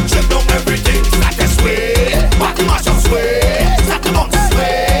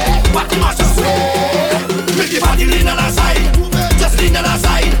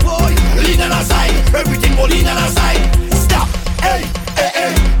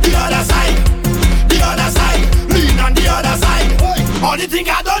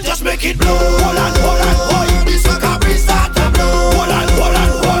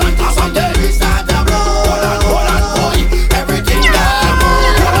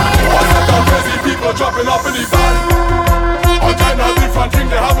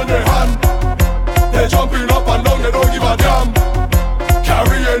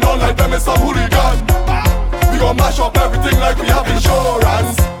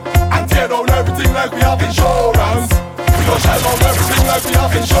 shell from everything like we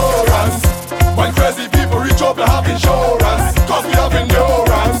have insurance. When crazy people reach up, they have insurance. Cause we have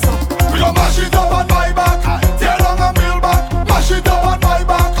endurance. We gon' mash it up and buy back. Tear down and build back. Mash it up and buy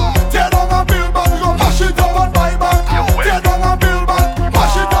back. Tear down and build back. We gon' mash it up and buy back. Tear down and build back.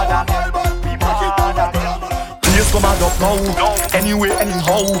 Mash it up and buy back. Mash it up and build back. Please come and up now. Anyway,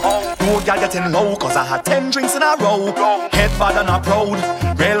 anyhow. Road girl getting low. Cause I had 10 drinks in a row. Head bad and a proud.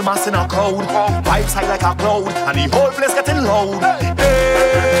 Real mass in a crowd. Vibes high like a cloud. And the whole place getting loud.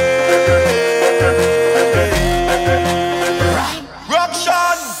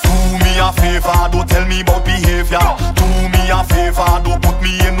 A favor, don't tell me about behavior. Do me a favor, don't put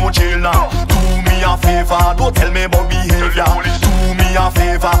me in no jail now. Do me a favor, don't tell me about behavior. Do me a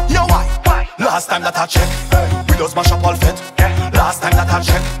favor, yo why? Last time that I check, we just mash up all fit. Last time that I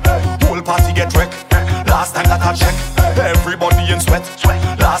check, whole party get wrecked. Last time that I check, everybody in sweat.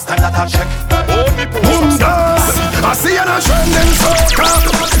 Last time that I check, oh me post. I see an trending soca.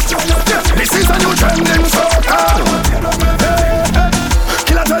 This is a new trending soca.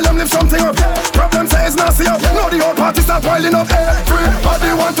 Killer tell them lift something up. Problem say it's nasty up. Now the whole party start piling up.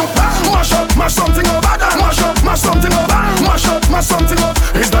 Everybody want to mash up, mash something up. Mash up, mash something up. Mash up, mash something up.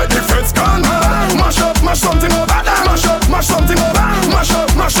 It's like the feds gone. Mash up, mash something up. Mash up, mash something up. Mash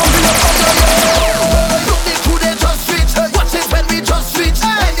up, mash something up. Look the crew they just reach. Watch it when we just reach.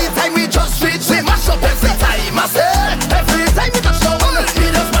 Anytime we just reach, we mash up every time. I say every time we touch down, we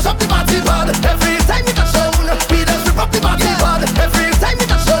just mash up the party bad. Every time we touch down, we just rip up the party bad. Every time we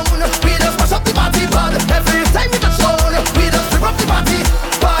touch down, we just mash up the party bad. Every time we touch down, we just rip up the party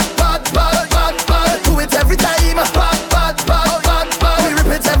bad, bad, bad, bad, bad. Do it every time, bad, bad, bad, bad, bad. We rip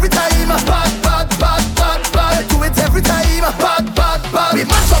it every time, bad, bad, bad, bad, bad. Do it every time, bad, bad, bad. We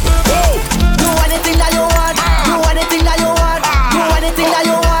mash up. Do anything that you want. Do anything that you want. Do anything that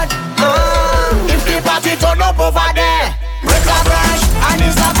you want. If the party turn up over there, break a branch and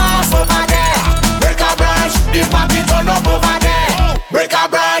it's a mass over there. Break a branch, the party turn up over there. Break a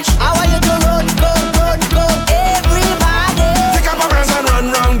branch. I want you to run, go, run, go, everybody. Take up a branch and run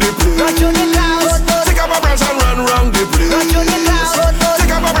round the place. Run to the clouds. Take up a branch and run round the place. Run to the clouds.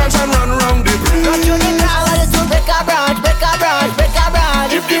 Take up a branch and run round the place. Run to the clouds. I want you to break a branch, break a branch, break a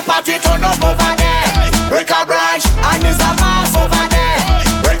branch. If the party turn up over there, break a branch and it's a mass over there.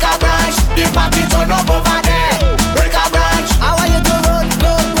 Break a branch, the party turn up over there. Break a branch. I want you to run,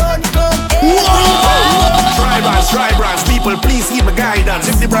 go, everybody. Try branch, people please heed my guidance.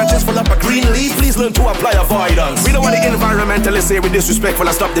 If the branch is full up a green leaf, please learn to apply avoidance. We don't want the environmentalists say we disrespectful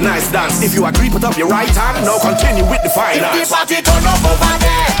and stop the nice dance. If you agree, put up your right hand, now continue with the finance. If the party turn up over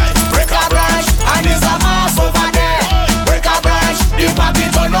there, break a branch and it's a mass over there. Break a branch, the party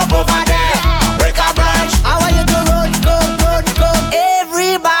turn up over there.